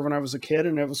the theater when I was a kid,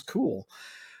 and it was cool.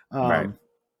 Right.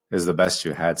 It was the best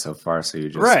you had so far, so you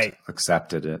just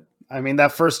accepted it. I mean,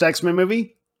 that first X-Men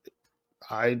movie,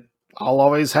 I'll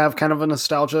always have kind of a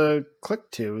nostalgia click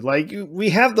to. Like, we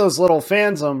have those little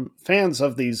fans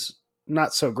of these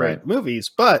not so great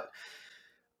movies, but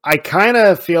I kind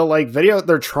of feel like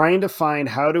they're trying to find,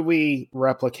 how do we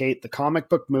replicate the comic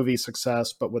book movie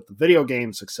success, but with the video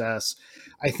game success?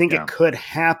 I think it could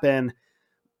happen,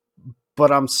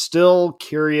 but I'm still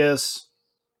curious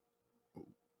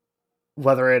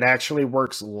whether it actually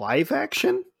works live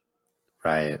action,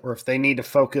 right? Or if they need to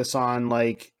focus on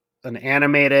like an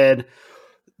animated,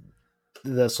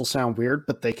 this will sound weird,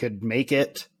 but they could make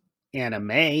it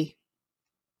anime.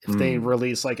 If they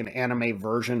release like an anime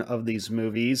version of these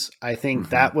movies, I think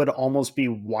that would almost be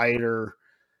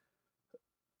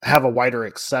have a wider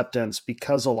acceptance,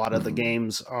 because a lot of the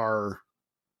games are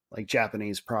like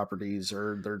Japanese properties,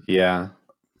 or they're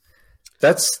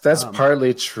That's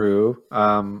partly true.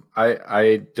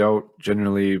 I don't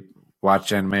generally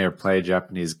watch anime or play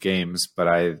Japanese games, but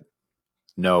I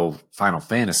know Final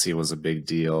Fantasy was a big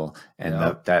deal, and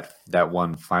that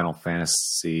one Final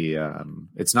Fantasy,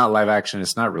 it's not live action,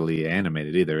 it's not really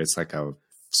animated either. It's like a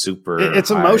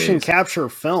it's a motion capture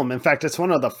film. In fact, it's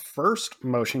one of the first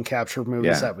motion capture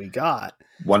movies that we got.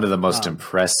 One of the most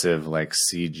impressive like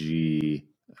CG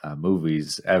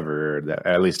movies ever,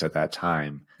 at least at that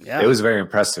time. It was very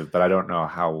impressive, but I don't know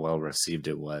how well received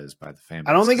it was by the fan base.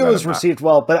 I don't think it was received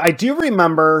well, but I do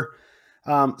remember.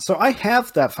 So I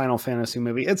have that Final Fantasy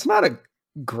movie. It's not a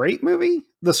great movie.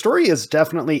 The story is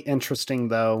definitely interesting,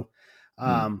 though.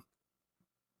 But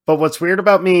what's weird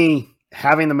about me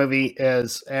having the movie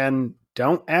is, and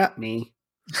don't at me,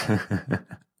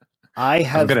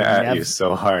 I'm going to at you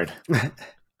so hard.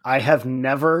 I have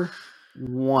never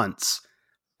once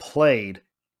played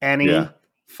any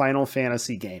Final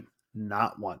Fantasy game.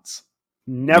 Not once.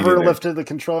 Never lifted the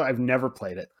controller. I've never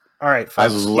played it. All right,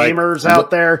 gamers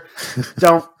out there,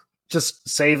 don't just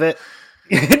save it.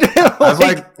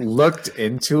 I've looked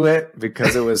into it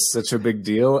because it was such a big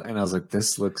deal, and I was like,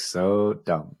 this looks so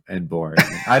dumb and boring.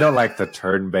 I don't like the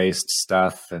turn-based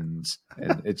stuff, and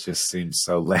it just seems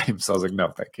so lame. So I was like, no,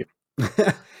 thank you.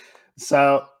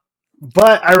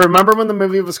 But I remember when the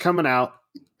movie was coming out,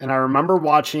 and I remember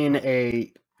watching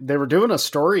they were doing a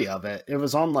story of it. It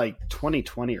was on like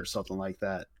 2020 or something like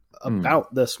that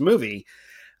about this movie.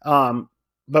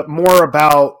 But more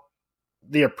about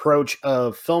the approach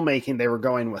of filmmaking they were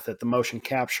going with it, the motion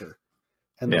capture,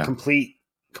 and the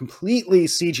completely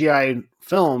CGI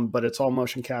film, but it's all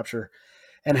motion capture,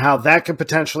 and how that could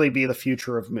potentially be the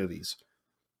future of movies.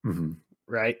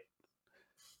 Right.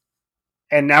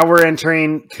 And now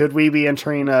could we be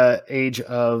entering a age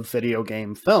of video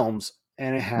game films?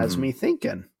 And it has me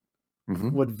thinking,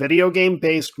 would video game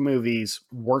based movies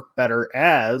work better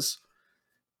as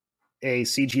a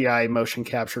CGI motion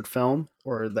captured film,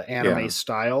 or the anime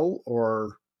style,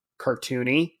 or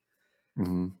cartoony?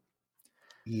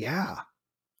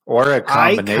 Or a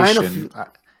combination.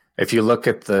 If you look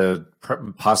at the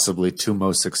possibly two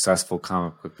most successful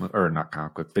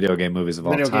video game movies of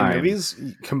all time, video game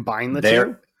movies, combine the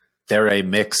two. They're a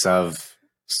mix of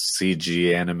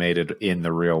CG animated in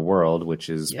the real world, which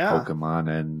is Pokemon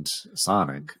and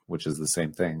Sonic, which is the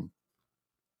same thing.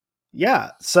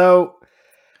 Yeah. So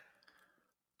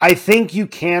I think you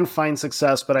can find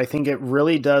success, but I think it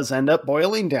really does end up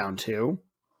boiling down to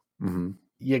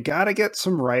you got to get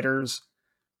some writers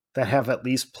that have at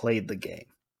least played the game.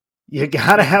 You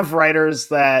got to have writers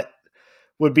that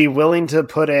would be willing to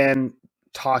put in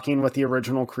talking with the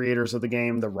original creators of the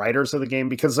game, the writers of the game,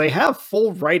 because they have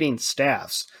full writing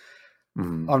staffs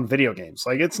on video games.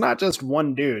 Like, it's not just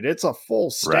one dude, it's a full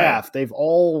staff. Right. They've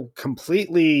all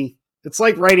it's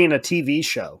like writing a TV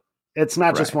show. It's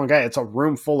not just one guy. It's a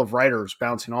room full of writers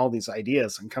bouncing all these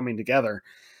ideas and coming together.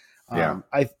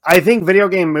 I think video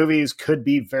game movies could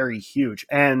be very huge,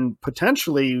 and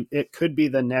potentially it could be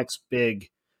the next big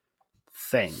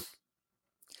thing.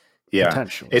 Yeah.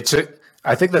 Potentially.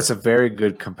 I think that's a very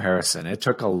good comparison. It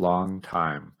took a long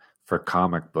time for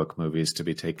comic book movies to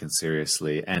be taken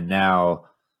seriously. And now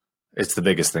it's the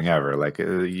biggest thing ever. Like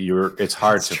it's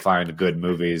hard to find good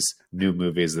movies, new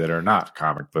movies that are not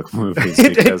comic book movies.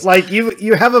 Because like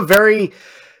you have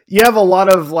a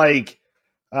lot of like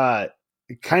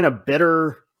kind of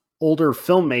bitter older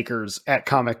filmmakers at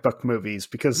comic book movies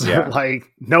because like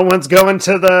no one's going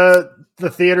to the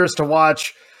theaters to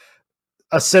watch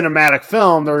a cinematic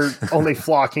film. They're only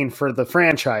flocking for the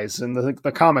franchise and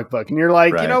the comic book. And you're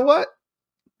like, you know what?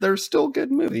 They're still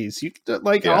good movies. You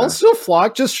like, I'll still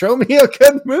flock. Just show me a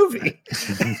good movie.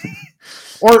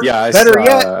 Or better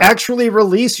yet, actually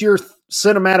release your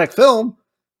cinematic film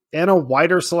in a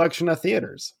wider selection of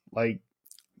theaters. Like,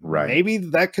 maybe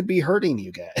that could be hurting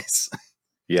you guys.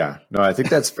 Yeah, no, I think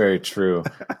that's very true.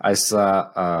 I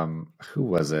saw, who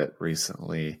was it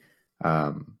recently?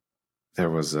 There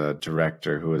was a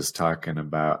director who was talking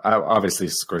about, obviously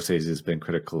Scorsese has been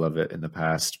critical of it in the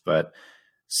past, but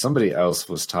somebody else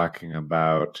was talking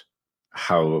about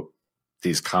how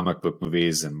these comic book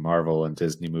movies and Marvel and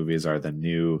Disney movies are the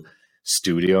new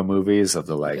studio movies of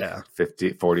the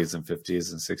 40s and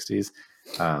 50s and 60s.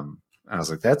 I was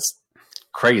like, that's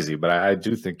crazy, but I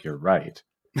do think you're right.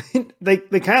 They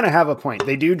kind of have a point.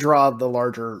 They do draw the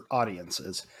larger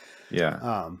audiences.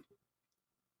 Yeah.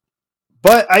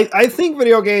 But I think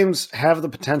video games have the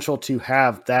potential to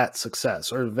have that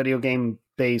success, or video game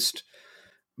based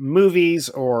movies,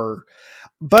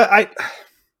 but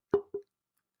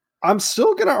I'm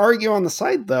still going to argue on the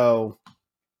side though,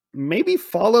 maybe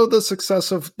follow the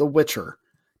success of The Witcher.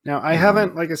 Now I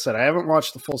haven't, like I said, I haven't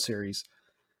watched the full series,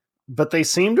 but they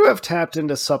seem to have tapped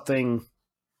into something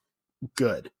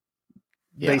good.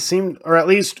 They seem, or at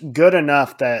least good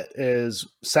enough that is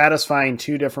satisfying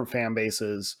two different fan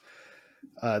bases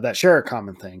that share a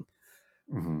common thing.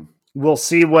 We'll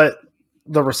see what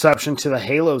the reception to the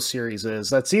Halo series is.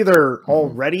 That's either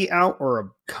already out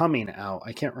or coming out.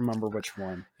 I can't remember which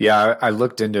one. Yeah, I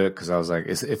looked into it because I was like,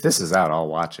 if this is out, I'll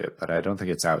watch it. But I don't think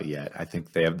it's out yet. I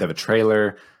think they have a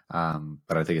trailer,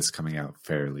 but I think it's coming out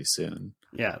fairly soon.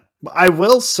 Yeah, I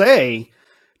will say,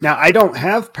 now I don't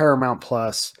have Paramount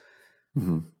Plus,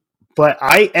 but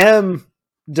I am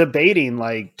debating,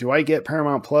 like, do I get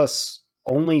Paramount Plus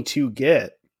only to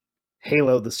get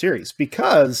Halo the series?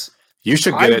 Because you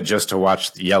should get it just to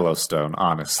watch Yellowstone,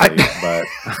 honestly. But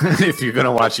if you're going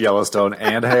to watch Yellowstone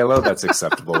and Halo, that's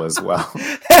acceptable as well.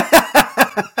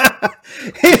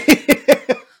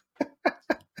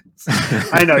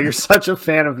 I know you're such a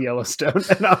fan of Yellowstone,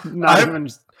 and I'm not even.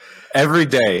 Every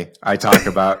day I talk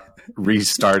about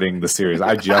restarting the series.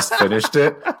 I just finished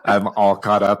it. I'm all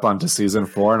caught up onto season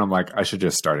 4, and I'm like, I should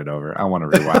just start it over. I want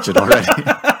to rewatch it already.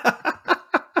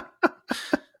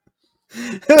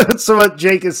 So what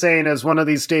Jake is saying is one of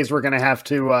these days we're going to have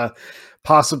to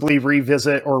possibly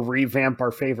revisit or revamp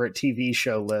our favorite TV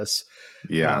show lists.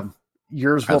 Yeah.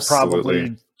 Yours will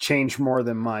probably change more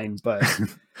than mine, but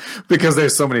because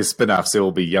there's so many spinoffs, it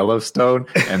will be Yellowstone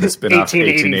and the spinoff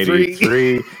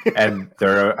 1883. And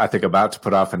they're, I think, about to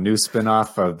put off a new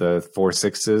spinoff of the 4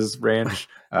 Sixes Ranch.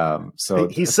 So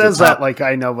he says that like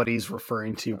I know what he's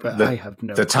referring to, but I have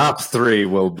no. The top 3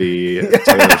 will be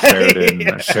Taylor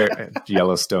Sheridan,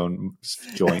 Yellowstone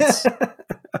joints.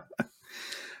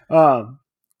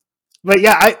 But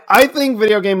yeah, I think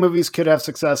video game movies could have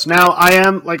success. Now, I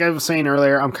am, like I was saying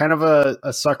earlier, I'm kind of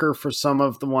a sucker for some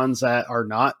of the ones that are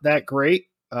not that great,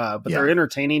 but they're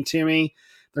entertaining to me.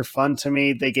 They're fun to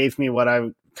me. They gave me what I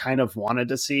kind of wanted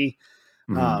to see.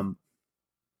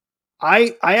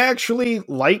 I actually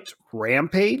liked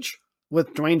Rampage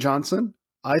with Dwayne Johnson.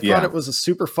 I thought it was a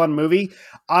super fun movie.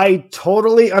 I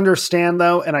totally understand,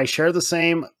 though, and I share the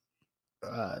same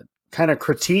kind of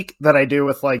critique that I do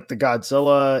with like the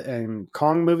Godzilla and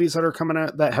Kong movies that are coming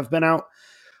out, that have been out.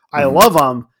 I love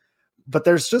them, but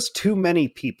there's just too many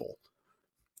people.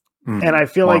 And I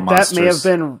feel like that may have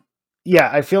been,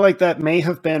 I feel like that may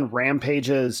have been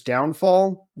Rampage's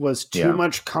downfall, was too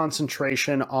much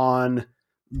concentration on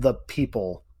the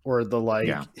people, or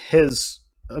the his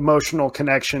emotional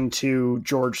connection to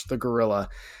George the gorilla.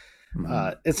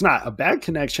 It's not a bad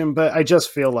connection, but I just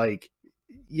feel like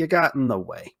you got in the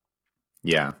way.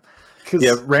 Yeah.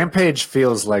 Rampage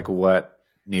feels like what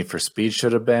Need for Speed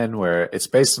should have been, where it's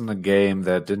based on a game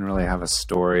that didn't really have a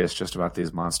story. It's just about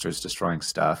these monsters destroying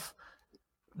stuff.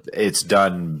 It's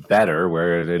done better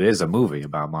where it is a movie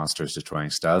about monsters destroying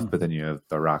stuff, but then you have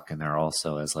The Rock in there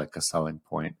also as like a selling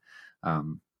point.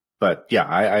 But yeah,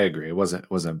 I agree. It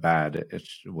wasn't bad. It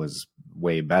was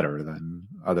way better than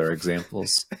other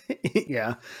examples.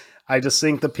 Yeah. I just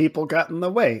think the people got in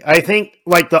the way. I think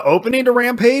like the opening to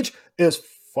Rampage is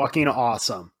fucking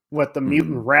awesome, with the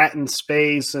mutant rat in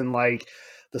space and like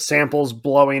the samples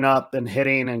blowing up and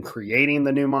hitting and creating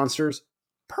the new monsters.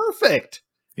 perfect.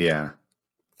 Yeah.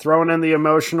 Throwing in the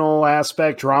emotional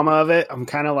aspect, drama of it, I'm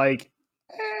kind of like,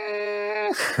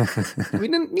 we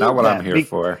didn't need Not what that. I'm here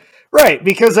for. Right,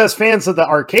 because as fans of the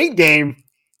arcade game,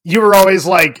 you were always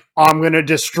like, I'm going to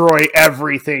destroy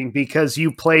everything because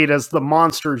you played as the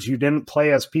monsters. You didn't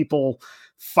play as people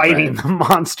fighting the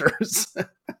monsters.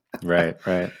 Right.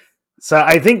 So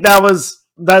I think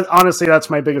that honestly, that's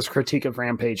my biggest critique of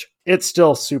Rampage. It's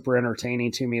still super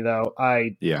entertaining to me, though.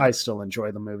 I still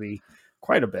enjoy the movie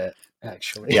quite a bit,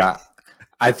 actually. Yeah,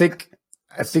 I think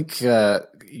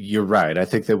you're right. I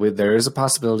think that there is a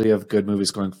possibility of good movies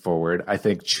going forward. I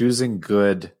think choosing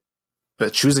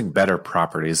better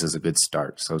properties is a good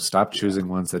start. So stop choosing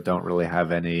ones that don't really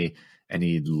have any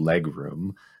leg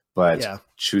room, but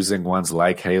choosing ones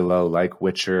like Halo, like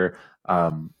Witcher,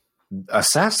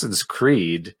 Assassin's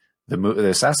Creed. The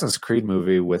Assassin's Creed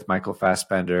movie with Michael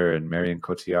Fassbender and Marion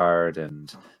Cotillard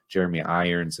and Jeremy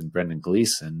Irons and Brendan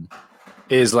Gleeson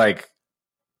is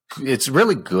it's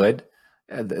really good,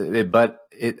 but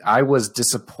I was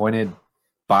disappointed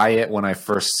by it when I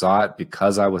first saw it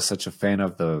because I was such a fan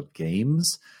of the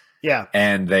games. Yeah.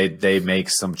 And they make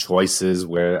some choices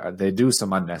where they do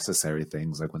some unnecessary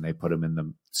things, like when they put him in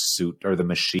the suit or the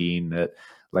machine that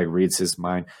reads his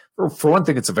mind. For one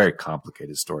thing, it's a very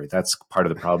complicated story. That's part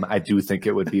of the problem. I do think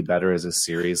it would be better as a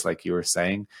series, like you were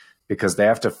saying, because they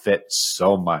have to fit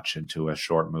so much into a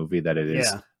short movie that it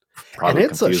is probably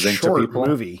confusing to people.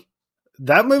 Movie.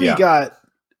 That movie got...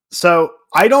 So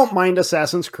I don't mind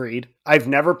Assassin's Creed. I've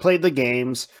never played the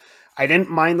games. I didn't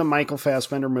mind the Michael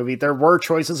Fassbender movie. There were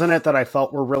choices in it that I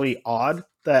felt were really odd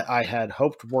that I had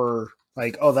hoped were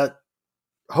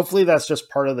hopefully that's just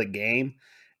part of the game.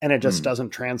 And it just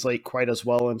doesn't translate quite as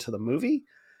well into the movie.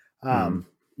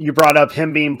 You brought up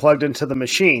him being plugged into the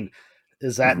machine.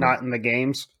 Is that not in the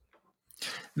games?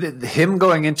 Him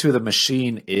going into the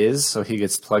machine is, so he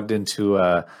gets plugged into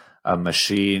a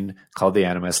machine called the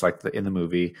Animus, in the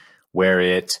movie, where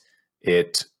he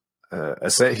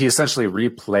essentially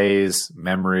replays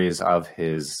memories of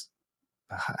his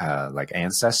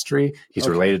ancestry. He's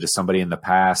related to somebody in the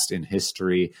past, in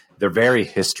history. They're very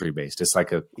history based. It's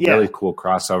like a really cool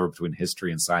crossover between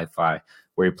history and sci-fi,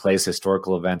 where he plays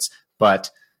historical events, but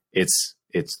it's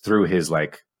through his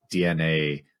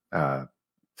DNA.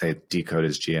 They decode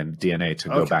his DNA to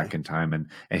go back in time,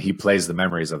 and he plays the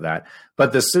memories of that.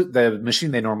 But the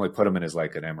machine they normally put him in is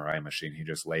like an MRI machine. He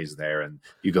just lays there, and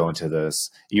you go into this.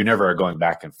 You never are going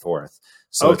back and forth.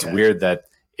 So it's weird that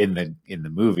in the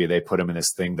movie they put him in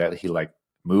this thing that he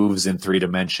moves in 3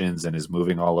 dimensions and is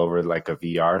moving all over like a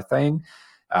VR thing.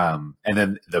 And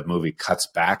then the movie cuts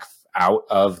back out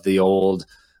of the old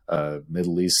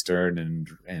Middle Eastern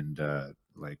and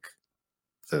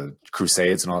the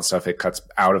Crusades and all that stuff. It cuts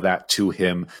out of that to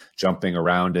him jumping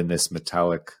around in this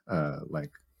metallic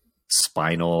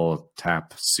spinal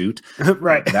tap suit.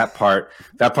 Right. That part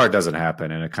doesn't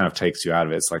happen, and it kind of takes you out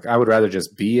of it. It's I would rather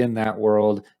just be in that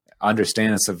world,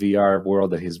 understand it's a VR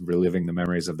world, that he's reliving the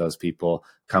memories of those people,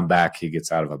 come back, he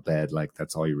gets out of a bed.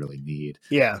 That's all you really need.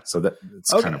 Yeah. So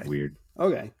it's kind of weird.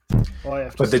 Okay.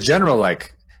 Well, but the general,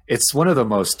 it's one of the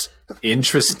most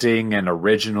interesting and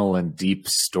original and deep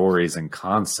stories and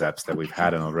concepts that we've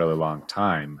had in a really long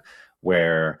time,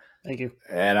 where... Thank you.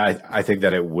 And I think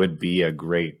that it would be a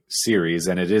great series,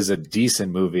 and it is a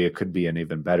decent movie. It could be an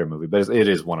even better movie, but it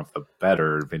is one of the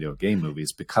better video game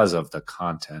movies because of the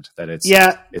content that it's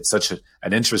such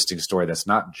an interesting story that's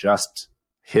not just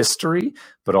history,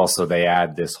 but also they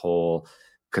add this whole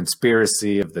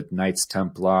conspiracy of the Knights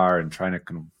Templar and trying to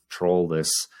control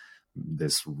this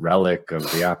relic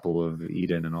of the Apple of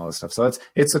Eden and all this stuff. So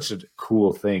it's such a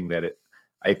cool thing that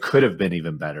it could have been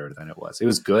even better than it was. It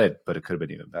was good, but it could have been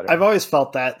even better. I've always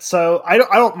felt that. So I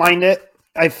don't mind it.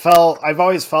 I've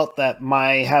always felt that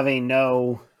my having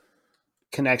no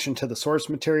connection to the source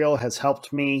material has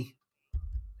helped me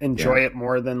enjoy it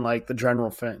more than the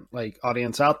general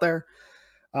audience out there.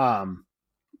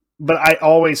 But I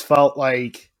always felt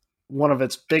like one of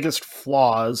its biggest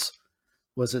flaws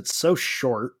was it's so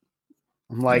short.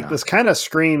 This kind of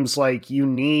screams you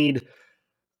need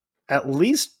at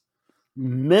least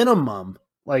minimum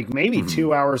maybe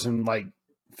 2 hours and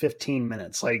 15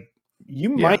 minutes. You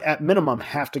might at minimum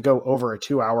have to go over a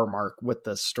 2 hour mark with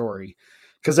this story,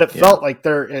 because it felt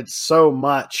it's so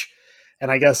much. And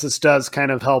I guess this does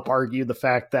kind of help argue the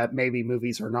fact that maybe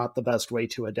movies are not the best way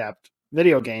to adapt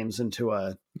video games into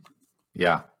a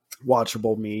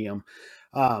watchable medium.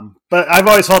 But I've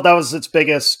always felt that was its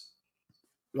biggest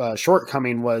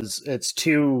shortcoming, was it's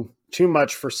too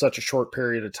much for such a short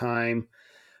period of time.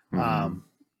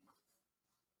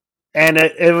 And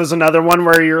it was another one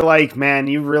where you're man,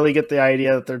 you really get the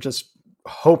idea that they're just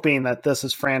hoping that this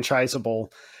is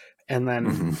franchisable, and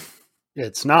then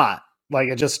it's not. Like,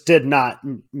 it just did not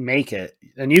make it.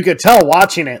 And you could tell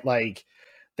watching it, like,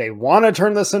 they want to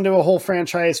turn this into a whole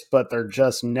franchise, but they're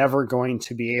just never going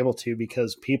to be able to,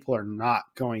 because people are not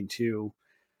going to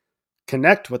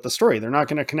connect with the story. They're not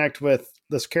going to connect with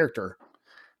this character.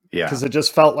 Yeah. Because it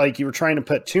just felt like you were trying to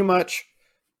put too much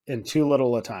in too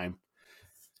little a time.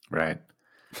 Right.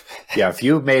 Yeah. If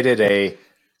you made it a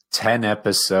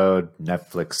 10-episode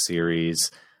Netflix series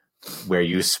where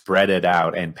you spread it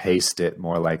out and paced it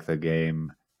more like the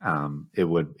game, it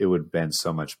would have been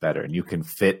so much better. And you can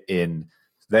fit in.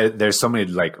 There's so many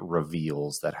like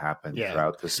reveals that happen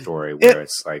throughout the story where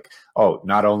it's like, oh,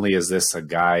 not only is this a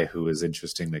guy who is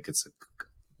interesting that gets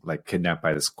like kidnapped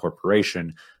by this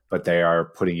corporation, but they are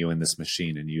putting you in this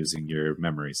machine and using your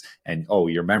memories. And, oh,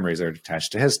 your memories are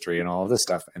attached to history and all of this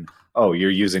stuff. And, oh, you're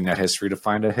using that history to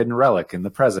find a hidden relic in the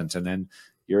present. And then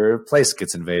your place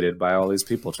gets invaded by all these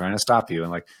people trying to stop you.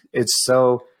 And like, it's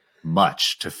so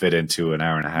much to fit into an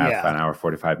hour and a half, an hour,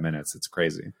 45 minutes. It's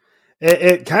crazy.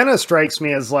 It kind of strikes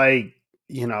me as like,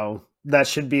 you know, that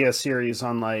should be a series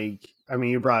on like, I mean,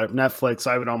 you brought up Netflix.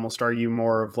 I would almost argue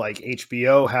more of like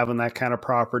HBO having that kind of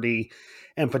property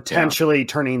and potentially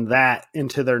turning that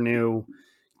into their new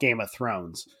Game of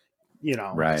Thrones, you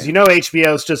know, because you know,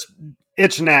 HBO is just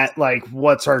itching at like,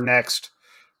 what's our next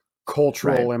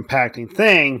cultural impacting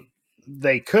thing.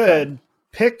 They could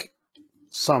pick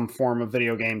some form of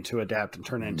video game to adapt and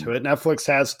turn into it. Netflix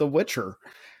has The Witcher.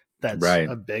 That's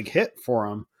a big hit for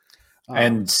them.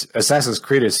 And Assassin's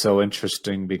Creed is so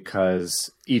interesting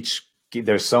because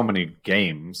there's so many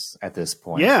games at this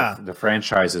point. Yeah. The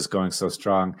franchise is going so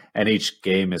strong, and each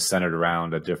game is centered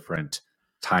around a different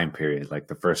time period. Like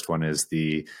the first one is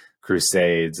the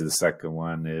Crusades. The second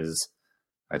one is,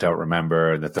 I don't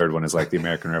remember. And the third one is like the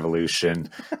American Revolution.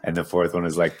 And the fourth one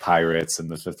is like pirates.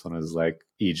 And the fifth one is like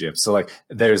Egypt. So like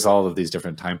there's all of these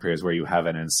different time periods where you have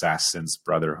an Assassin's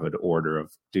Brotherhood order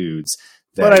of dudes.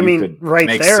 But I mean, right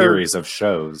make there, series of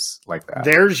shows like that.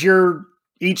 There's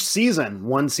each season.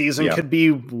 One season could be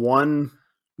one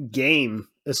game,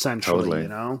 essentially, you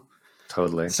know?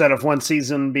 Totally. Instead of one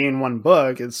season being one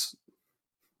book,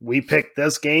 we picked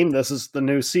this game, this is the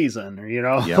new season, or, you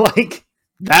know, like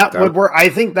that would work. I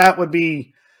think that would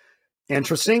be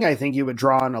interesting. I think you would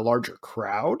draw in a larger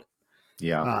crowd.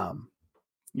 Yeah.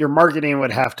 Your marketing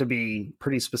would have to be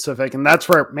pretty specific. And that's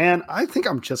where, man, I think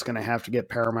I'm just going to have to get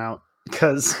Paramount,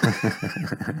 because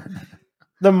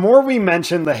the more we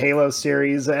mention the Halo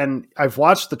series, and I've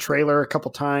watched the trailer a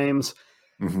couple times,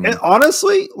 and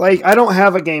honestly, like, I don't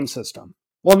have a game system.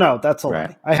 Well, no, that's a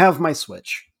lie. I have my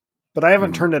Switch, but I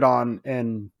haven't turned it on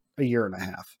in a year and a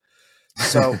half.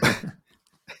 So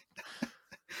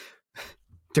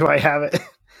do I have it?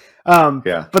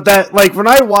 But that, like, when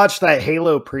I watched that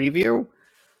Halo preview,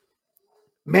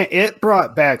 man, it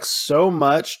brought back so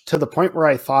much to the point where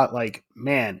I thought, like,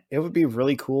 man, it would be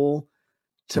really cool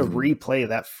to replay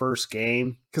that first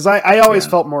game. Because I always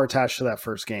felt more attached to that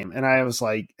first game. And I was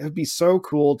like, it would be so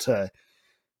cool to,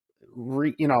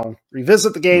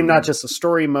 revisit the game, not just the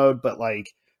story mode, but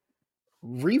like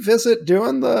revisit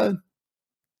doing the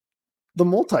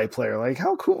multiplayer. Like,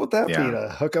 how cool would that be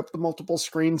to hook up the multiple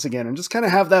screens again and just kind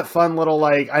of have that fun little,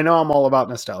 like, I know I'm all about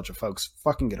nostalgia, folks.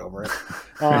 Fucking get over it.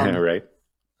 Right.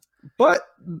 But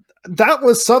that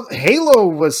was Halo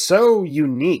was so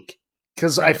unique,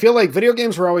 because I feel like video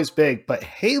games were always big, but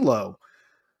Halo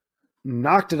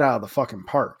knocked it out of the fucking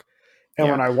park. And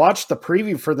when I watched the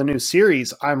preview for the new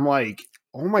series, I'm like,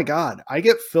 oh my God, I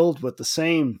get filled with the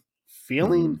same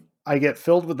feeling. I get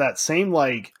filled with that same,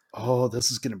 like, oh,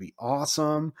 this is going to be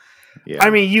awesome. Yeah. I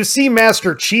mean, you see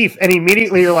Master Chief and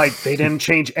immediately you're like, they didn't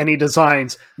change any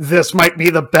designs. This might be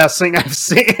the best thing I've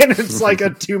seen. It's like a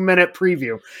 2-minute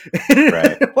preview.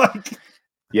 Right. Like,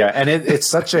 yeah. And it's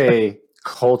such a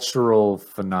cultural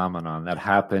phenomenon that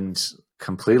happened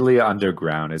completely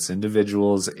underground. It's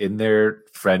individuals in their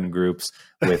friend groups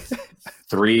with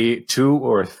 2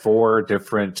 or 4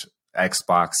 different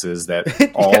Xboxes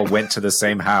that all went to the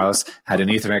same house, had an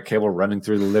Ethernet cable running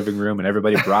through the living room, and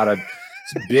everybody brought a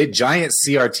big giant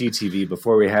CRT TV.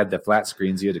 Before we had the flat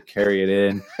screens, you had to carry it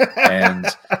in. And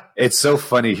it's so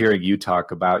funny hearing you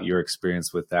talk about your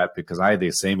experience with that, because I had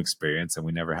the same experience and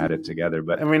we never had it together.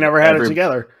 But we never had it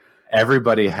together.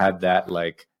 Everybody had that,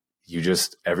 like,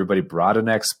 everybody brought an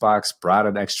Xbox, brought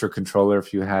an extra controller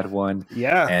if you had one.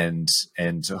 Yeah. And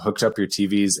hooked up your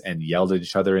TVs and yelled at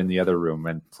each other in the other room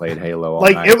and played Halo all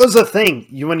night. Like, it was a thing.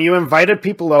 When you invited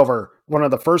people over, one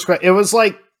of the first, it was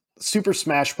like Super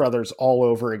Smash Brothers all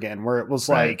over again, where it was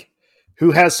like,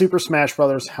 who has Super Smash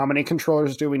Brothers? How many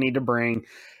controllers do we need to bring?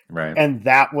 Right. And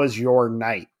that was your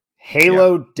night.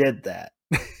 Halo did that.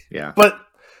 Yeah. But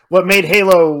what made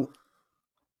Halo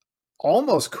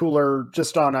almost cooler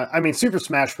just on Super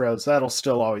Smash Bros. That'll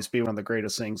still always be one of the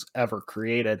greatest things ever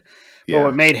created. Yeah. But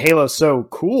what made Halo so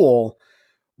cool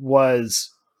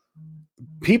was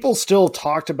people still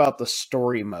talked about the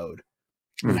story mode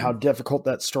and how difficult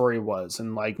that story was,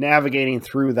 and like navigating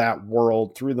through that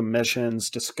world, through the missions,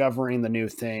 discovering the new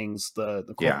things, the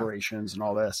corporations and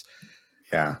all this.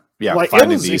 Yeah. Yeah. Like,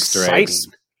 finding it was the Easter exciting. eggs,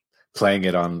 playing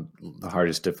it on the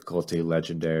hardest difficulty,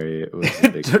 legendary. It was a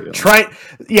big deal.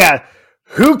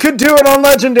 Who could do it on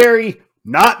legendary?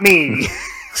 Not me.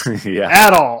 Yeah.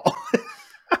 At all.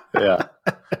 Yeah.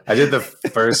 I did the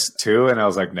first 2 and I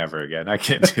was like, never again. I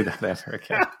can't do that ever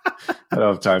again. I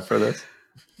don't have time for this.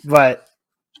 But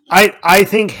I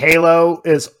think Halo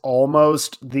is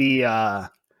almost the I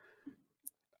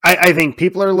think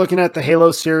people are looking at the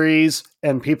Halo series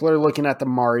and people are looking at the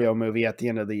Mario movie at the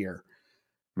end of the year.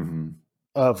 Mm-hmm.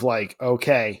 Of like,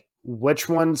 okay, which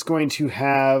one's going to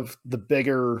have the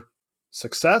bigger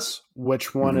success?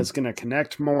 Which one is going to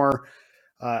connect more?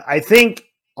 I think,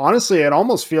 honestly, it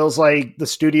almost feels like the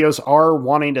studios are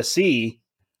wanting to see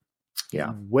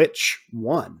which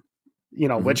one,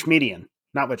 which median,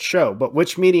 not which show, but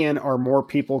which median are more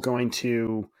people going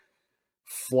to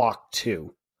flock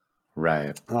to.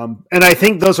 Right. And I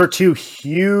think those are two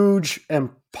huge and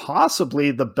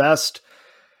possibly the best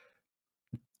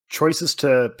choices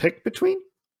to pick between,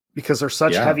 because they're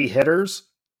such heavy hitters.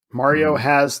 Mario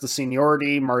has the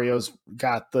seniority. Mario's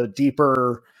got the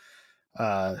deeper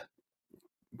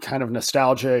kind of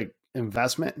nostalgic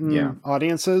investment in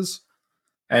audiences.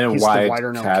 And He's a the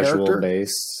wider known casual character.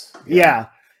 base. Yeah.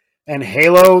 And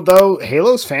Halo, though,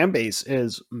 Halo's fan base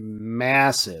is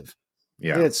massive.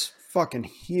 Yeah. It's fucking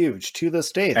huge. To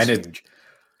this day, it's huge.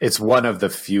 It's one of the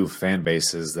few fan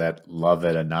bases that love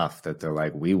it enough that they're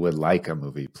like, we would like a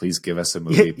movie. Please give us a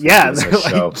movie. Please give us a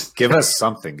show. Give us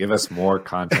something. Give us more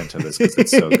content to this because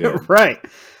it's so good. Right.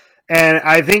 And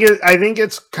I think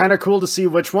it's kind of cool to see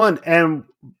which one. And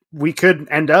we could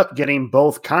end up getting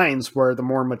both kinds, where the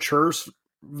more mature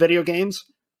video games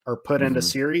are put into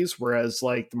series, whereas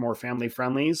like the more family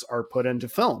friendlies are put into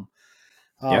film.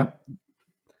 That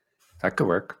could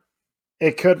work.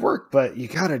 It could work, but you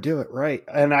got to do it right.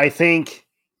 And I think,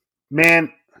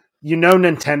 man,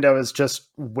 Nintendo is just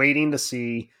waiting to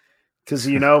see, because,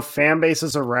 fan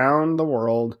bases around the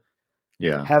world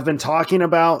have been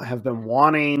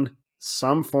wanting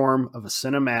some form of a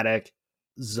cinematic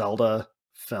Zelda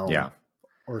film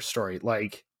or story.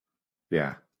 Like,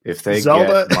 if they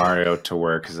get Mario to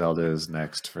work, Zelda is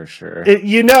next for sure.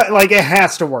 It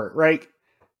has to work, right?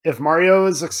 If Mario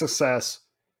is a success,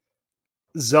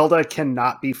 Zelda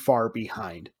cannot be far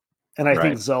behind. And I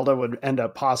think Zelda would end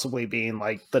up possibly being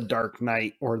like the Dark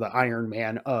Knight or the Iron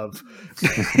Man of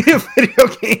video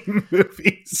game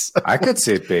movies. I could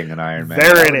see it being an Iron Man.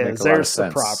 There it is. There's the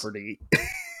property.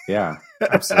 Yeah,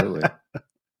 absolutely.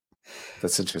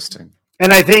 That's interesting.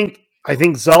 And I think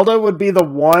Zelda would be the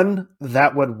one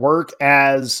that would work,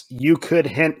 as you could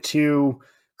hint to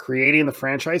creating the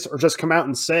franchise, or just come out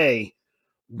and say,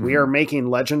 we are making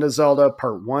Legend of Zelda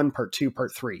Part 1, Part 2,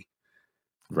 Part 3.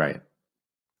 Right.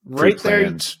 Right there.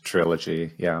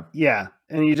 Trilogy. Yeah. Yeah.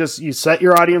 And you set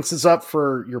your audiences up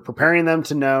you're preparing them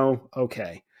to know,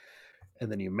 okay.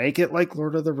 And then you make it like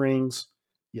Lord of the Rings.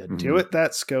 You do it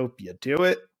that scope. You do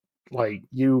it like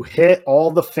you hit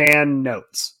all the fan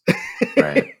notes.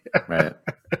 Right.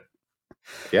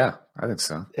 Yeah, I think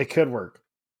so. It could work.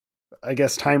 I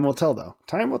guess time will tell, though.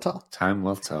 Time will tell. Time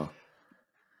will tell.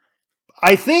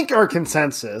 I think our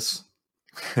consensus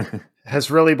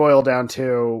has really boiled down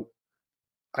to,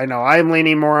 I know I'm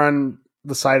leaning more on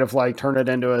the side of like turn it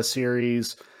into a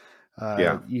series.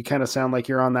 You kind of sound like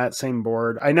you're on that same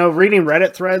board. I know reading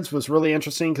Reddit threads was really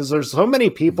interesting, because there's so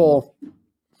many people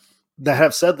that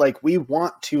have said like, we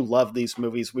want to love these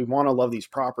movies. We want to love these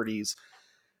properties.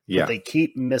 But they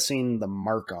keep missing the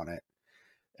mark on it.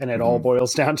 And it all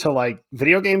boils down to like,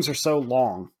 video games are so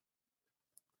long.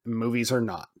 Movies are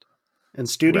not. And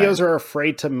studios are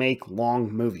afraid to make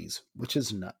long movies, which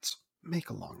is nuts. Make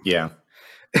a long movie.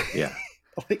 Yeah.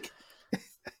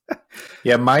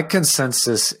 My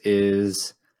consensus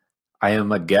is I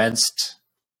am against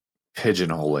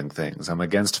pigeonholing things. I'm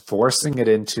against forcing it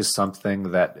into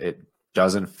something that it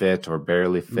doesn't fit or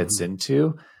barely fits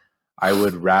into. I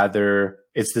would rather,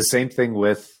 it's the same thing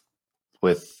with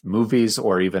movies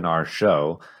or even our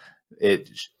show. It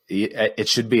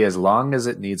should be as long as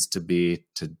it needs to be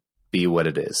what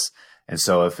it is. And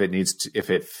so if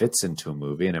it fits into a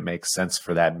movie and it makes sense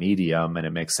for that medium and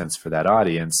it makes sense for that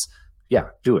audience,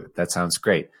 do it. That sounds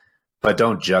great. but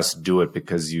don't just do it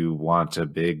because you want a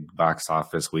big box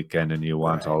office weekend and you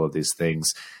want all of these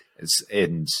things.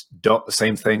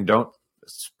 Don't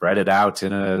spread it out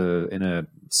in a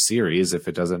series if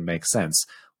it doesn't make sense.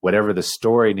 Whatever the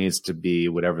story needs to be,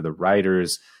 whatever the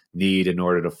writers need in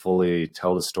order to fully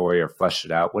tell the story or flesh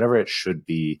it out, whatever it should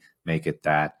be, make it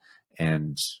that,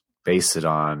 and base it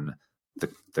on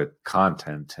the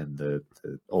content and the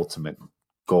ultimate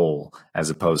goal, as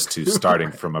opposed to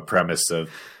starting from a premise of,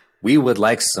 we would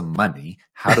like some money.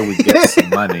 How do we get some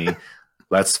money?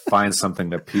 Let's find something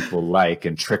that people like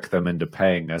and trick them into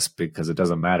paying us, because it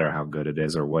doesn't matter how good it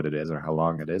is or what it is or how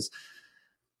long it is.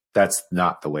 That's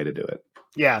not the way to do it.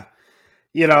 Yeah.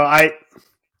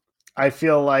 I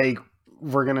feel like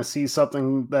we're going to see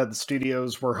something that the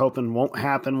studios were hoping won't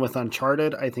happen with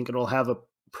Uncharted. I think it'll have a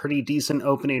pretty decent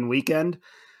opening weekend,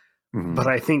 but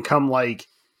I think come like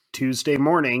Tuesday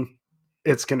morning,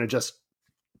 it's going to just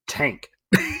tank.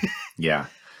 Yeah.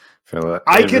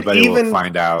 Everybody will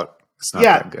find out it's not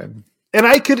that good. And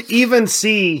I could even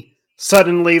see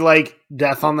suddenly like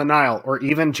Death on the Nile or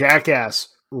even Jackass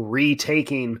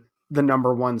retaking the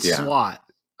number one slot.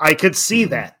 I could see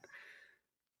that.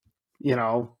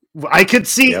 I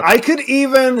could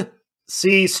even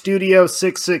see Studio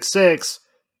 666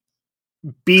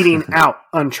 beating out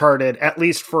Uncharted, at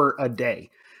least for a day.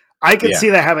 I could see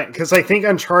that happening, because I think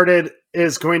Uncharted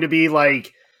is going to be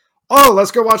like, oh,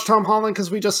 let's go watch Tom Holland because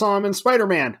we just saw him in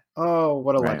Spider-Man. Oh,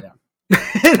 what a letdown.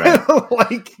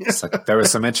 Like, there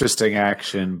was some interesting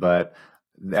action, but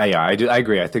I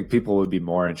agree. I think people would be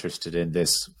more interested in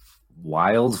this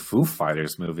wild Foo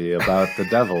Fighters movie about the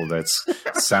devil that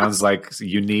sounds like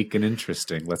unique and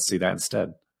interesting. Let's see that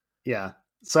instead. Yeah.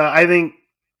 So I think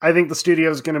the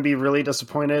studio is going to be really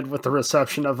disappointed with the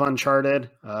reception of Uncharted.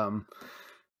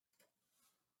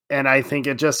 And I think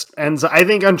it just ends. I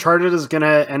think Uncharted is going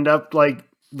to end up like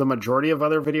the majority of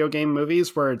other video game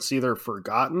movies, where it's either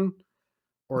forgotten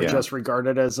or just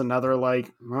regarded as another,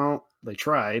 like, well, they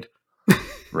tried.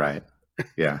 Right.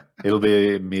 Yeah. It'll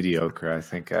be mediocre, I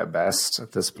think, at best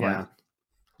at this point. Yeah.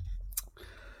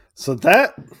 So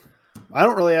I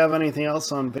don't really have anything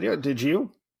else on video. Did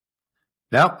you?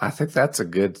 No, I think that's a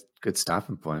good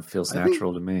stopping point. Feels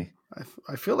natural to me.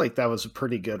 I feel like that was a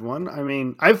pretty good one. I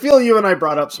mean, I feel you and I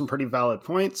brought up some pretty valid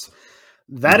points.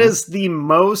 That is the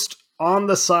most on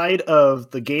the side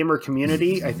of the gamer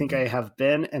community I think I have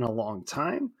been in a long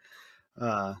time.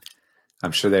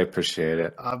 I'm sure they appreciate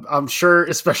it. I'm sure,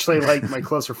 especially like my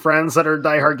closer friends that are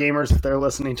diehard gamers, if they're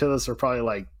listening to this, are probably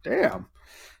like, damn.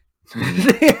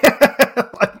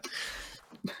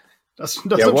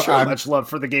 Doesn't show much love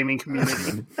for the gaming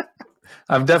community.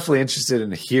 I'm definitely interested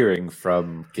in hearing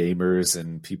from gamers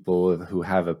and people who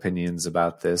have opinions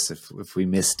about this. If we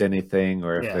missed anything,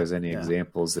 or if there's any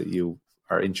examples that you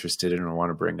are interested in or want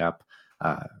to bring up,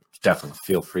 definitely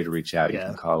feel free to reach out. You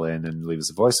can call in and leave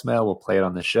us a voicemail. We'll play it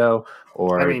on the show,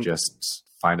 or just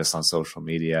find us on social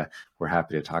media. We're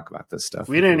happy to talk about this stuff.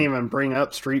 We didn't even bring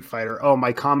up Street Fighter. Oh,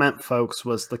 my comment, folks,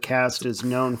 was the cast is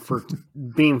known for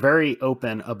being very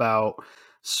open about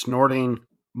snorting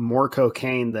more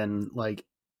cocaine than like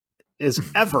is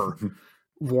ever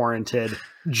warranted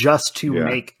just to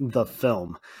make the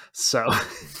film. So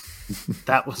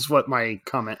that was what my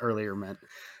comment earlier meant.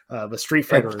 But Street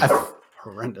Fighter is a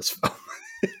horrendous film.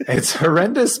 It's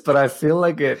horrendous, but I feel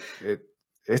like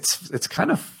it's kind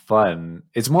of fun.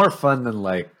 It's more fun than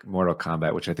like Mortal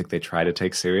Kombat, which I think they try to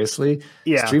take seriously.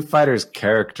 Yeah. Street Fighter's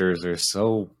characters are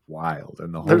so wild,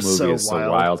 and the whole movie is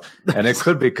so wild. And it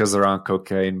could be because they're on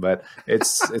cocaine, but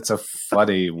it's a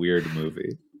funny, weird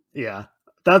movie. Yeah.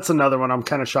 That's another one I'm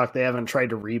kind of shocked they haven't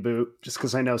tried to reboot, just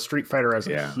because I know Street Fighter has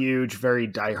a huge, very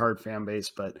diehard fan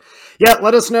base. But yeah,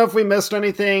 let us know if we missed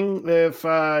anything, if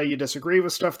you disagree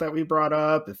with stuff that we brought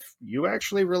up, if you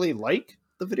actually really like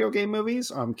the video game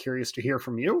movies. I'm curious to hear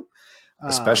from you.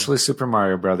 Especially Super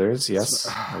Mario Brothers, yes.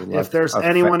 If there's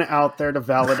anyone out there to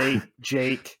validate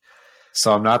Jake.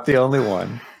 So I'm not the only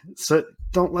one. So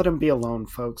don't let him be alone,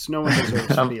 folks. No one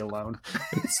deserves to be alone.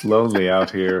 It's lonely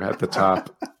out here at the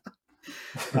top.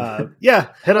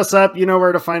 Hit us up. You know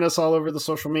where to find us all over the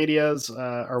social medias.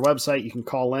 Our website, you can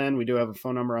call in. We do have a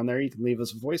phone number on there. You can leave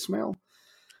us a voicemail.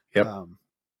 Yep.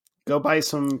 Go buy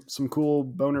some cool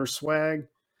boner swag.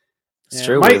 It's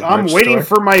true. I'm waiting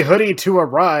for my hoodie to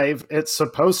arrive. It's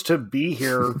supposed to be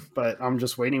here, but I'm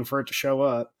just waiting for it to show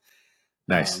up.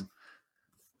 Nice.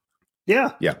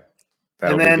 Yeah.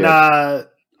 That'll and then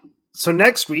so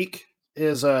next week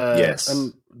is yes,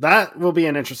 and that will be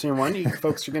an interesting one. You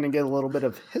folks are going to get a little bit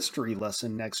of history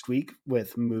lesson next week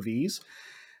with movies.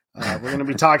 We're going to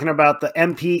be talking about the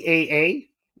MPAA,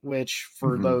 which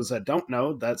for those that don't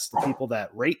know, that's the people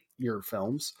that rate year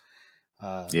films.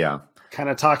 Kind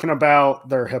of talking about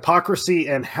their hypocrisy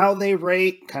and how they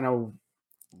rate, kind of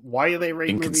why they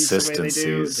rate movies the way they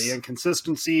do, the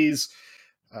inconsistencies,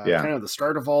 kind of the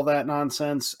start of all that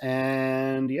nonsense.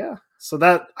 And so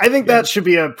that, I think that should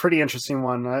be a pretty interesting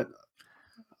one.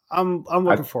 I'm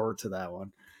looking forward to that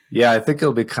one. Yeah, I think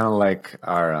it'll be kind of like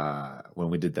our when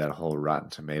we did that whole Rotten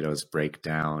Tomatoes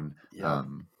breakdown. Yeah.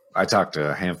 I talked to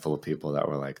a handful of people that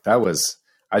were like,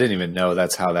 I didn't even know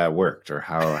that's how that worked or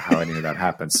how any of that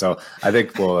happened. So I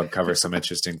think we'll uncover some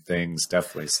interesting things.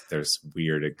 Definitely there's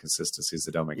weird inconsistencies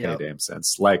that don't make any damn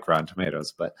sense, like Rotten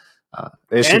Tomatoes. But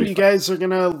and you guys are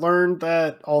going to learn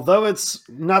that although it's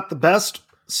not the best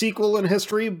sequel in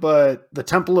history, but The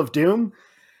Temple of Doom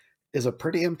is a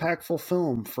pretty impactful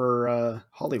film for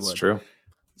Hollywood. It's true.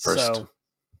 First. So,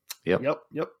 Yep.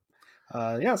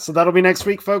 So that'll be next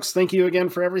week, folks. Thank you again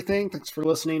for everything. Thanks for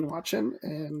listening, watching,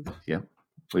 and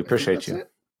we appreciate you.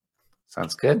 it.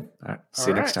 Sounds good. All right.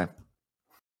 See you next time.